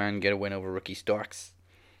had Hangman get a win over Ricky Starks.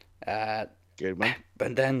 Good one.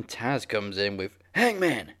 But then Taz comes in with,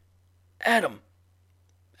 Hangman! Adam!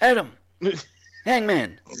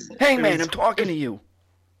 Hangman, I'm talking to you.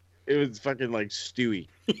 It was fucking like Stewie.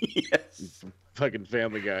 Yes. Fucking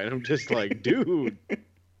Family Guy. And I'm just like, dude.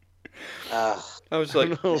 I was like, I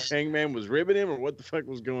don't know if Hangman was ribbing him or what the fuck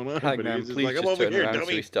was going on. Hangman, but he was just please like, I'm just over turn here, around dummy.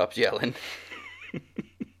 so he stops yelling.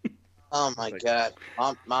 Oh my God.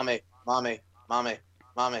 Mommy.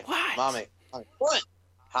 What?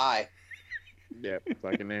 Hi. Yeah,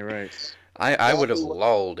 fucking A right. I would have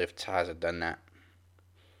lulled if Taz had done that.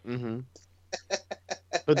 Mm-hmm.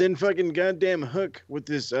 But then fucking goddamn Hook with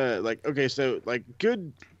this okay, so like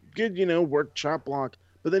good work chop block,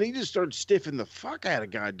 but then he just starts stiffing the fuck out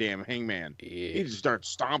of goddamn Hangman. Yeah. He just starts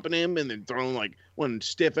stomping him and then throwing like one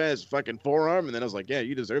stiff ass fucking forearm, and then I was like, yeah,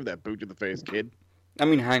 you deserve that boot to the face, kid. I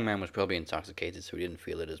mean, Hangman was probably intoxicated, so he didn't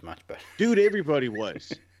feel it as much, but dude, everybody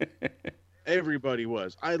was. Everybody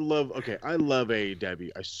was. I love AEW.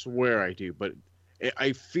 I swear I do, but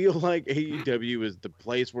I feel like AEW is the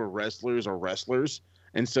place where wrestlers are wrestlers.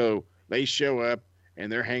 And so they show up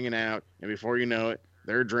and they're hanging out, and before you know it,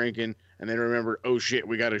 they're drinking, and they remember, oh shit,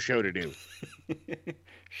 we got a show to do.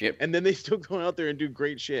 Shit. And then they still go out there and do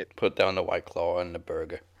great shit. Put down the White Claw and the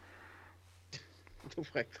burger. The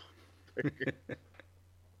White Claw burger.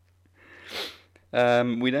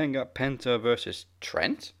 We then got Penta versus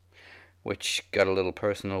Trent, which got a little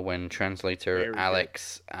personal when translator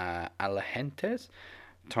Alex Alejentes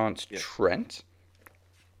taunts Trent,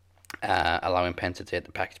 allowing Penta to hit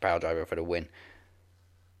the package power driver for the win.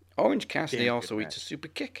 Orange Cassidy also eats a super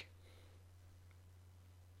kick.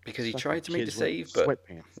 Because he tried to make the save, but...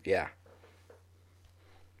 Sweatpants. Yeah.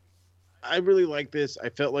 I really like this. I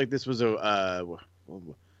felt like this was a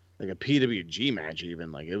PWG match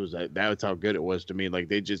even. Like, it was that's how good it was to me. Like,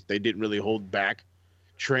 they didn't really hold back.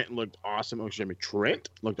 Trent looked awesome. Trent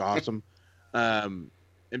looked awesome. And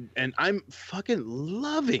I'm fucking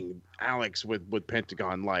loving Alex with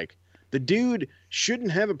Pentagon. Like, the dude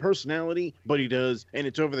shouldn't have a personality, but he does, and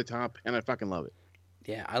it's over the top, and I fucking love it.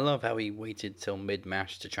 Yeah, I love how he waited till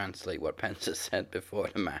mid-match to translate what Penta said before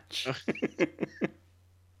the match. It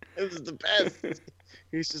was the best.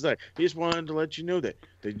 He's just like, he just wanted to let you know that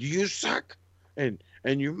you suck, and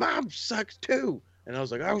your mom sucks too. And I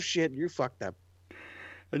was like, oh shit, you're fucked up.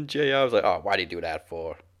 And JR was like, oh, why'd he do that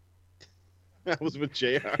for? I was with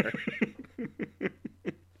JR.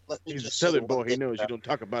 He's a southern boy. He knows you don't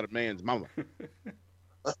talk about a man's mama.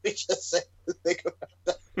 Let me just say, think about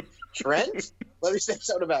that. Trent? Let me say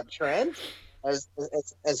something about Trent. As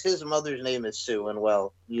his mother's name is Sue, and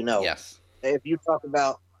well, you know. Yes. If you talk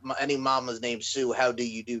about any mama's named Sue, how do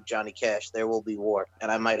you do, Johnny Cash? There will be war,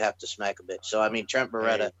 and I might have to smack a bitch. So I mean, Trent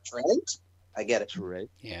Beretta. Hey. Trent? I get it. Trent.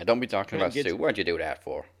 Yeah, don't be talking about Sue. What'd you do that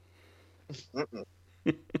for? Don't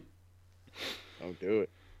do it.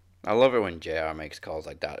 I love it when JR makes calls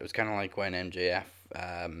like that. It was kind of like when MJF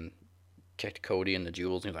kicked Cody in the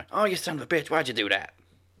duels, and he was like, oh, you son of a bitch, why'd you do that?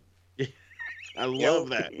 I love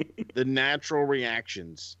that. The natural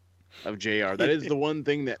reactions of JR. That is the one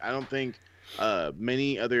thing that I don't think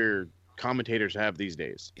many other commentators have these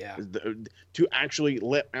days. Yeah. To actually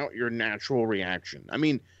let out your natural reaction. I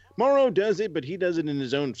mean, Morrow does it, but he does it in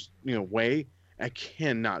his own way. I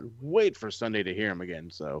cannot wait for Sunday to hear him again.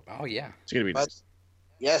 So. Oh, yeah. It's going to be nice.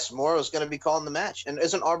 Yes, Morrow's going to be calling the match. And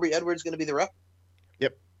isn't Aubrey Edwards going to be the ref?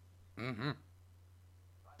 Yep. Mm-hmm.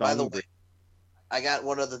 By the way, I got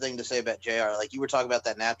one other thing to say about JR. Like, you were talking about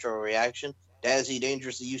that natural reaction. Dazzy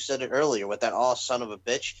Dangerously, you said it earlier with that son of a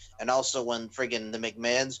bitch. And also when friggin' the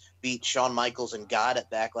McMahons beat Shawn Michaels and God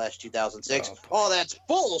at Backlash 2006. Oh, that's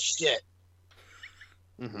bullshit.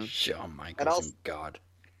 Mm-hmm. Shawn Michaels and God.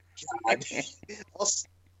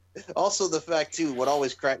 Also, the fact, too, what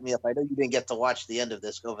always cracked me up, I know you didn't get to watch the end of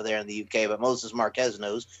this over there in the UK, but Moses Marquez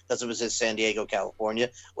knows because it was in San Diego, California,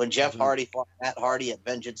 when Jeff Hardy fought Matt Hardy at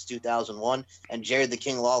Vengeance 2001, and Jared the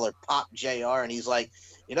King Lawler popped JR, and he's like,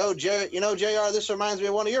 JR, this reminds me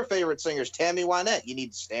of one of your favorite singers, Tammy Wynette. You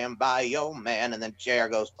need to stand by your man. And then JR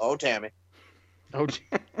goes, oh, Tammy. Oh,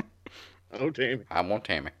 Tammy. I want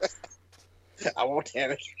Tammy. I want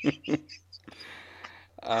Tammy.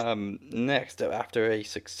 Next up, after a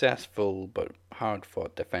successful but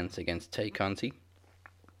hard-fought defense against Tay Conti,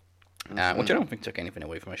 which I don't think took anything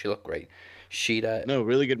away from her. She looked great. Shida,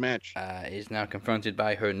 really good match. Is now confronted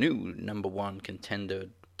by her new number one contender,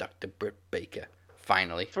 Dr. Britt Baker.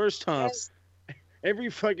 Finally. First off,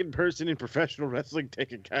 every fucking person in professional wrestling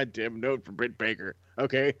take a goddamn note from Britt Baker.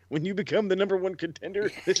 Okay, when you become the number one contender,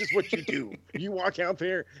 this is what you do. You walk out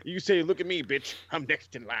there, you say, "Look at me, bitch. I'm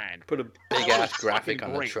next in line." Put a big ass graphic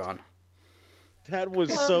on the Tron. That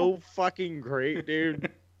was so fucking great, dude.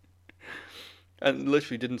 And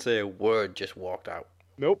literally didn't say a word, just walked out.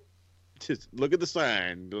 Nope. Just look at the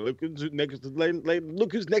sign. Look who's next.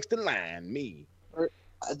 Look who's next in line. Me.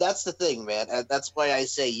 That's the thing, man. That's why I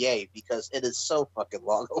say yay, because it is so fucking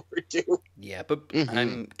long overdue. Yeah, but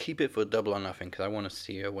keep it for Double or Nothing, because I want to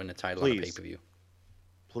see her win the title on a pay-per-view.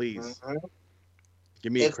 Please.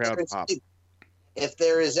 Give me a crowd pop. If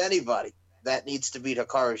there is anybody that needs to beat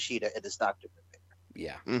Hikaru Shida, it is Dr. Baker.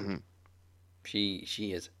 Yeah.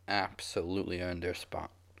 She has absolutely earned her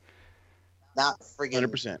spot. Not friggin'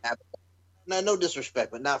 100%. No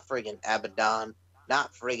disrespect, but not friggin' Abaddon,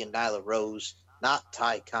 not friggin' Nyla Rose, not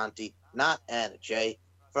Ty Conti, not Anna Jay,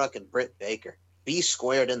 fucking Britt Baker. Be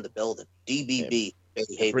squared in the building. DBB.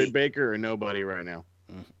 Yeah. Britt Baker or nobody right now.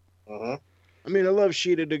 I mean, I love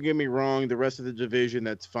Shida, don't get me wrong. The rest of the division,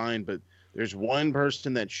 that's fine. But there's one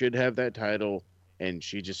person that should have that title, and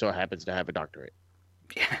she just so happens to have a doctorate.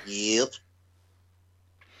 Yep.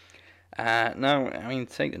 No, I mean,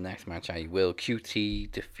 take the next match, I will.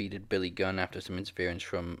 QT defeated Billy Gunn after some interference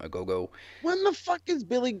from Ogogo. When the fuck has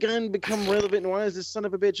Billy Gunn become relevant, and why is this son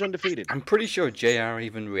of a bitch undefeated? I'm pretty sure JR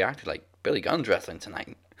even reacted like, Billy Gunn's wrestling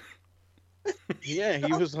tonight. Yeah,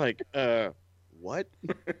 he was like, what?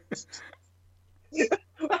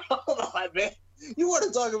 Hold on, man. You want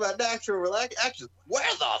to talk about natural actions? Where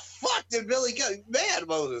the fuck did Billy go? Man,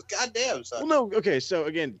 Moses, goddamn, son. Well, no, okay. So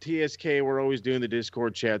again, TSK, we're always doing the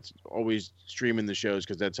Discord chats, always streaming the shows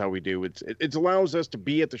because that's how we do. It allows us to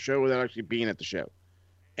be at the show without actually being at the show.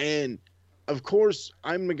 And of course,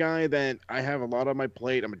 I'm the guy that I have a lot on my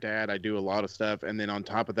plate. I'm a dad. I do a lot of stuff. And then on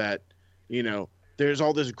top of that, there's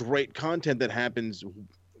all this great content that happens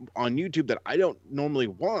on YouTube that I don't normally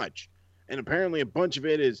watch. And apparently a bunch of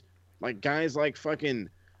it is like guys like fucking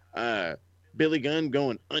Billy Gunn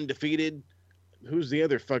going undefeated. Who's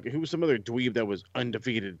some other dweeb that was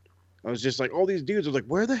undefeated? I was just like, all these dudes. I was like,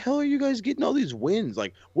 where the hell are you guys getting all these wins?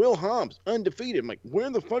 Like Will Hobbs, undefeated. I'm like, where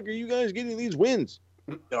the fuck are you guys getting these wins?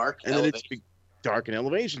 Dark and elevation. Then it's Dark and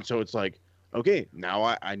Elevation. So it's like, okay,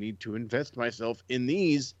 now I need to invest myself in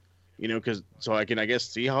these, so I can, I guess,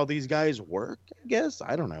 see how these guys work. I guess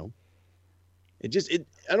I don't know. I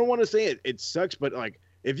don't want to say it sucks, but like,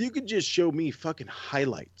 if you could just show me fucking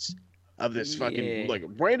highlights of this fucking like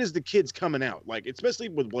right as the kid's coming out, like especially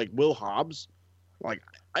with like Will Hobbs, like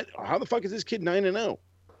how the fuck is this kid 9-0?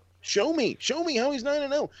 Show me how he's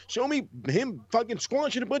 9-0. Show me him fucking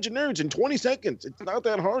squashing a bunch of nerds in 20 seconds. It's not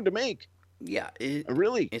that hard to make. Yeah,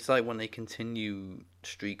 really. It's like when they continue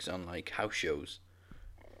streaks on like house shows.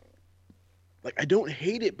 Like I don't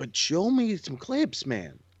hate it, but show me some clips,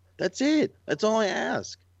 man. That's it. That's all I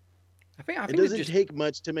ask. I think it doesn't take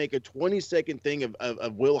much to make a 20-second thing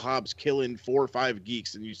of Will Hobbs killing 4 or 5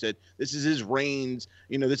 geeks, and you said this is his reigns.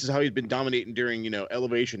 This is how he's been dominating during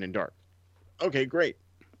Elevation and Dark. Okay, great.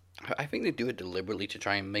 I think they do it deliberately to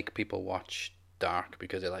try and make people watch Dark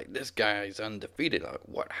because they're like, this guy's undefeated. Like,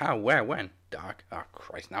 what? How? Where? When? Dark? Oh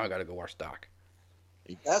Christ! Now I gotta go watch Dark.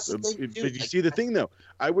 That's the thing, too. But you see the thing though,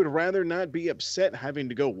 I would rather not be upset having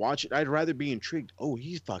to go watch it. I'd rather be intrigued. Oh,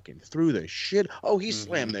 he's fucking through the shit. Oh, he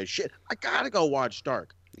slammed the shit. I gotta go watch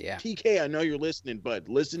Dark. Yeah. TK, I know you're listening, bud.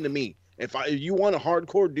 Listen to me. If you want a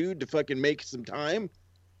hardcore dude to fucking make some time,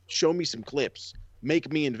 show me some clips.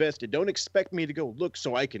 Make me invested. Don't expect me to go look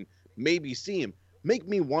so I can maybe see him. Make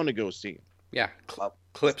me want to go see him. Yeah,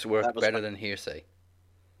 clips work better than hearsay.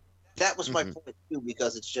 That was my point too,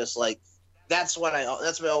 because it's just like that's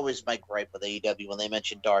always my gripe with AEW when they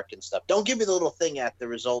mention Dark and stuff. Don't give me the little thing at the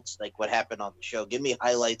results, like what happened on the show. Give me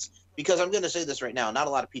highlights, because I'm going to say this right now. Not a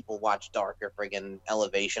lot of people watch Dark or friggin'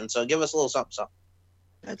 Elevation, so give us a little something.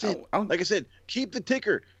 That's it. Like I said, keep the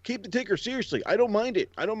ticker. Keep the ticker. Seriously, I don't mind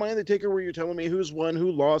it. I don't mind the ticker where you're telling me who's won,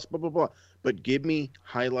 who lost, blah, blah, blah. But give me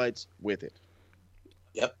highlights with it.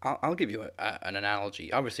 Yep. I'll give you an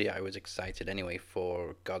analogy. Obviously, I was excited anyway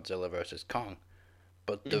for Godzilla vs. Kong.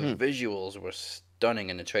 But the visuals were stunning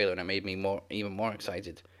in the trailer, and it made me even more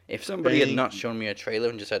excited. If somebody had not shown me a trailer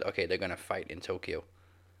and just said, okay, they're going to fight in Tokyo.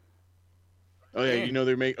 Oh, yeah,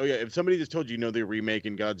 if somebody just told you, they're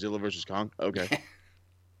remaking Godzilla vs. Kong, okay.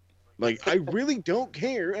 Like, I really don't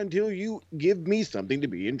care until you give me something to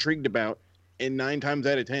be intrigued about, and 9 times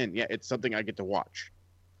out of 10, yeah, it's something I get to watch.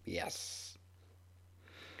 Yes.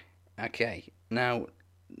 Okay, now,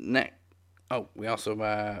 we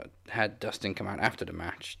also had Dustin come out after the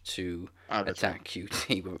match to attack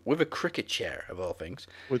QT with a cricket chair, of all things.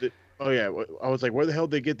 With it, I was like, where the hell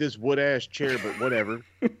did they get this wood-ass chair, but whatever.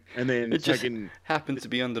 And then it just happened to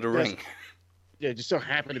be under the ring. Yeah, it just so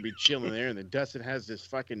happened to be chilling there, and then Dustin has this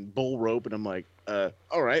fucking bull rope, and I'm like,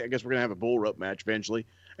 all right, I guess we're going to have a bull rope match eventually.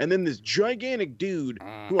 And then this gigantic dude,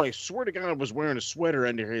 who I swear to God was wearing a sweater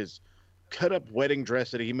under his cut-up wedding dress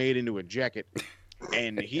that he made into a jacket,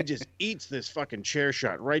 and he just eats this fucking chair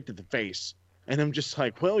shot right to the face. And I'm just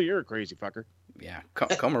like, well, you're a crazy fucker. Yeah,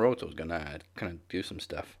 Komoroto's going to kind of do some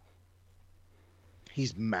stuff.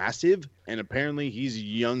 He's massive, and apparently he's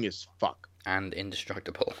young as fuck. And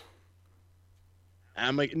indestructible.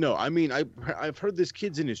 I'm like, no, I mean, I've heard this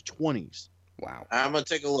kid's in his 20s. Wow. I'm going to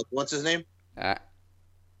take a look. What's his name? I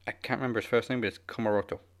can't remember his first name, but it's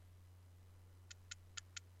Komoroto.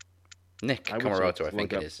 Nick Komoroto, I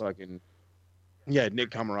think it is. Yeah, Nick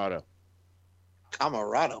Comoroto.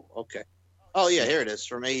 Comoroto, okay. Oh, yeah, here it is,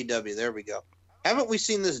 from AEW. There we go. Haven't we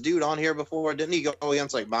seen this dude on here before? Didn't he go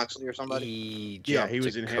against, like, Moxley or somebody? He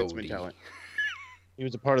was enhancement talent. He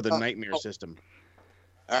was a part of the Nightmare system.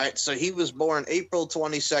 All right, so he was born April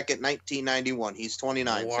 22nd, 1991. He's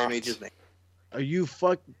 29, same age as me. Are you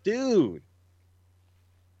dude?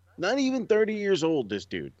 Not even 30 years old, this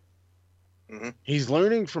dude. Mm-hmm. He's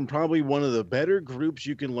learning from probably one of the better groups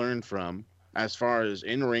you can learn from as far as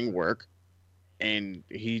in-ring work, and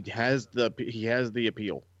he has the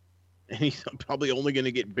appeal, and he's probably only going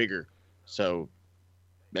to get bigger. So,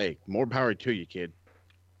 hey, more power to you, kid.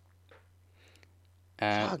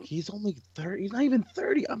 Fuck, he's only 30. He's not even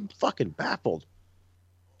 30. I'm fucking baffled.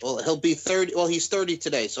 Well, he'll be 30. Well, he's 30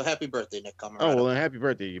 today, so happy birthday, Nick Comoroto. Oh, well, then happy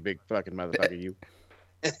birthday, you big fucking motherfucker, you.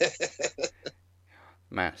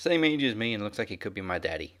 Man, same age as me, and looks like he could be my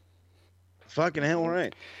daddy. Fucking hell,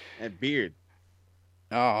 right. That beard.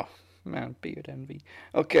 Oh, man, beard envy.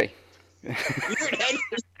 Okay. Beard envy.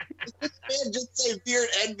 This man just say beard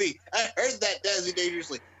envy. I heard that, Dazzy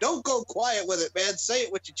Dangerously. Don't go quiet with it, man. Say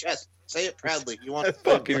it with your chest. Say it proudly. You want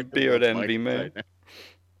fucking beard envy, man.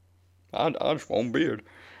 I just want beard.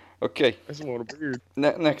 Okay. I just want a beard.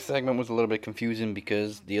 Next segment was a little bit confusing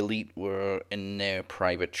because the Elite were in their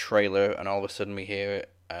private trailer, and all of a sudden we hear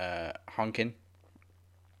honking.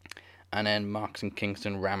 And then Mox and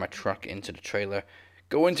Kingston ram a truck into the trailer.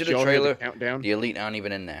 Go into the trailer. Countdown? The Elite aren't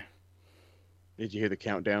even in there. Did you hear the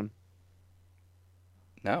countdown?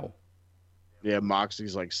 No. Yeah,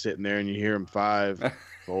 Moxie's like sitting there, and you hear him 5,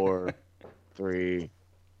 4, 3,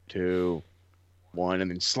 2, 1,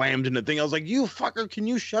 and then slammed in the thing. I was like, "You fucker, can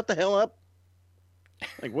you shut the hell up?"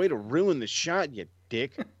 Like, way to ruin the shot, you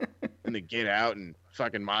dick. And they get out and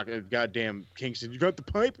fucking mock goddamn Kingston. You got the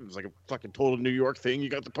pipe? It was like a fucking total New York thing. You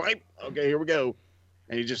got the pipe? Okay, here we go.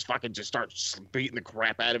 And he just fucking just starts beating the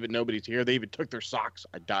crap out of it. Nobody's here. They even took their socks.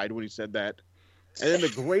 I died when he said that. And then the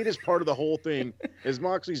greatest part of the whole thing is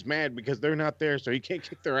Moxley's mad because they're not there, so he can't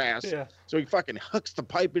kick their ass. Yeah. So he fucking hooks the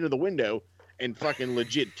pipe into the window and fucking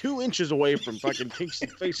legit 2 inches away from fucking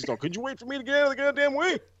Kingston's face. He's all, "Could you wait for me to get out of the goddamn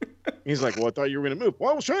way?" He's like, "Well, I thought you were going to move."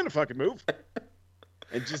 "Well, I was trying to fucking move."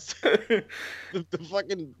 And just the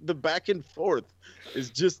back and forth is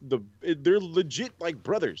just they're legit like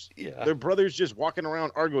brothers. Yeah. They're brothers just walking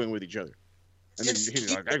around arguing with each other. And then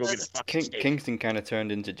he's like, "I go get a fucking steak." Kingston kind of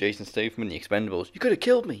turned into Jason Statham in The Expendables. You could have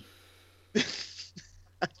killed me.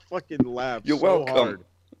 I fucking laughed. You're so welcome. Hard.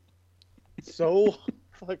 So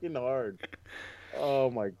fucking hard. Oh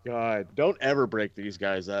my god! Don't ever break these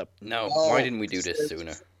guys up. No, why didn't we do this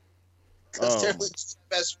sooner? Because they're like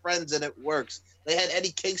best friends and it works. They had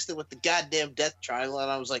Eddie Kingston with the goddamn death triangle, and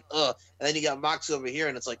I was like, ugh. And then you got Mox over here,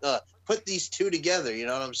 and it's like, put these two together. You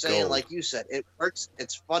know what I'm saying? Gold. Like you said, it works.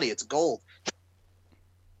 It's funny. It's gold.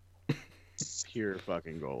 Pure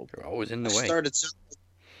fucking gold. You're always in the I way. started.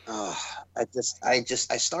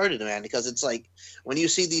 I started, man, because it's like when you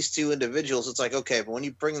see these two individuals, it's like, okay, but when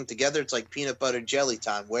you bring them together, it's like peanut butter jelly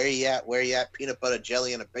time. Where you at? Where you at? Peanut butter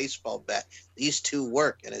jelly and a baseball bat. These two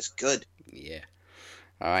work, and it's good. Yeah.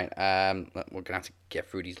 All right. We're gonna have to get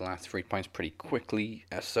through these last 3 points pretty quickly.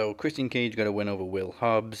 So Christian Cage got a win over Will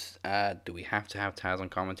Hobbs. Do we have to have Taz on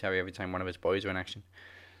commentary every time one of his boys are in action?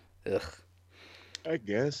 Ugh. I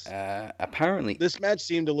guess. Apparently, this match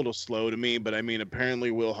seemed a little slow to me, but I mean,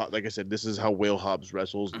 apparently like I said, this is how Will Hobbs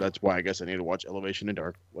wrestles. That's why I guess I need to watch Elevation in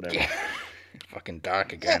Dark. Whatever. Yeah. Fucking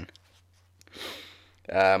dark again.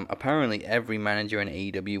 Apparently, every manager in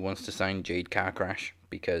AEW wants to sign Jade Carcrash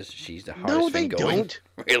because she's the hardest thing going. No, they don't.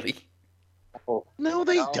 Really? No,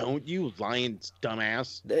 they don't. You lying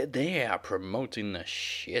dumbass. They are promoting the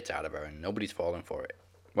shit out of her, and nobody's falling for it.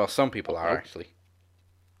 Well, some people are actually.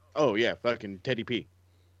 Oh yeah, fucking Teddy P.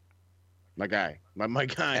 My guy. My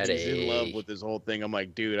guy is in love with this whole thing. I'm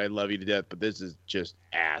like, dude, I love you to death, but this is just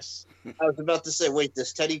ass. I was about to say, wait,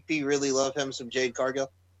 does Teddy P really love him some Jade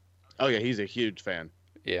Cargill? Oh yeah, he's a huge fan.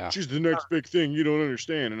 Yeah. She's the next big thing you don't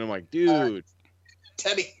understand. And I'm like, dude.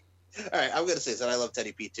 Teddy. All right, I'm going to say that I love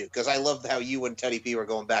Teddy P too, because I love how you and Teddy P were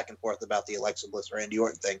going back and forth about the Alexa Bliss Randy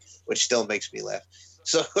Orton thing, which still makes me laugh.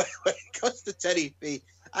 So when it comes to Teddy P,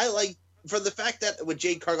 I like, for the fact that with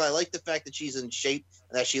Jade Cargill, I like the fact that she's in shape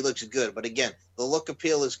and that she looks good. But again, the look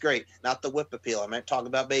appeal is great, not the whip appeal. I'm not talking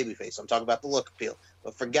about babyface. I'm talking about the look appeal.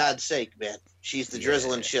 But for God's sake, man, she's the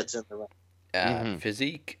drizzling shits in the ring.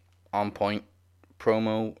 Physique, on point,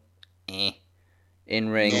 promo, in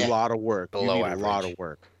ring, a lot of work. Below you need average. A lot of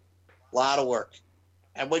work. Lot of work.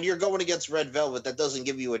 And when you're going against Red Velvet, that doesn't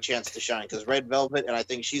give you a chance to shine, because Red Velvet, and I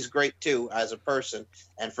think she's great too as a person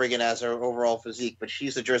and friggin' as her overall physique, but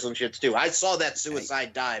she's the drizzling shits too. I saw that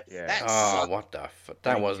suicide dive. Yeah. That Oh, what the fuck?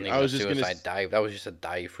 That wasn't even a just suicide dive. That was just a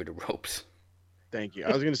dive through the ropes. Thank you.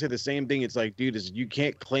 I was going to say the same thing. It's like, dude, you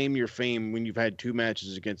can't claim your fame when you've had 2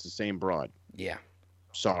 matches against the same broad. Yeah.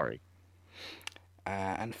 Sorry.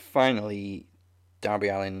 And finally, Darby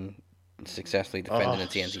Allin successfully defending the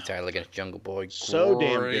TNT title against Jungle Boy. So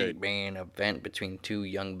damn Great good. main event between 2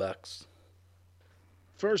 young bucks.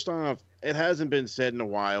 First off, it hasn't been said in a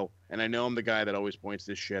while, and I know I'm the guy that always points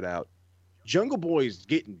this shit out. Jungle Boy's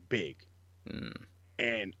getting big.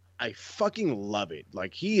 And I fucking love it.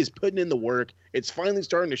 Like, he is putting in the work. It's finally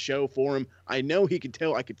starting to show for him. I know he could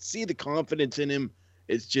tell. I could see the confidence in him.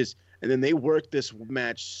 It's just, and then they worked this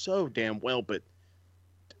match so damn well, but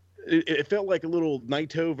it felt like a little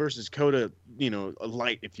Naito versus Kota, a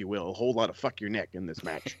light, if you will. A whole lot of fuck your neck in this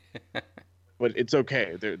match. But it's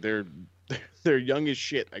okay. They're young as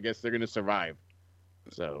shit. I guess they're gonna survive.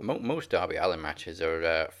 So most Darby Allin matches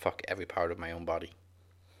are fuck every part of my own body.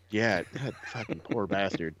 Yeah, that fucking poor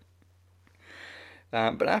bastard.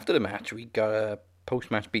 But after the match, we got a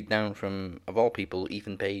post-match beatdown from, of all people,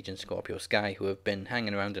 Ethan Page and Scorpio Sky, who have been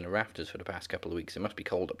hanging around in the rafters for the past couple of weeks. It must be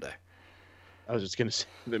cold up there. I was just going to say,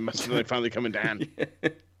 they must have finally coming down.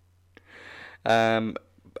 And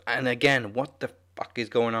again, what the fuck is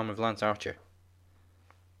going on with Lance Archer?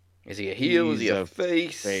 Is he a heel? Is he a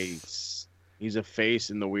face? He's a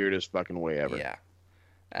face in the weirdest fucking way ever.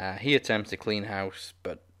 Yeah. He attempts to clean house,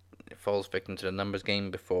 but falls victim to the numbers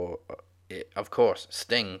game before... of course,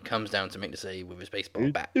 Sting comes down to make the save with his baseball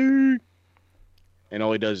bat. And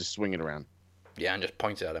all he does is swing it around. Yeah, and just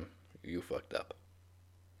points at him. You fucked up.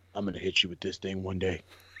 I'm going to hit you with this thing one day.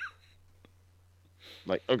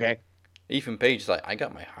 Like, okay. Ethan Page is like, I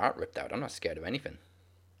got my heart ripped out. I'm not scared of anything.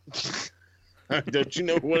 Don't you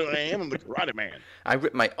know what I am? I'm the Karate Man. I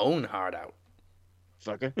ripped my own heart out.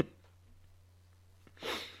 Fucker.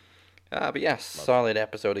 But yeah, solid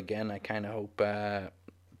episode again. I kind of hope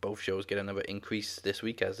both shows get another increase this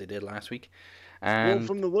week as they did last week. And well,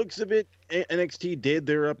 from the looks of it, NXT did.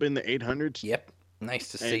 They're up in the 800s. Yep, nice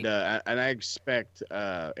to see. And I expect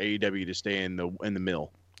AEW to stay in the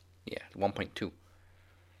mill. Yeah, 1.2.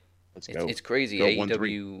 Let's go. It's crazy. Go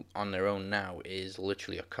AEW on their own now is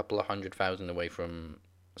literally a couple of 100,000 away from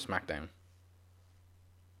SmackDown.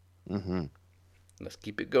 Mm-hmm. Let's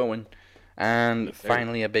keep it going. And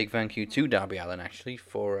finally, a big thank you to Darby Allin, actually,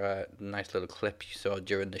 for a nice little clip you saw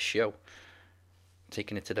during the show.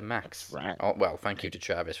 Taking it to the max. Right. Oh, well, thank you to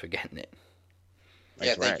Travis for getting it.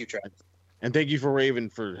 Yeah, thank you, Travis. And thank you for Raven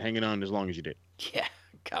for hanging on as long as you did. Yeah,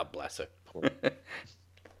 God bless her.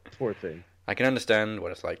 Poor thing. I can understand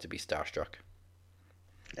what it's like to be starstruck.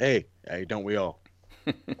 Hey, don't we all?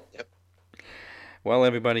 Yep. Well,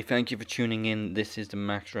 everybody, thank you for tuning in. This is the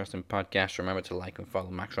Max Wrestling Podcast. Remember to like and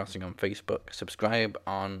follow Max Wrestling on Facebook, subscribe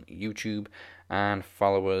on YouTube, and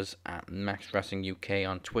follow us at Max Wrestling UK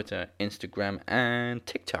on Twitter, Instagram, and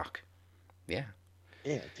TikTok. Yeah,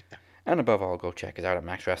 TikTok. And above all, go check us out at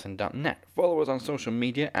maxwrestling.net. Follow us on social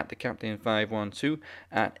media at TheCaptain512,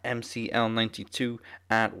 at MCL92,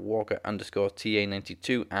 at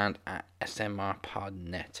Walker_TA92, and at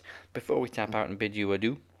SMRPodNet. Before we tap out and bid you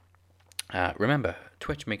adieu, remember,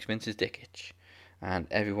 Twitch makes Vince's dick itch, and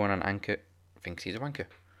everyone on Anchor thinks he's a wanker,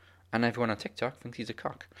 and everyone on TikTok thinks he's a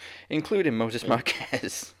cock, including Moses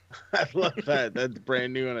Marquez. I love that. That's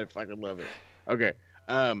brand new, and I fucking love it. Okay.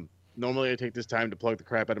 Normally I take this time to plug the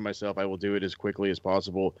crap out of myself. I will do it as quickly as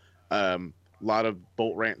possible. A lot of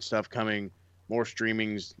Bolt Rant stuff coming, more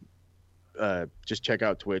streamings. Just check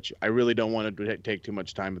out Twitch. I really don't want to take too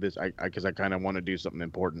much time with this because I kind of want to do something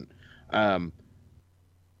important.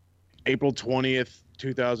 April 20th,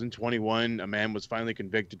 2021, a man was finally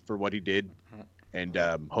convicted for what he did. And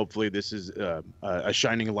hopefully this is a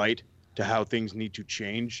shining light to how things need to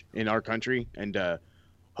change in our country. And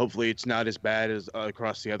hopefully it's not as bad as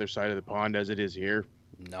across the other side of the pond as it is here.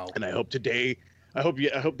 No. And I hope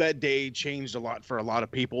that day changed a lot for a lot of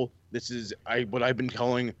people. This is what I've been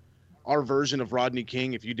calling our version of Rodney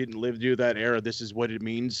King. If you didn't live through that era, this is what it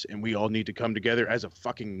means. And we all need to come together as a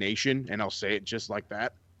fucking nation. And I'll say it just like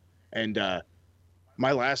that. And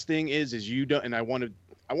my last thing is you don't. And I want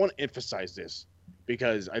to emphasize this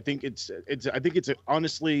because I think it's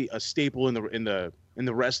honestly a staple in the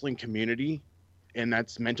wrestling community. And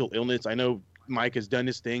that's mental illness. I know Mike has done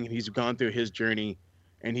his thing and he's gone through his journey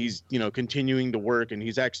and he's, continuing to work and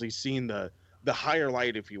he's actually seen the higher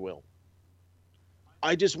light, if you will.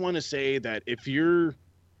 I just want to say that if you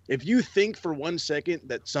think for 1 second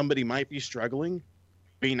that somebody might be struggling,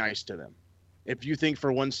 be nice to them. If you think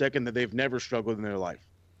for 1 second that they've never struggled in their life,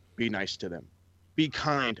 be nice to them. Be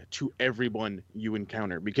kind to everyone you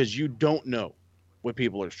encounter because you don't know what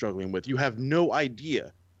people are struggling with. You have no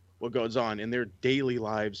idea what goes on in their daily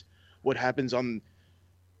lives, what happens on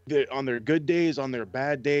their good days, on their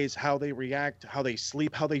bad days, how they react, how they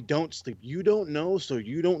sleep, how they don't sleep. You don't know, so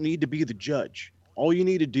you don't need to be the judge. All you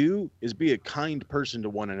need to do is be a kind person to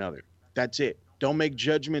one another. That's it. Don't make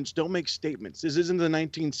judgments. Don't make statements. This isn't the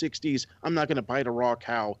 1960s. I'm not going to bite a raw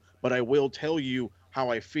cow, but I will tell you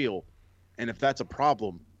how I feel. And if that's a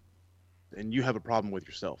problem, then you have a problem with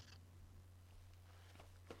yourself.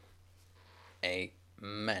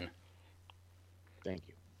 Amen. Thank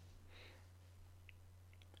you.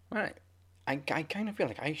 All right. I kind of feel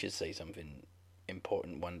like I should say something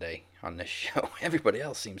important one day on this show. Everybody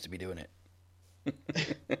else seems to be doing it.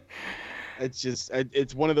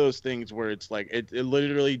 It's one of those things where it's like it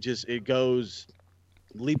literally just it goes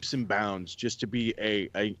leaps and bounds just to be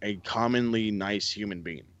a commonly nice human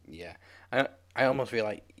being. Yeah. I almost feel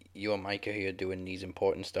like you and Mike are here doing these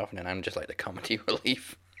important stuff, and then I'm just like the comedy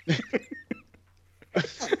relief.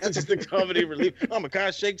 That's just the comedy relief. Oh my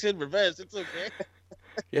gosh, shakes in reverse. It's okay.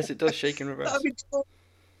 Yes, it does shake in reverse. I mean,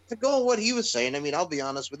 to go on what he was saying, I mean, I'll be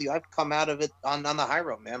honest with you. I've come out of it on the high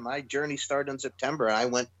road, man. My journey started in September, and I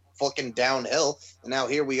went fucking downhill. And now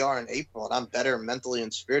here we are in April, and I'm better mentally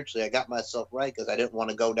and spiritually. I got myself right because I didn't want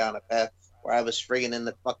to go down a path where I was friggin' in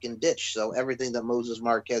the fucking ditch. So everything that Moses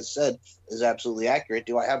Marquez said is absolutely accurate.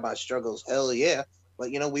 Do I have my struggles? Hell yeah. But,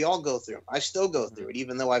 you know, we all go through them. I still go through it,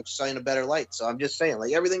 even though I've seen a better light. So I'm just saying,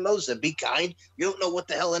 like everything Moses said, be kind. You don't know what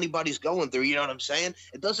the hell anybody's going through. You know what I'm saying?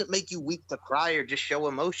 It doesn't make you weak to cry or just show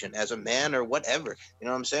emotion as a man or whatever. You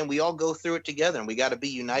know what I'm saying? We all go through it together, and we got to be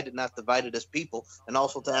united, not divided as people. And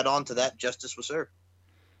also to add on to that, justice was served.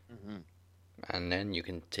 Mm-hmm. And then you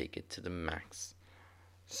can take it to the max.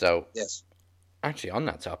 So, yes. Actually, on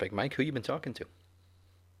that topic, Mike, who you been talking to?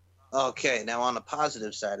 Okay, now on the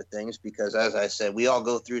positive side of things, because as I said, we all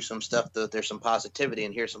go through some stuff, there's some positivity,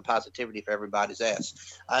 and here's some positivity for everybody's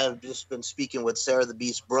ass. I have just been speaking with Sarah the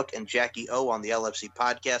Beast Brooke and Jackie O on the LFC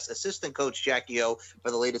podcast, assistant coach Jackie O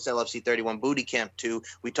for the latest LFC 31 Booty Camp 2.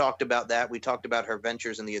 We talked about that. We talked about her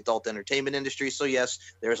ventures in the adult entertainment industry. So yes,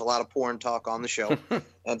 there's a lot of porn talk on the show.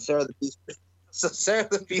 And Sarah the Beast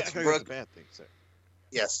Brooke. Bad thing, sir.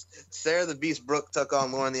 Yes. Sarah the Beast Brooke took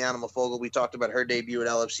on Lauren the Animal Fogel. We talked about her debut at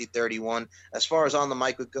LFC 31. As far as on the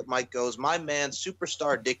mic goes, my man,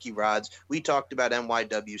 superstar Dickie Rods, we talked about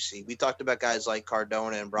NYWC. We talked about guys like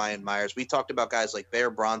Cardona and Brian Myers. We talked about guys like Bear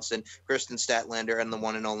Bronson, Kristen Statlander, and the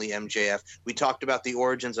one and only MJF. We talked about the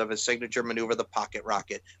origins of his signature maneuver, the Pocket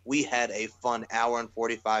Rocket. We had a fun hour and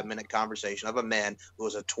 45-minute conversation of a man who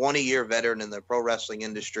was a 20-year veteran in the pro wrestling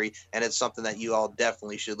industry, and it's something that you all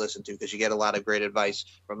definitely should listen to because you get a lot of great advice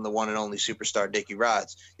from the one and only superstar Dickie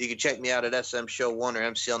Rods. You can check me out at SM Show 1 or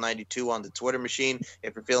MCL92 on the Twitter machine.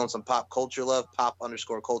 If you're feeling some pop culture love,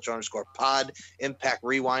 pop_culture_pod, Impact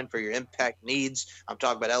Rewind for your Impact needs. I'm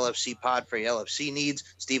talking about LFC Pod for your LFC needs.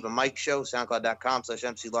 Steve and Mike Show,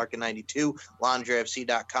 SoundCloud.com/MCLarkin92,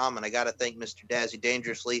 LaundryFC.com. And I got to thank Mr. Dazzy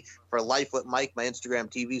Dangerously for Life with Mike, my Instagram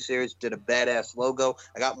TV series. Did a badass logo.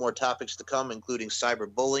 I got more topics to come, including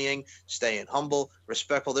cyberbullying, staying humble,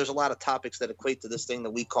 respectful. There's a lot of topics that equate to this thing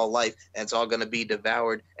that we call life, and it's all going to be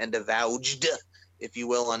devoured and devouged, if you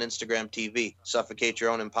will, on Instagram TV. Suffocate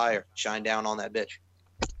your own empire. Shine down on that bitch.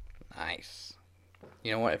 Nice.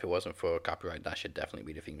 You know what? If it wasn't for copyright, that should definitely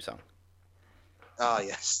be the theme song. Oh,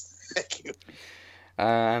 yes. Thank you.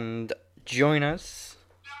 And join us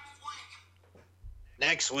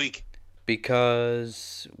next week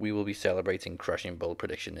because we will be celebrating Crushing Bull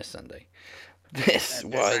Prediction this Sunday. This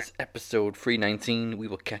was episode 319. We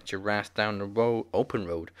will catch your ass down the open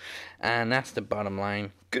road. And that's the bottom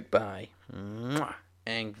line. Goodbye. Mwah,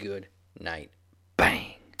 and good night.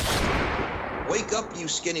 Bang. Wake up, you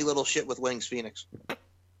skinny little shit with wings, Phoenix.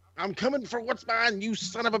 I'm coming for what's mine, you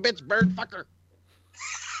son of a bitch bird fucker.